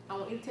 I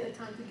want you to take the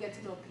time to get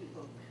to know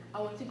people. I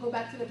want you to go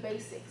back to the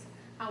basics.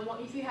 I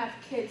want, if you have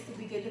kids, to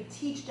begin to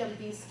teach them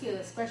these skills,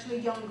 especially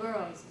young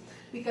girls,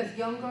 because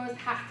young girls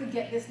have to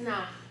get this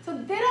now, so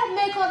they don't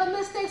make all the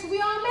mistakes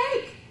we all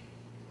make.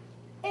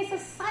 It's a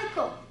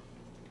cycle.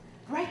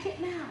 Break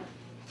it now.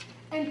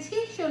 And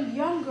teach your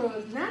young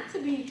girls not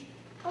to be,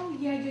 oh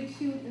yeah, you're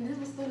cute, and this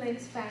was the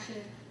latest fashion,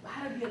 but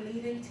how to be a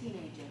leading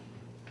teenager.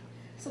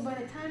 So by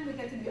the time they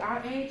get to be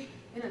our age,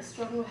 they're not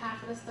struggling with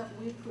half of the stuff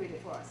we've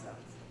created for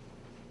ourselves.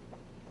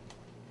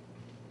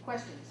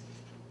 Questions?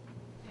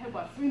 You have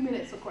about 3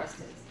 minutes for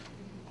questions.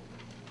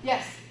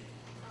 Yes?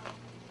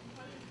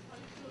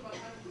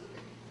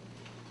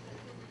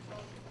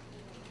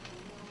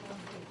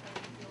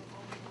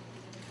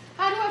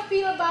 How do I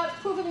feel about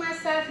proving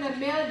myself in a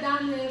male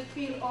dominated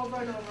field over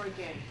and over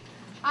again?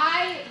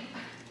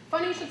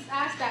 Funny you should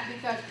ask that,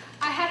 because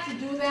I have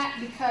to do that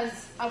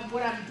because of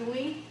what I'm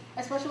doing,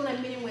 especially when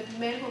I'm meeting with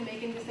men who are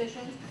making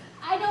decisions.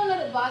 I don't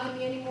let it bother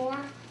me anymore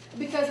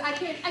because I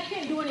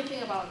can't do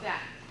anything about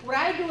that. What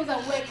I do is I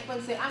wake up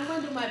and say, I'm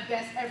going to do my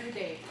best every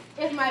day.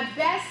 If my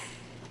best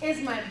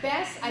is my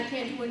best, I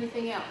can't do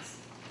anything else.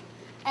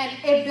 And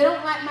if they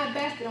don't like my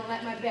best, they don't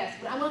like my best.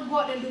 But I'm going to go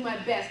out there and do my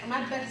best. And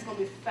my best is going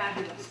to be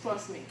fabulous,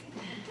 trust me.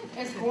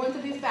 It's going to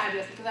be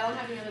fabulous because I don't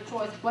have any other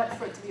choice but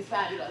for it to be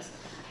fabulous.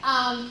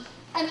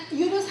 And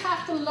you just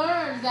have to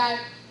learn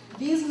that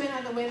these men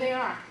are the way they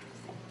are.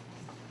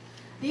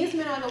 These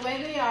men are the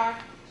way they are,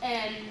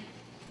 and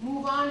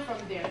move on from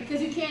there.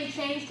 Because you can't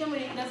change them,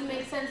 and it doesn't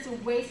make sense to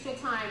waste your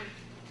time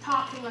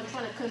talking or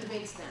trying to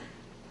convince them.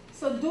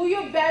 So do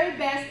your very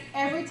best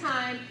every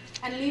time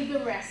and leave the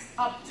rest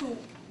up to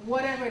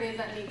whatever it is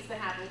that needs to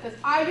happen. Because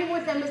arguing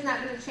with them is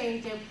not going to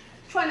change them.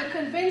 Trying to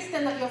convince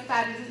them that you're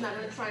fabulous is not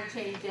going to try and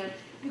change them.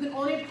 You can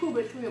only prove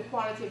it through your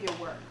quality of your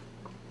work.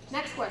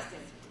 Next question.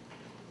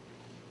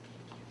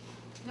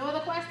 No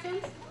other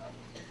questions?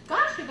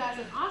 Gosh, you guys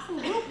are an awesome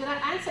group. Did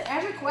I answer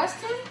every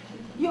question?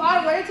 You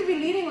are ready to be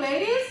leading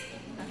ladies?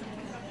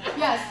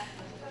 Yes.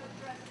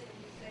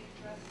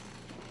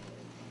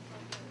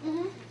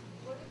 Mm-hmm.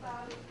 What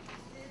about if you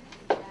did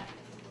that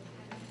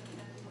and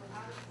you were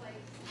out of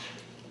place,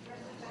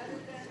 dressing better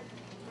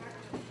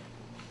than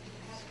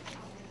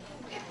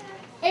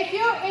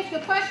If the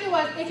question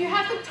was, if you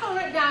have to tone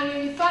it down,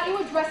 you thought you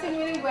were dressing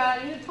really well,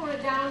 and you tone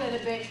it down a little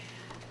bit,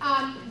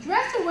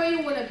 dress the way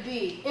you want to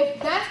be.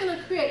 If that's going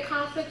to create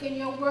conflict in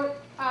your work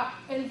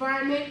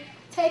environment,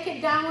 take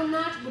it down a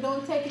notch, but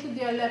don't take it to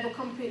their level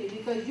completely,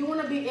 because you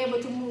want to be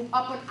able to move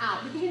up and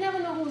out, because you never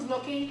know who's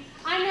looking.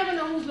 I never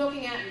know who's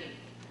looking at me.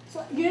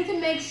 So you need to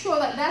make sure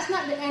that that's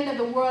not the end of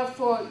the world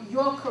for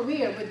your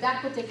career with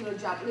that particular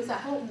job. At least I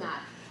hope not.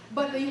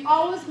 But you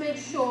always make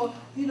sure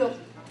you look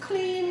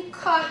clean,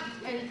 cut,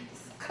 and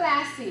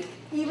classy,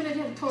 even if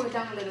you have to tone it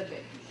down a little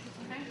bit.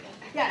 Okay?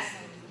 Yes?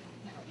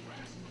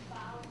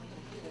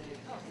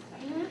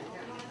 Mm-hmm.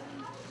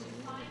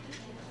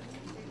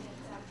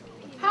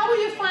 How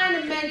will you find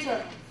a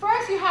mentor?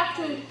 First, you have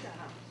to,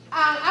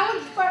 I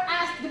would first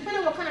ask, depending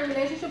on what kind of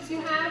relationships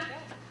you have,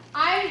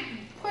 I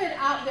put it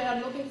out there,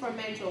 I'm looking for a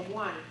mentor,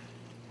 one.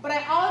 But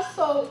I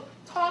also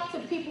talk to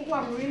people who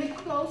I'm really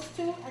close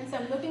to and say,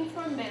 I'm looking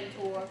for a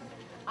mentor.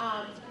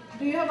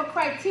 Do you have a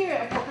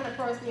criteria of what kind of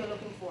person you're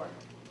looking for?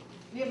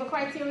 Do you have a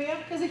criteria?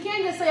 Because you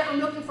can't just say, I'm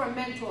looking for a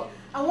mentor.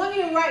 I want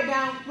you to write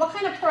down what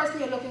kind of person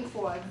you're looking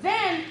for.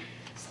 Then,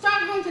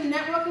 start going to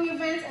networking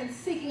events and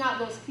seeking out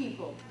those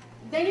people.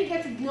 Then you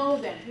get to know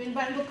them. You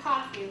invite them to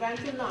coffee, you invite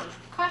them to lunch.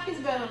 Coffee is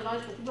better than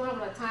lunch, but people don't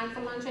have a lot of time for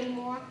lunch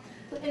anymore.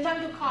 So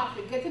invite them to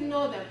coffee, get to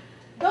know them.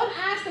 Don't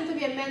ask them to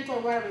be a mentor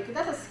or whatever, because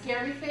that's a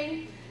scary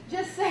thing.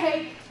 Just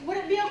say, would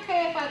it be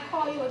okay if I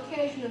call you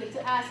occasionally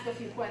to ask a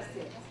few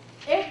questions?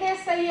 If they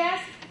say yes,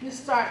 you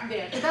start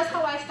there. Because that's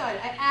how I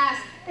started. I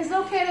asked, is it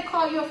okay to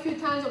call you a few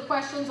times with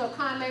questions or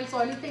comments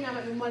or anything I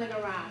might be mulling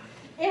around?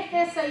 If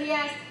they say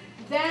yes,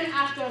 then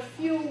after a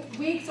few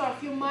weeks or a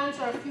few months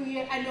or a few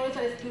years, I notice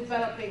that it's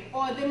developing.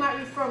 Or they might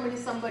refer me to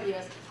somebody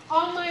else.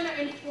 All mine are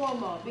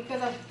informal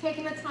because I've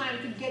taken the time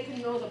to get to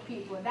know the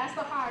people. And that's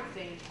the hard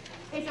thing.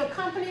 If your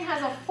company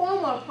has a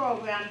formal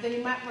program, then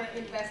you might want to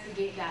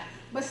investigate that.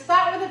 But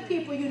start with the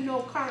people you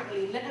know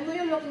currently. Let them know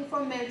you're looking for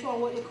a mentor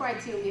and what your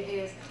criteria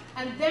is.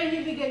 And then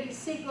you begin to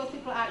seek those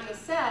people out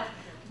yourself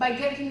by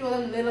getting to know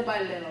them little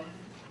by little.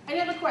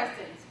 Any other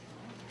questions?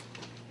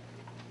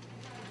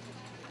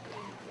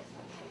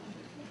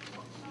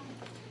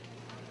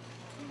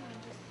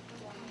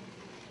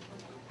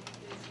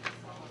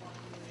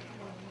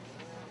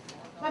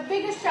 My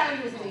biggest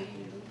challenge was me.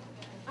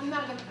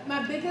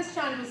 My biggest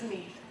challenge was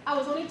me. I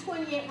was only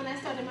 28 when I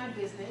started my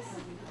business.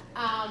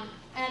 And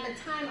at the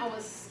time, I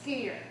was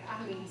scared.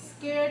 I mean,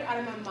 scared out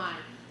of my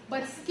mind.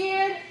 But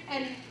scared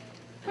and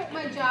quit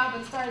my job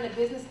and started a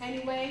business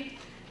anyway.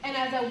 And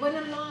as I went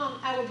along,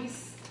 I would be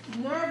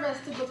nervous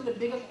to go to the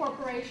bigger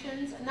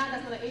corporations. Now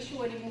that's not an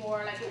issue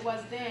anymore like it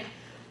was then.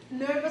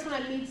 Nervous when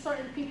I meet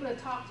certain people to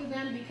talk to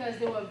them because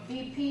they were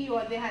VP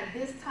or they had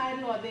this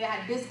title or they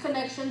had this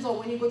connections, or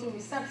when you go to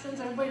receptions,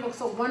 everybody looks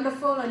so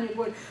wonderful and you're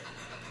going,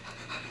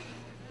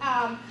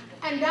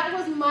 and that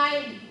was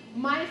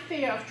my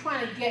fear of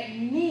trying to get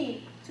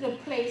me to the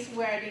place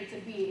where I need to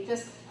be.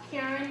 Just,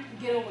 Karen,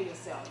 get over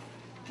yourself.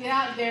 Get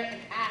out there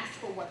and ask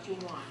for what you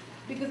want.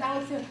 Because I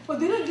would say, but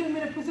they didn't give me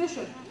the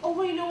position. Oh,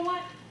 well, you know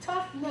what?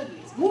 Tough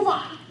nuggies. Move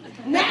on.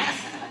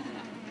 Next.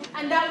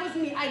 And that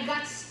was me. I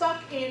got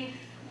stuck in,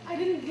 I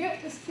didn't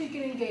get the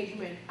speaking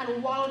engagement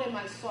and wallowed in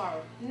my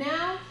sorrow.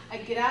 Now, I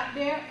get out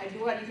there, I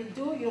do what I need to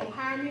do. You don't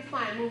hire me,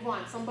 fine, move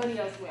on. Somebody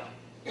else will.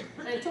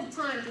 And it took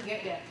time to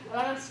get there. A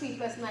lot of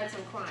sleepless nights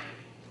and crying.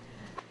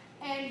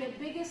 And the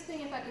biggest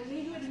thing, if I can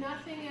leave you with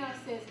nothing else,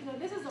 is,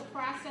 this is a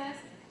process.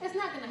 It's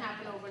not going to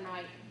happen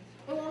overnight.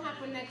 It won't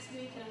happen next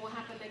week, and it won't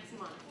happen next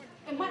month.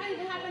 It might not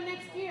even happen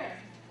next year.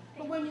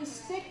 But when you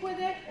stick with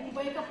it, and you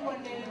wake up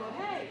one day and go,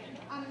 hey,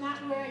 I'm not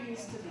where I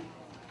used to be.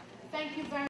 Thank you very much.